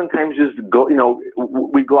we oftentimes just go,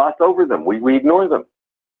 we gloss over them. We ignore them.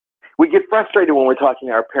 We get frustrated when we're talking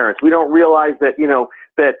to our parents. We don't realize that,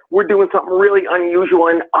 that we're doing something really unusual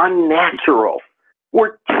and unnatural.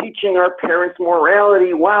 We're teaching our parents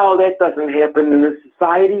morality. Wow, that doesn't happen in this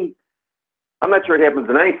society. I'm not sure it happens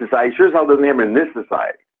in any society. Sure as hell doesn't happen in this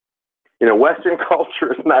society. Western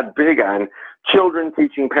culture is not big on children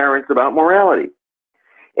teaching parents about morality.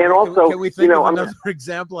 And also, can we think of another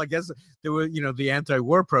example? I guess there were, the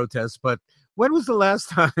anti-war protests, but when was the last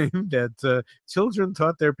time that children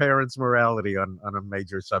taught their parents morality on a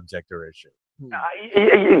major subject or issue?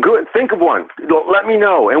 Good. Think of one. Let me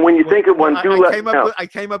know. And when you think of one, let me know. I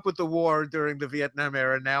came up with the war during the Vietnam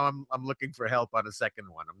era. Now I'm looking for help on a second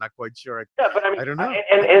one. I'm not quite sure. Yeah, but I don't know.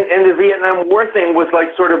 And the Vietnam War thing was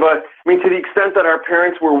like sort of to the extent that our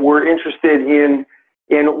parents were interested in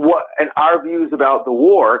and our views about the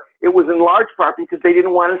war, it was in large part because they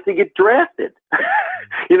didn't want us to get drafted.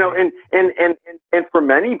 You know, and for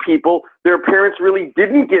many people, their parents really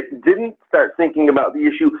didn't start thinking about the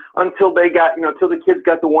issue until they got, you know, until the kids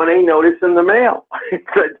got the 1A notice in the mail. It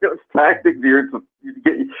said, it's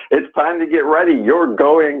time to get ready. You're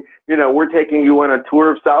going, you know, we're taking you on a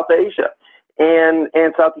tour of South Asia and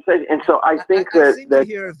Southeast Asia. And so I think I seem to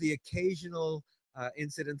hear of the occasional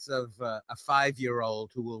incidents of a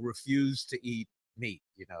 5-year-old who will refuse to eat meat,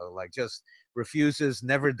 you know, like just refuses,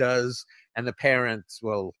 never does, and the parents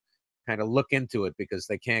will kind of look into it because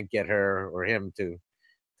they can't get her or him to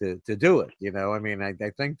do it, you know. I mean, I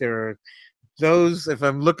think there are those, if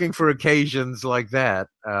I'm looking for occasions like that,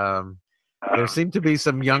 there seem to be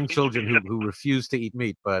some young children who refuse to eat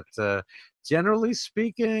meat, but generally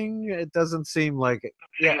speaking, it doesn't seem like it.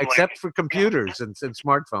 Yeah, except for computers and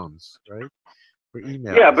smartphones, right? For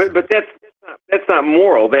email. Yeah, but that's not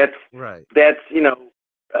moral. That's right. That's, you know,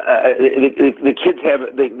 the kids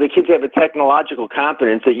have a technological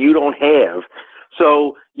competence that you don't have.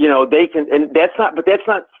 So, you know, they can, and that's not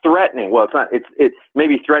threatening. Well, it's not. It's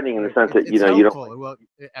maybe threatening in the sense that, you know, helpful. you don't. Well,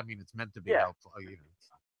 I mean, it's meant to be helpful. You know,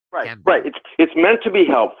 right. It's meant to be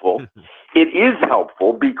helpful. It is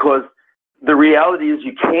helpful because the reality is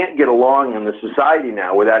you can't get along in the society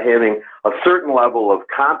now without having a certain level of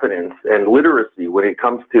competence and literacy when it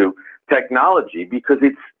comes to technology, because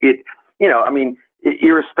it you know, I mean,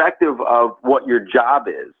 irrespective of what your job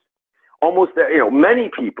is, almost, you know, many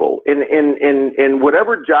people in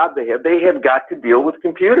whatever job they have got to deal with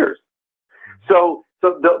computers. So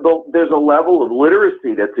there's a level of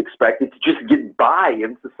literacy that's expected to just get by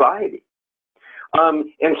in society.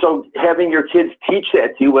 And so having your kids teach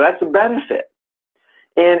that to you, well, that's a benefit.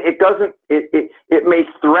 And it doesn't, it may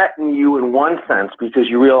threaten you in one sense because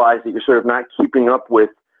you realize that you're sort of not keeping up with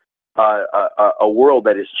a world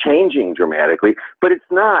that is changing dramatically, but it's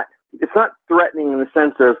not threatening in the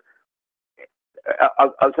sense of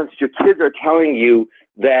since your kids are telling you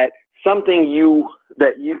that something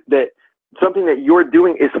that you're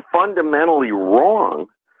doing is fundamentally wrong.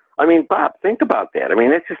 I mean, Bob, think about that. I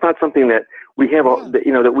mean, it's just not something that we have,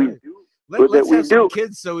 you know, that we do. Let's have some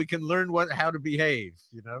kids so we can learn how to behave.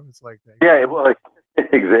 You know, it's like that. Yeah, well,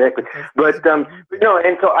 exactly. But you know,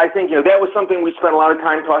 and so I think, you know, that was something we spent a lot of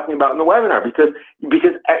time talking about in the webinar because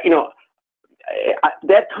you know,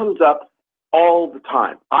 that comes up all the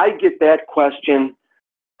time. I get that question: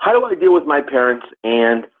 how do I deal with my parents,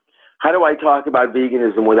 and how do I talk about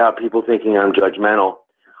veganism without people thinking I'm judgmental?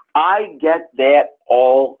 I get that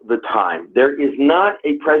all the time. There is not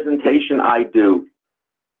a presentation I do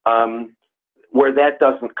where that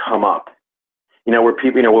doesn't come up. You know, where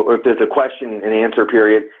people, you know, if there's a question and answer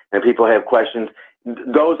period and people have questions,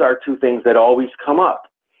 those are two things that always come up.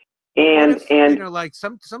 And you know, like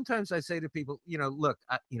sometimes I say to people, you know, look,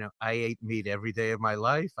 I ate meat every day of my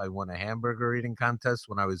life. I won a hamburger eating contest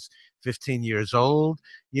when I was 15 years old.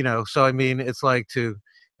 You know, so I mean, it's like to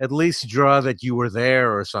at least draw that you were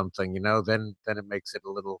there or something. You know, then it makes it a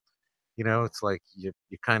little. You know, it's like you're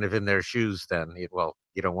kind of in their shoes then. Well,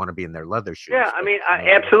 you don't want to be in their leather shoes. Yeah, I mean,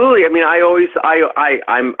 absolutely. I mean, I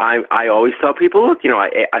always tell people, look, you know,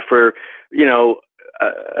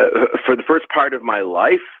 for the first part of my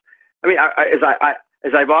life, I mean,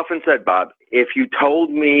 as I've often said, Bob, if you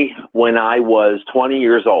told me when I was 20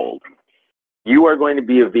 years old, you are going to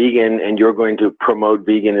be a vegan and you're going to promote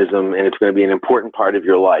veganism and it's going to be an important part of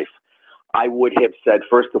your life, I would have said,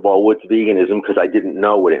 first of all, what's veganism? Because I didn't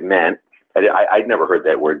know what it meant. I'd never heard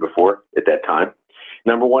that word before at that time.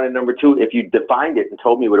 Number one. And number two, if you defined it and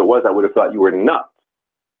told me what it was, I would have thought you were nuts.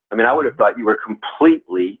 I mean, I would have thought you were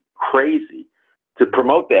completely crazy to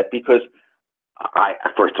promote that because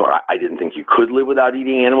first of all, I didn't think you could live without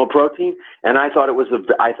eating animal protein. And I thought it was a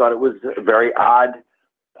very odd,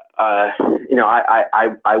 you know,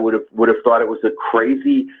 I would have thought it was a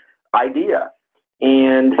crazy idea.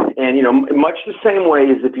 And, you know, much the same way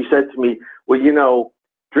as if you said to me, well, you know,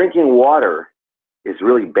 drinking water is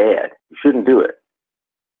really bad. You shouldn't do it.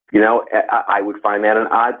 You know, I would find that an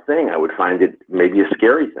odd thing. I would find it maybe a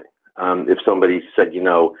scary thing. If somebody said, you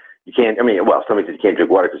know, you can't, I mean, well, somebody said you can't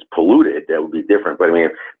drink water because it's polluted, that would be different. But I mean,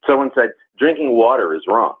 if someone said drinking water is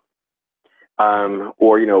wrong,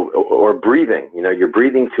 or, you know, or breathing, you know, you're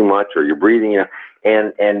breathing too much or you're breathing, you know,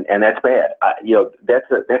 and that's bad. You know, that's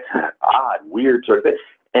an odd, weird sort of thing.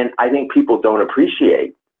 And I think people don't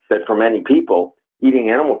appreciate that for many people, eating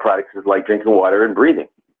animal products is like drinking water and breathing.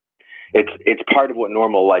 It's part of what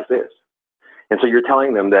normal life is. And so you're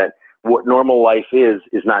telling them that what normal life is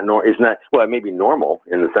not, well, it may be normal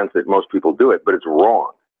in the sense that most people do it, but it's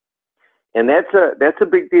wrong. And that's a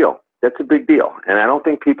big deal. That's a big deal. And I don't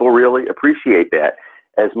think people really appreciate that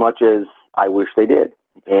as much as I wish they did.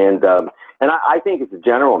 And I think it's a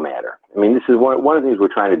general matter. I mean, this is one of the things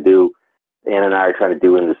we're trying to do, Ann and I are trying to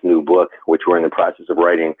do in this new book, which we're in the process of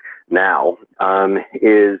writing now,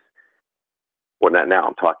 is, well, not now,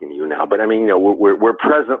 I'm talking to you now, but I mean, we're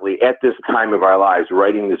presently at this time of our lives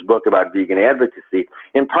writing this book about vegan advocacy,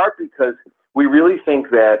 in part because we really think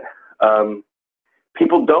that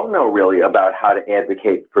people don't know really about how to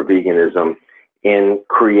advocate for veganism in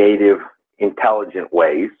creative, intelligent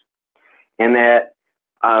ways, and that,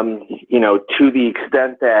 to the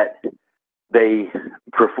extent that they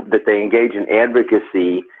engage in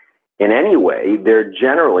advocacy in any way, they're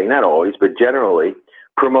generally, not always, but generally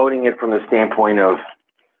promoting it from the standpoint of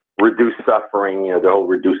reduce suffering, the whole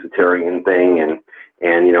reducitarian thing, and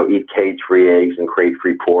eat cage-free eggs and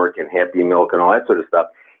crate-free pork and happy milk and all that sort of stuff.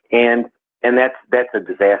 And that's a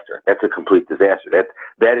disaster. That's a complete disaster.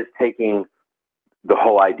 That is taking the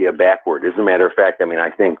whole idea backward. As a matter of fact, I mean, I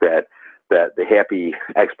think that the happy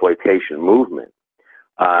exploitation movement,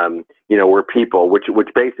 where people, which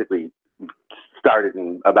basically started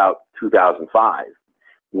in about 2005,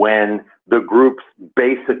 when the groups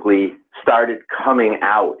basically started coming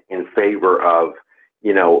out in favor of,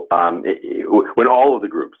 when all of the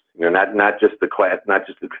groups, not just the class, not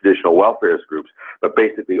just the traditional welfarist groups, but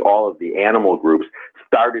basically all of the animal groups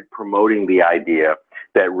started promoting the idea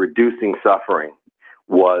that reducing suffering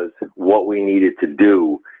was what we needed to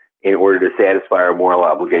do in order to satisfy our moral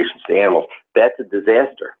obligations to animals. That's a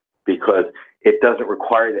disaster because it doesn't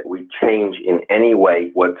require that we change in any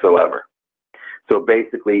way whatsoever. So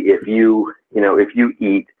basically, if you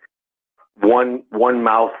eat one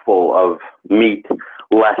mouthful of meat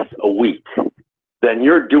less a week, then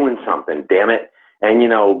you're doing something, damn it.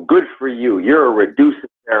 And, good for you. You're a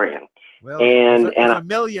reducitarian. Well, if a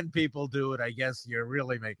million people do it, I guess you're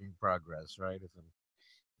really making progress, right?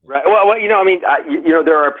 Right. Well,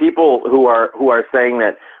 there are people who are saying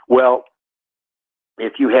that, well,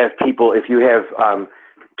 if you have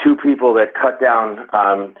two people that cut down,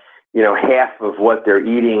 half of what they're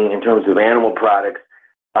eating in terms of animal products,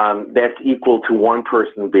 that's equal to one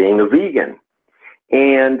person being a vegan.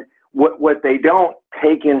 And what they don't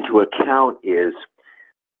take into account is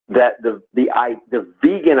that the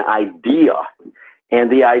vegan idea and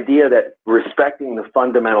the idea that respecting the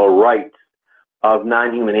fundamental rights of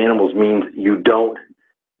non-human animals means you don't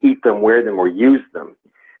eat them, wear them, or use them.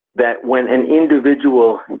 That when an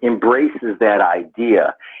individual embraces that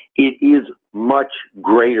idea, it is much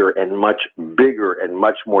greater and much bigger and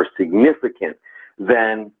much more significant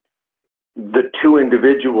than the two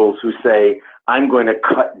individuals who say, I'm going to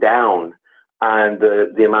cut down on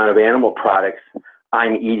the amount of animal products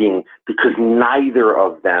I'm eating, because neither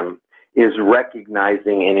of them is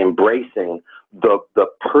recognizing and embracing the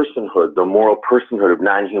personhood, the moral personhood of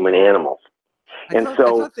non-human animals. I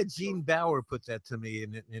thought that Gene Bauer put that to me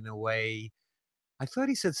in a way. I thought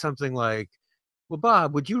he said something like, well,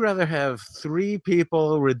 Bob, would you rather have 3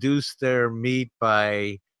 people reduce their meat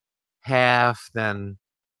by half than,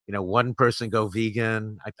 one person go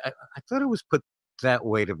vegan? I thought it was put that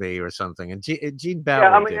way to me or something. And Gene Bauer.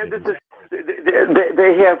 Yeah, I mean,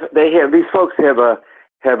 they have these folks have a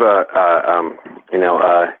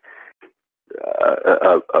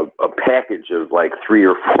package of like 3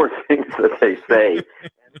 or 4 things that they say.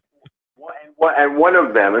 And one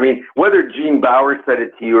of them, I mean, whether Gene Bauer said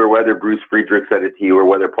it to you or whether Bruce Friedrich said it to you or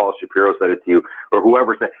whether Paul Shapiro said it to you or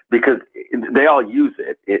whoever said, because they all use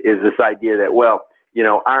it, is this idea that, well,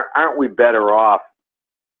 aren't we better off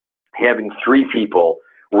having 3 people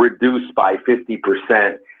reduced by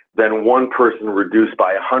 50% than one person reduced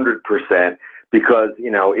by 100%? Because,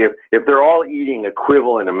 if they're all eating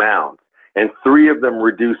equivalent amounts and 3 of them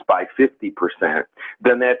reduced by 50%,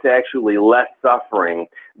 then that's actually less suffering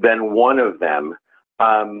than one of them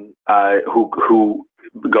who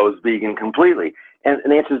goes vegan completely. And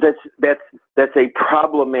the answer is that's a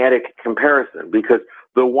problematic comparison, because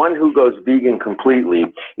the one who goes vegan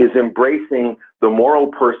completely is embracing the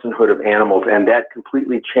moral personhood of animals, and that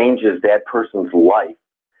completely changes that person's life.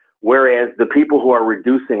 Whereas the people who are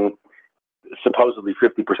reducing supposedly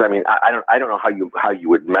 50%. I mean, I don't know how you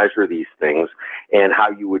would measure these things and how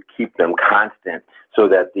you would keep them constant so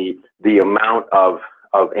that the amount of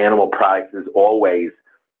animal products is always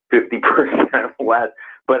 50% less.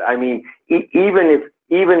 But I mean, even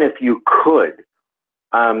if you could,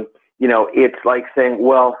 it's like saying,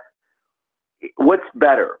 well, what's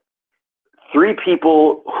better? 3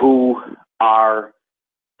 people who are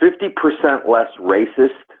 50% less racist,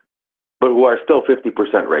 but who are still 50%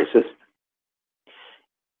 racist,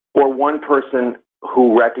 or one person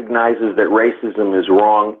who recognizes that racism is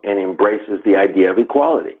wrong and embraces the idea of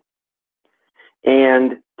equality.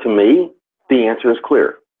 And to me, the answer is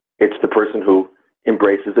clear. It's the person who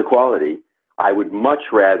embraces equality. I would much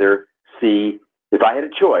rather see, if I had a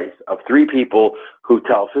choice of 3 people who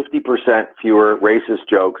tell 50% fewer racist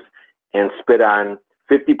jokes and spit on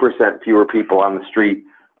 50% fewer people on the street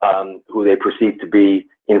who they perceive to be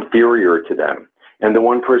inferior to them, and the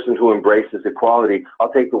one person who embraces equality,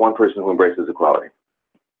 I'll take the one person who embraces equality.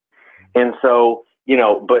 And so, you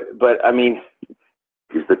know, but I mean,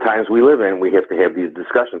 it's the times we live in, we have to have these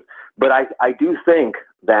discussions. But I do think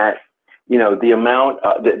that, you know, the amount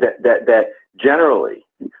that generally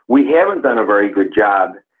we haven't done a very good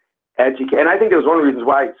job educating. And I think that was one of the reasons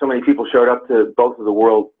why so many people showed up to both of the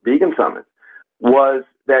World Vegan Summits, was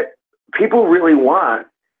that people really want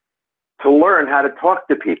to learn how to talk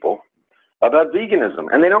to people about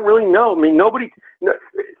veganism, and they don't really know. I mean,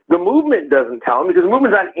 the movement doesn't tell them, because the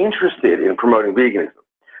movement's not interested in promoting veganism.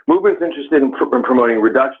 Movement's interested in promoting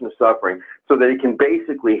reduction of suffering, so that it can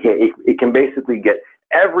basically get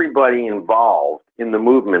everybody involved in the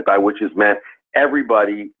movement, by which is meant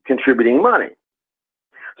everybody contributing money.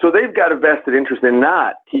 So they've got a vested interest in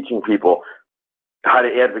not teaching people how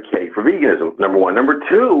to advocate for veganism, number one. Number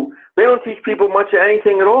two, they don't teach people much of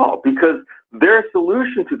anything at all, because their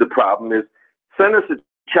solution to the problem is send us a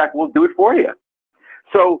check, we'll do it for you.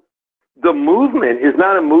 So the movement is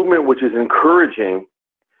not a movement which is encouraging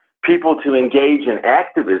people to engage in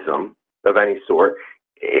activism of any sort.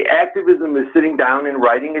 Activism is sitting down and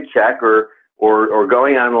writing a check or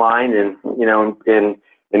going online and, you know, and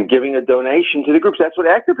giving a donation to the groups. That's what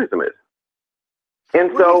activism is.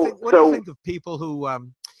 And what do you think of people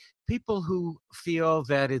who feel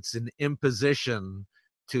that it's an imposition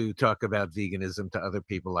to talk about veganism to other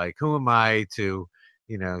people? Like, who am I to,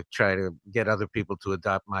 you know, try to get other people to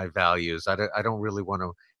adopt my values? I don't really want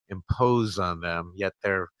to impose on them, yet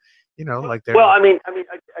they're, you know, like they're. Well, I mean,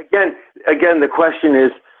 again, the question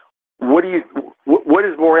is, what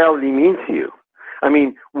does morality mean to you? I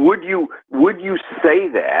mean, would you say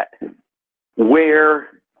that where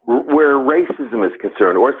racism is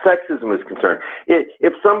concerned or sexism is concerned?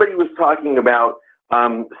 If somebody was talking about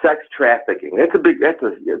sex trafficking,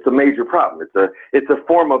 it's a major problem. It's a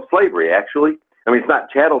form of slavery, actually. I mean, it's not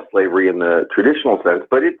chattel slavery in the traditional sense,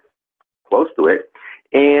 but it's close to it.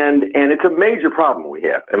 And it's a major problem we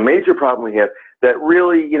have. That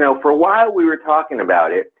really, you know, for a while we were talking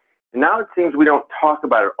about it, and now it seems we don't talk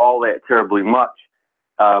about it all that terribly much.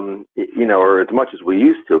 You know, or as much as we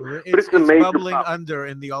used to. But it's a major bubbling problem under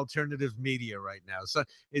in the alternative media right now. So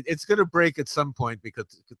it's going to break at some point,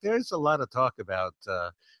 because there's a lot of talk about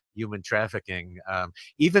human trafficking.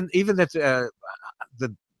 Even that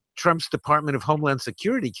the Trump's Department of Homeland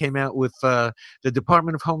Security came out with a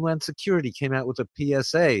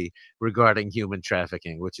PSA regarding human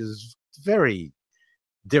trafficking, which is very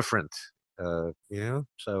different. You know,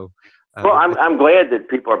 so. Well, I'm glad that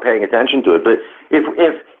people are paying attention to it. But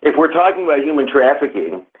if we're talking about human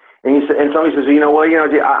trafficking, and somebody says, you know, well, you know,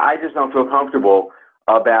 I just don't feel comfortable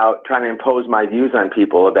about trying to impose my views on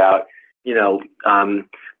people about, you know,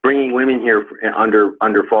 bringing women here under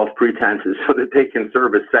false pretenses so that they can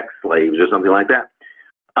serve as sex slaves or something like that.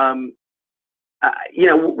 You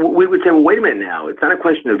know, we would say, well, wait a minute now. It's not a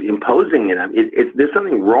question of imposing it. There's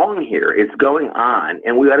something wrong here. It's going on,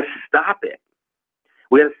 and we got to stop it.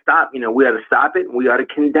 We got to stop, you know, we got to stop it, and we got to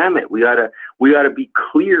condemn it. We got to be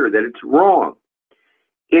clear that it's wrong.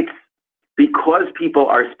 It's because people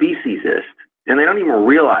are speciesist, and they don't even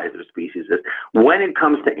realize they're speciesist. When it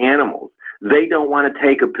comes to animals, they don't want to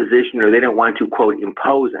take a position, or they don't want to, quote,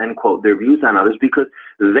 impose, end quote, their views on others, because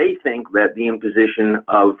they think that the imposition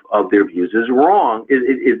of their views is wrong.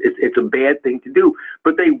 It's a bad thing to do.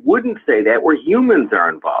 But they wouldn't say that where humans are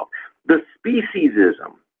involved. The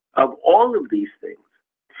speciesism of all of these things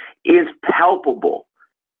is palpable,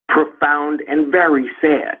 profound, and very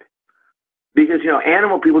sad. Because, you know,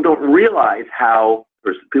 animal people don't realize how,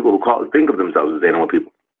 or people who think of themselves as animal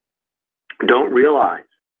people, don't realize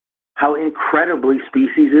how incredibly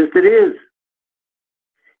speciesist it is.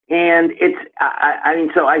 And I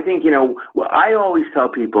mean, so I think, you know, I always tell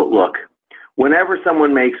people, look, whenever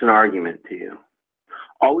someone makes an argument to you,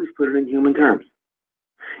 always put it in human terms.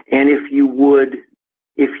 And if you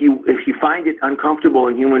find it uncomfortable,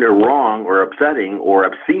 inhuman, or wrong, or upsetting, or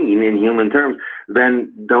obscene in human terms,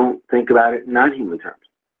 then don't think about it in non-human terms.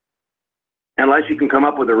 Unless you can come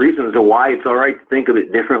up with a reason as to why it's all right to think of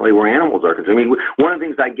it differently where animals are concerned. I mean, one of the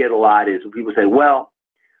things I get a lot is when people say, well,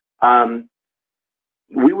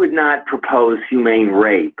 we would not propose humane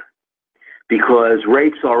rape because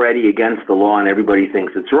rape's already against the law and everybody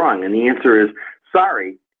thinks it's wrong. And the answer is,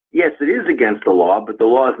 sorry, yes, it is against the law, but the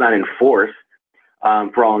law is not enforced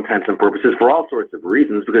for all intents and purposes for all sorts of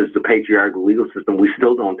reasons, because the patriarchal legal system we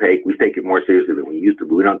take it more seriously than we used to,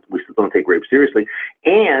 but we still don't take rape seriously,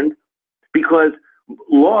 and because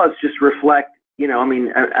laws just reflect,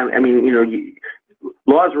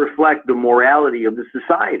 laws reflect the morality of the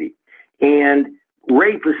society, and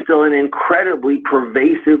rape is still an incredibly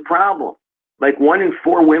pervasive problem. Like 1 in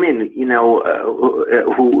 4 women,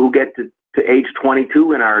 who get to age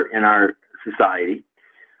 22 in our society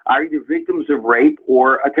are either victims of rape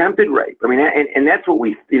or attempted rape. I mean, and that's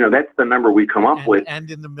what that's the number we come up with. And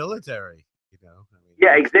in the military,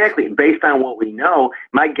 Yeah, exactly. Based on what we know,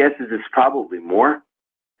 my guess is it's probably more.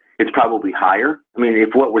 It's probably higher. I mean,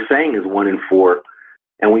 if what we're saying is 1 in 4,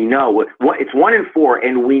 and we know it's 1 in 4,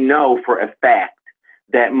 and we know for a fact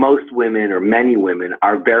that most women or many women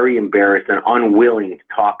are very embarrassed and unwilling to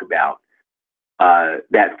talk about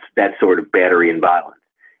that sort of battery and violence.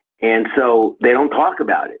 And so they don't talk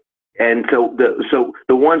about it. And so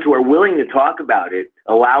the ones who are willing to talk about it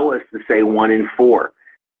allow us to say 1 in 4.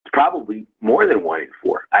 It's probably more than 1 in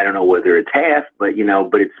 4. I don't know whether it's half, but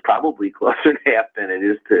it's probably closer to half than it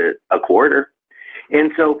is to a quarter.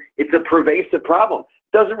 And so it's a pervasive problem.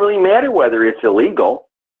 It doesn't really matter whether it's illegal.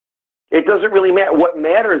 It doesn't really matter. What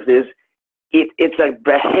matters is it's a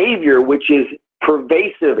behavior which is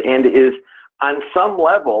pervasive and is on some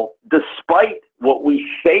level, despite what we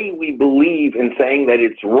say we believe in saying that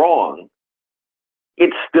it's wrong,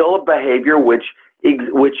 it's still a behavior which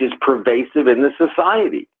is pervasive in the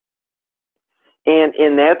society. And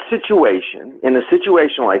in that situation, in a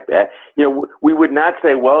situation like that, we would not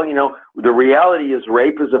say, well, the reality is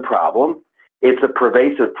rape is a problem. It's a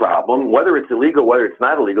pervasive problem. Whether it's illegal, whether it's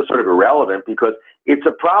not illegal, sort of irrelevant, because it's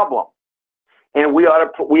a problem. And we ought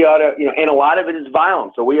to, and a lot of it is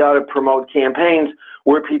violence. So we ought to promote campaigns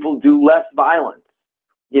where people do less violence,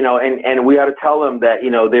 and we ought to tell them that,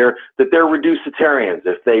 they're reducitarians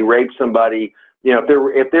if they rape somebody,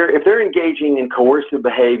 if they're engaging in coercive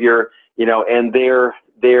behavior, and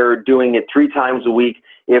they're doing it 3 times a week.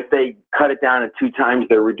 If they cut it down to 2 times,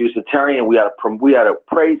 they're reducitarian. We ought to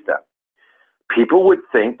praise them. People would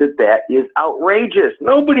think that is outrageous.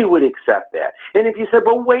 Nobody would accept that. And if you said,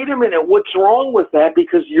 but wait a minute, what's wrong with that?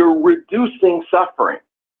 Because you're reducing suffering.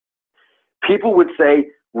 People would say,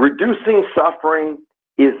 reducing suffering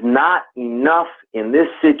is not enough in this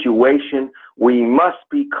situation. We must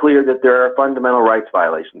be clear that there are fundamental rights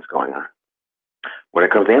violations going on. When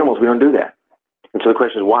it comes to animals, we don't do that. And so the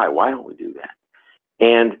question is why? Why don't we do that?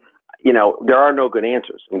 And there are no good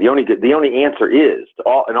answers. And the only answer is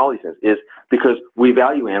in all these things is because we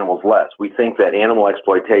value animals less. We think that animal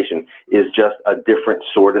exploitation is just a different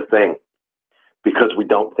sort of thing because we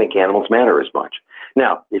don't think animals matter as much.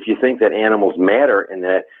 Now, if you think that animals matter and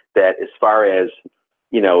that as far as,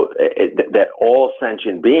 that all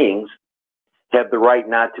sentient beings have the right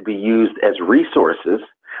not to be used as resources,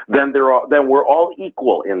 then we're all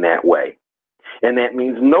equal in that way. And that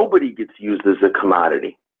means nobody gets used as a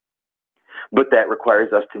commodity. But that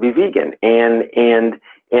requires us to be vegan. And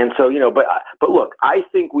so, but look, I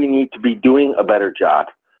think we need to be doing a better job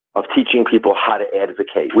of teaching people how to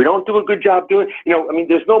advocate. We don't do a good job doing,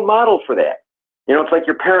 there's no model for that. It's like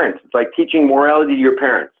your parents. It's like teaching morality to your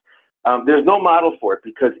parents. There's no model for it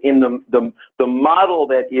because in the model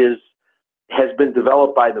that has been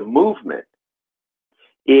developed by the movement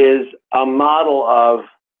is a model of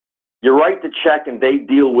you write the check and they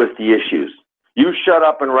deal with the issues. You shut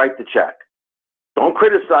up and write the check. Don't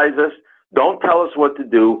criticize us. Don't tell us what to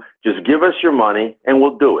do. Just give us your money and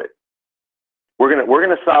we'll do it. We're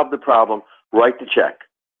gonna solve the problem. Write the check.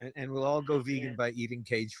 And we'll all go vegan by eating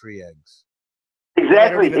cage-free eggs.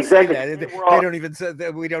 Exactly. They don't even say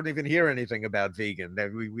that. We don't even hear anything about vegan.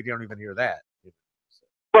 We don't even hear that.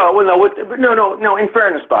 Well, no. In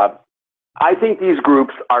fairness, Bob, I think these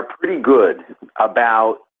groups are pretty good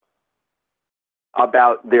about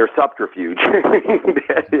their subterfuge.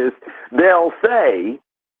 That is, they'll say,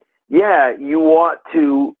 yeah, you ought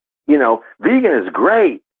to, vegan is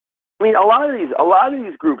great. I mean, a lot of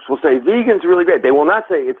these groups will say vegan's really great. They will not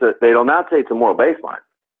say it's a moral baseline.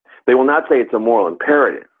 They will not say it's a moral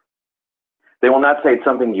imperative. They will not say it's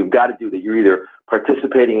something you've got to do, that you're either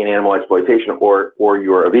participating in animal exploitation or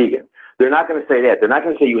you're a vegan. They're not going to say that. They're not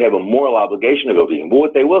going to say you have a moral obligation to go vegan. But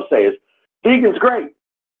what they will say is vegan's great.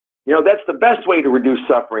 That's the best way to reduce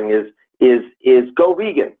suffering is go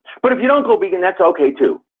vegan. But if you don't go vegan, that's okay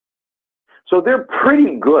too. So they're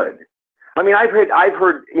pretty good. I mean, I've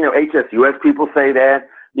heard HSUS people say that.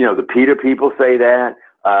 The PETA people say that.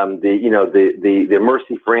 The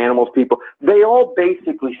Mercy for Animals people. They all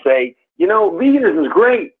basically say, veganism is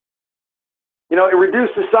great. You know, it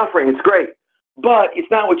reduces suffering. It's great. But it's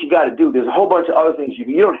not what you got to do. There's a whole bunch of other things.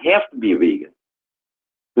 You don't have to be a vegan.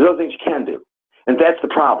 There's other things you can do. And that's the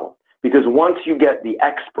problem. Because once you get the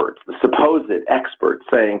experts, the supposed experts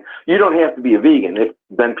saying, you don't have to be a vegan,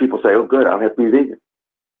 then people say, oh, good, I don't have to be a vegan.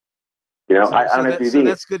 You know, I don't have to be vegan. So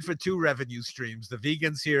that's good for two revenue streams. The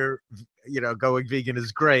vegans here, you know, going vegan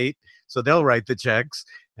is great. So they'll write the checks.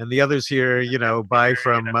 And the others here, you know, buy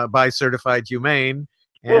Certified Humane.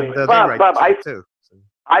 And they write the check too.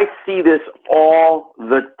 I see this all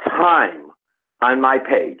the time on my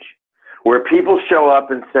page where people show up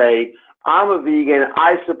and say, I'm a vegan,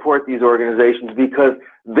 I support these organizations because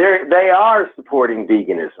they are supporting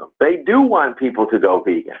veganism. They do want people to go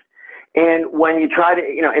vegan. And when you try to,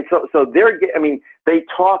 you know, and so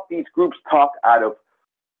these groups talk out of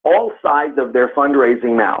all sides of their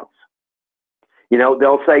fundraising mouths. You know,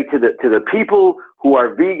 they'll say to the people who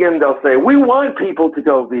are vegan, they'll say, we want people to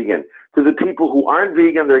go vegan. To the people who aren't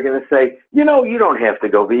vegan, they're going to say, you know, you don't have to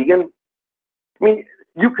go vegan. I mean,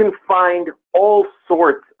 you can find all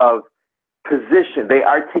sorts of positions. They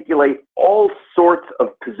articulate all sorts of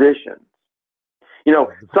positions. You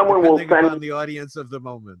know, someone will send on the audience of the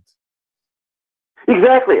moment.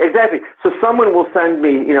 Exactly. So someone will send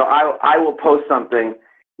me, you know, I will post something,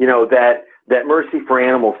 you know, that Mercy for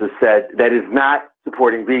Animals has said that is not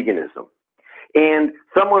supporting veganism. And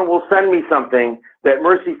someone will send me something that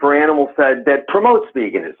Mercy for Animals said that promotes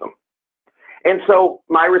veganism. And so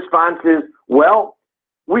my response is, well,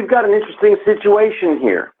 we've got an interesting situation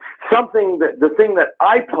here. The thing that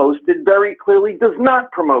I posted very clearly does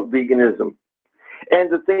not promote veganism. And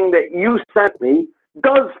the thing that you sent me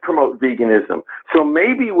does promote veganism. So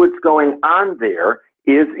maybe what's going on there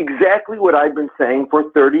is exactly what I've been saying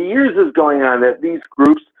for 30 years is going on, that these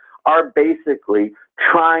groups are basically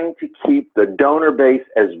trying to keep the donor base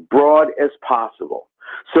as broad as possible.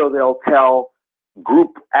 So they'll tell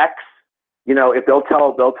group X, you know, if they'll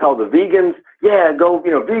tell the vegans, yeah, go,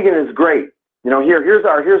 you know, vegan is great. You know, here's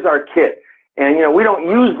our kit. And, you know, we don't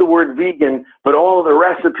use the word vegan, but all the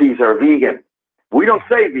recipes are vegan. We don't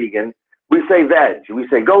say vegan, we say veg. We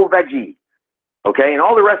say go veggie. Okay, and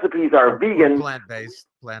all the recipes are vegan. Plant-based.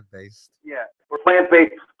 Yeah, we're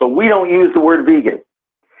plant-based, but we don't use the word vegan.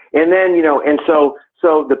 And then, you know, and so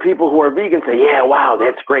the people who are vegan say, yeah, wow,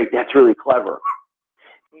 that's great. That's really clever.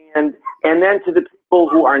 And then to the people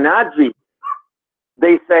who are not vegan,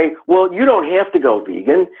 they say, well, you don't have to go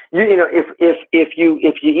vegan. You know, if you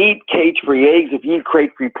eat cage-free eggs, if you eat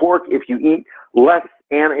crate-free pork, if you eat less,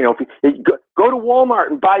 and you know, if you go to Walmart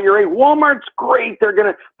and buy your egg. Walmart's great. They're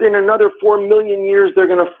gonna, in another 4 million years, they're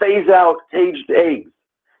gonna phase out caged eggs,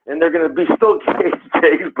 and they're gonna be still caged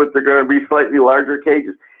eggs, but they're gonna be slightly larger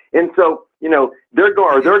cages. And so, you know, they're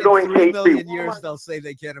going cage-free. 3 million years, they'll say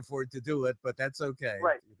they can't afford to do it, but that's okay.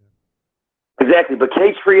 Right. Exactly, but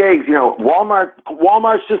cage-free eggs, you know,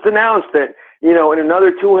 Walmart's just announced that, you know, in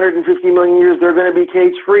another 250 million years, they're going to be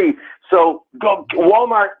cage-free. So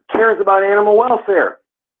Walmart cares about animal welfare.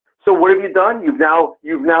 So what have you done? You've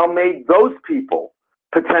now made those people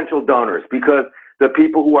potential donors, because the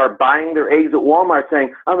people who are buying their eggs at Walmart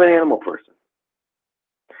saying, I'm an animal person.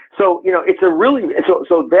 So, you know, it's a really,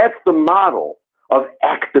 so that's the model of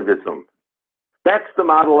activism. That's the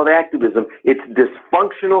model of activism. It's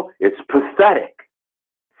dysfunctional. It's pathetic.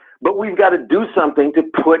 But we've got to do something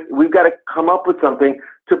we've got to come up with something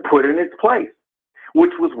to put in its place,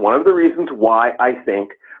 which was one of the reasons why I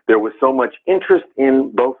think there was so much interest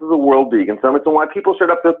in both of the World Vegan Summits and why people showed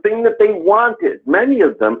up. The thing that they wanted, many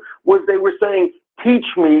of them, was they were saying, teach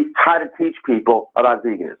me how to teach people about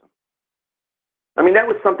veganism. I mean, that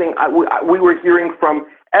was something we were hearing from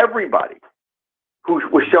everybody who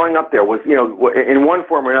was showing up there, was, you know, in one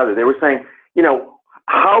form or another. They were saying, you know,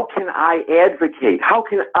 how can I advocate? How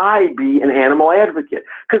can I be an animal advocate?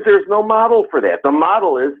 Because there's no model for that. The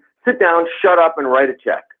model is sit down, shut up, and write a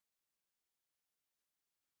check.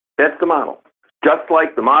 That's the model. Just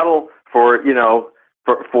like the model for, you know,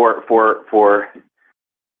 for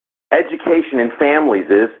education in families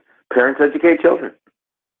is parents educate children.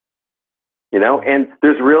 You know, and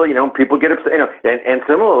there's really, you know, people get upset, you know, and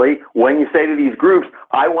similarly, when you say to these groups,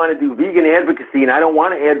 I want to do vegan advocacy and I don't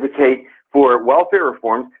want to advocate for welfare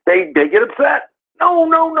reforms, they get upset. No,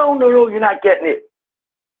 you're not getting it.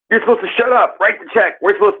 You're supposed to shut up, write the check.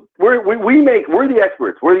 We're the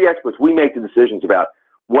experts. We're the experts. We make the decisions about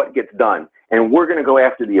what gets done, and we're going to go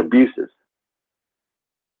after the abuses.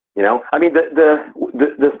 You know, I mean,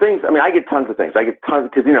 the things, I mean, I get tons of things. I get tons,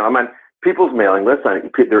 because, you know, I'm on people's mailing lists,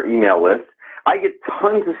 on their email lists. I get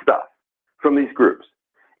tons of stuff from these groups,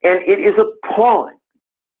 and it is appalling.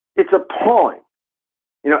 It's appalling.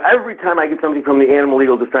 You know, every time I get something from the Animal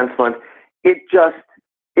Legal Defense Fund, it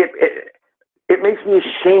makes me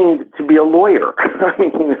ashamed to be a lawyer. I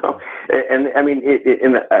mean, and I mean,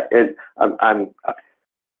 I'm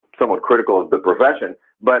somewhat critical of the profession,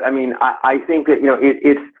 but I mean, I think that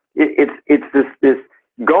it's this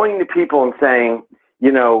going to people and saying,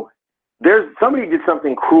 there's somebody did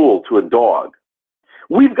something cruel to a dog.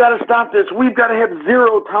 We've got to stop this. We've got to have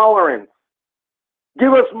zero tolerance.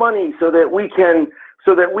 Give us money so that we can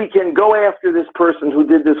go after this person who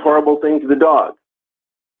did this horrible thing to the dog.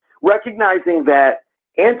 Recognizing that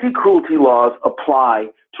anti-cruelty laws apply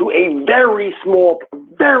to a very small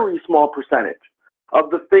percentage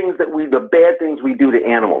of the things the bad things we do to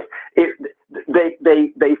animals.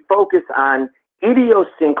 They focus on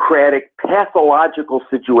idiosyncratic, pathological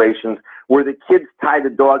situations where the kids tie the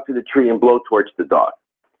dog to the tree and blowtorch the dog.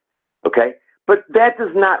 Okay? But that does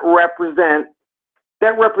not represent,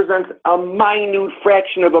 that represents a minute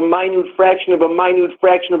fraction of a minute fraction of a minute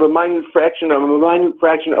fraction of a minute fraction of a minute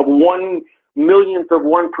fraction of 1 millionth of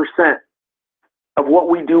 1% of what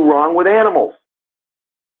we do wrong with animals.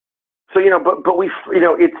 So, but we,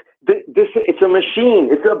 it's a machine.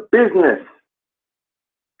 It's a business.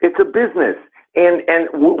 It's a business. And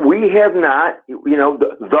we have not,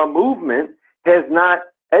 the movement has not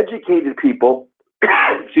educated people,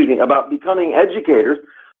 excuse me, about becoming educators,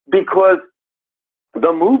 because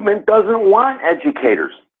the movement doesn't want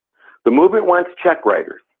educators. The movement wants check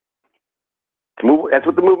writers. That's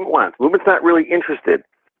what the movement wants. The movement's not really interested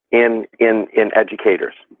in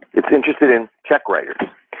educators. It's interested in check writers.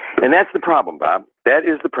 And that's the problem, Bob. That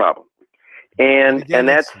is the problem. And again,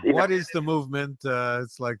 that's what is the movement?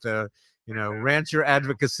 It's like the rancher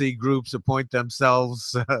advocacy groups appoint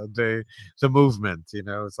themselves the movement.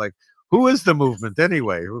 It's like, who is the movement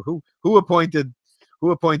anyway? Who appointed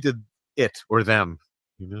it or them?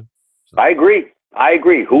 So. I agree.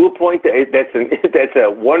 Who appointed? That's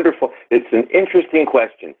a wonderful. It's an interesting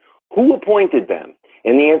question. Who appointed them?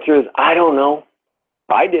 And the answer is, I don't know.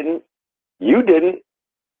 I didn't. You didn't.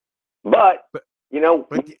 But you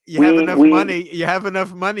have enough money. You have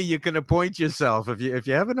enough money. You can appoint yourself. If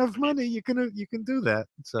you have enough money, you can do that.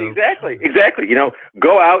 So exactly.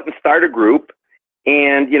 Go out and start a group,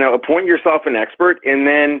 and appoint yourself an expert, and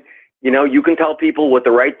then you can tell people what the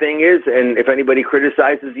right thing is. And if anybody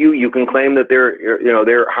criticizes you, you can claim that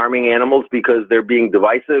they're harming animals because they're being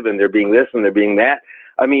divisive and they're being this and they're being that.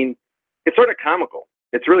 I mean, it's sort of comical.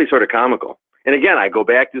 It's really sort of comical. And again, I go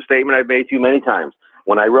back to a statement I've made to you many times.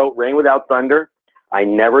 When I wrote Rain Without Thunder, I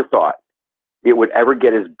never thought it would ever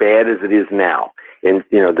get as bad as it is now. And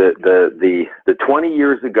the 20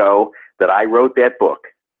 years ago that I wrote that book,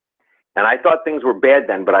 and I thought things were bad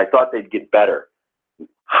then, but I thought they'd get better.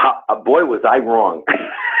 Boy, was I wrong.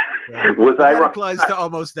 Was I wrong? That applies to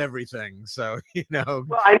almost everything. So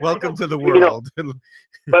welcome to the world.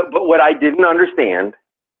 But what I didn't understand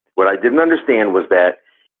was that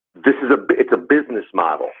it's a business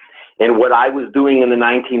model. And what I was doing in the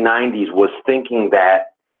 1990s was thinking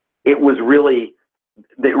that it really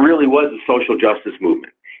was a social justice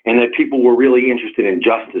movement, and that people were really interested in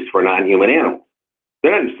justice for non-human animals.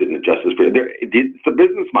 They're not interested in justice for it's a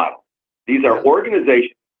business model. These are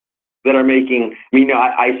organizations that are making.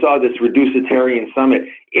 I saw this Reducitarian Summit.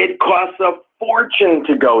 It costs a fortune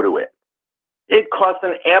to go to it. It costs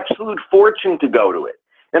an absolute fortune to go to it.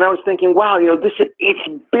 And I was thinking, wow,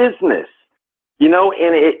 it's business.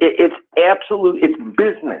 And it's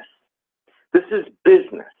business. This is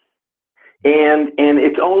business. And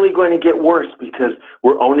it's only going to get worse because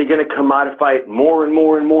we're only going to commodify it more and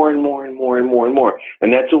more and more and more and more and more and more.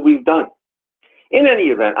 And that's what we've done. In any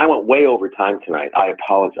event, I went way over time tonight. I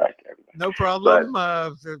apologize to everybody. No problem.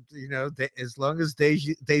 As long as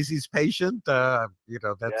Daisy's patient,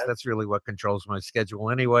 that's really what controls my schedule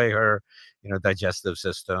anyway. Her, digestive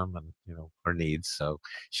system and her needs. So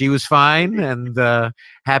she was fine and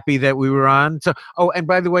happy that we were on. So, and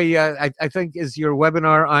by the way, I think is your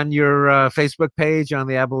webinar on your Facebook page on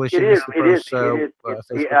the Abolitionist Approach?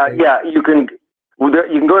 It is. Yeah, you can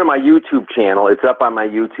go to my YouTube channel. It's up on my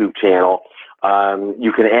YouTube channel.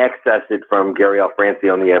 You can access it from Gary L. Francie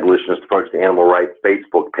on the Abolitionist Approach to Animal Rights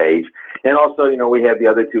Facebook page. And also, we have the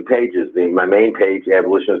other two pages. My main page,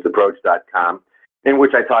 abolitionistapproach.com, in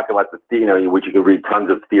which I talk about which you can read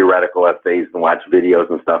tons of theoretical essays and watch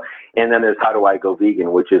videos and stuff. And then there's How Do I Go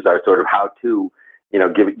Vegan, which is our sort of how-to,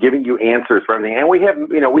 giving you answers for everything. And we have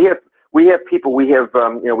people, we have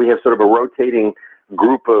sort of a rotating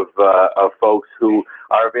group of folks who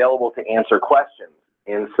are available to answer questions.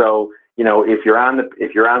 And so, you know, if you're on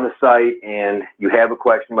the site and you have a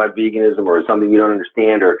question about veganism or something you don't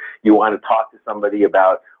understand, or you want to talk to somebody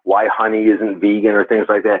about why honey isn't vegan or things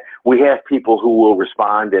like that, we have people who will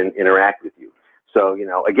respond and interact with you. So, you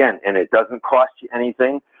know, again, and it doesn't cost you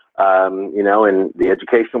anything. You know, and the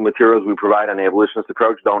educational materials we provide on the abolitionist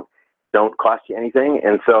approach don't cost you anything.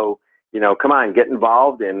 And so, you know, come on, get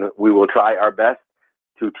involved, and we will try our best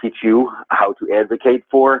to teach you how to advocate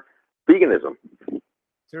for veganism.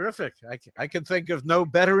 Terrific. I can think of no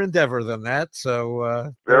better endeavor than that.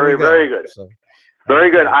 So very good. So,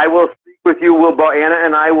 very good. I will speak with you. Anna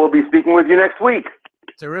and I will be speaking with you next week.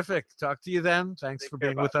 Terrific. Talk to you then. Thanks for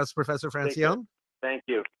being with us, Professor Francione. Thank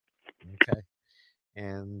you. Okay.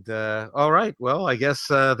 And all right. Well, I guess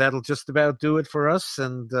that'll just about do it for us.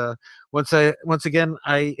 And once again,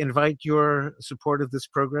 I invite your support of this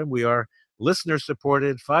program. We are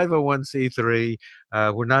listener-supported 501c3.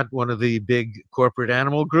 We're not one of the big corporate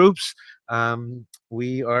animal groups.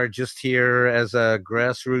 We are just here as a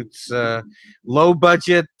grassroots,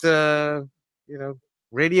 low-budget,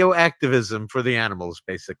 radio activism for the animals,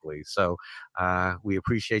 basically. So we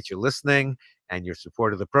appreciate you listening and your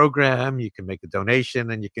support of the program. You can make a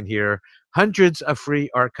donation, and you can hear hundreds of free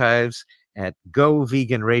archives at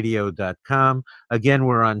goveganradio.com. Again,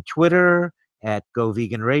 we're on Twitter at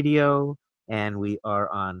GoVeganRadio, and we are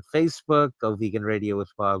on Facebook, Go Vegan Radio with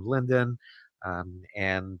Bob Linden.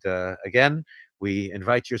 And again, we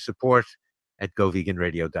invite your support at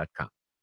goveganradio.com.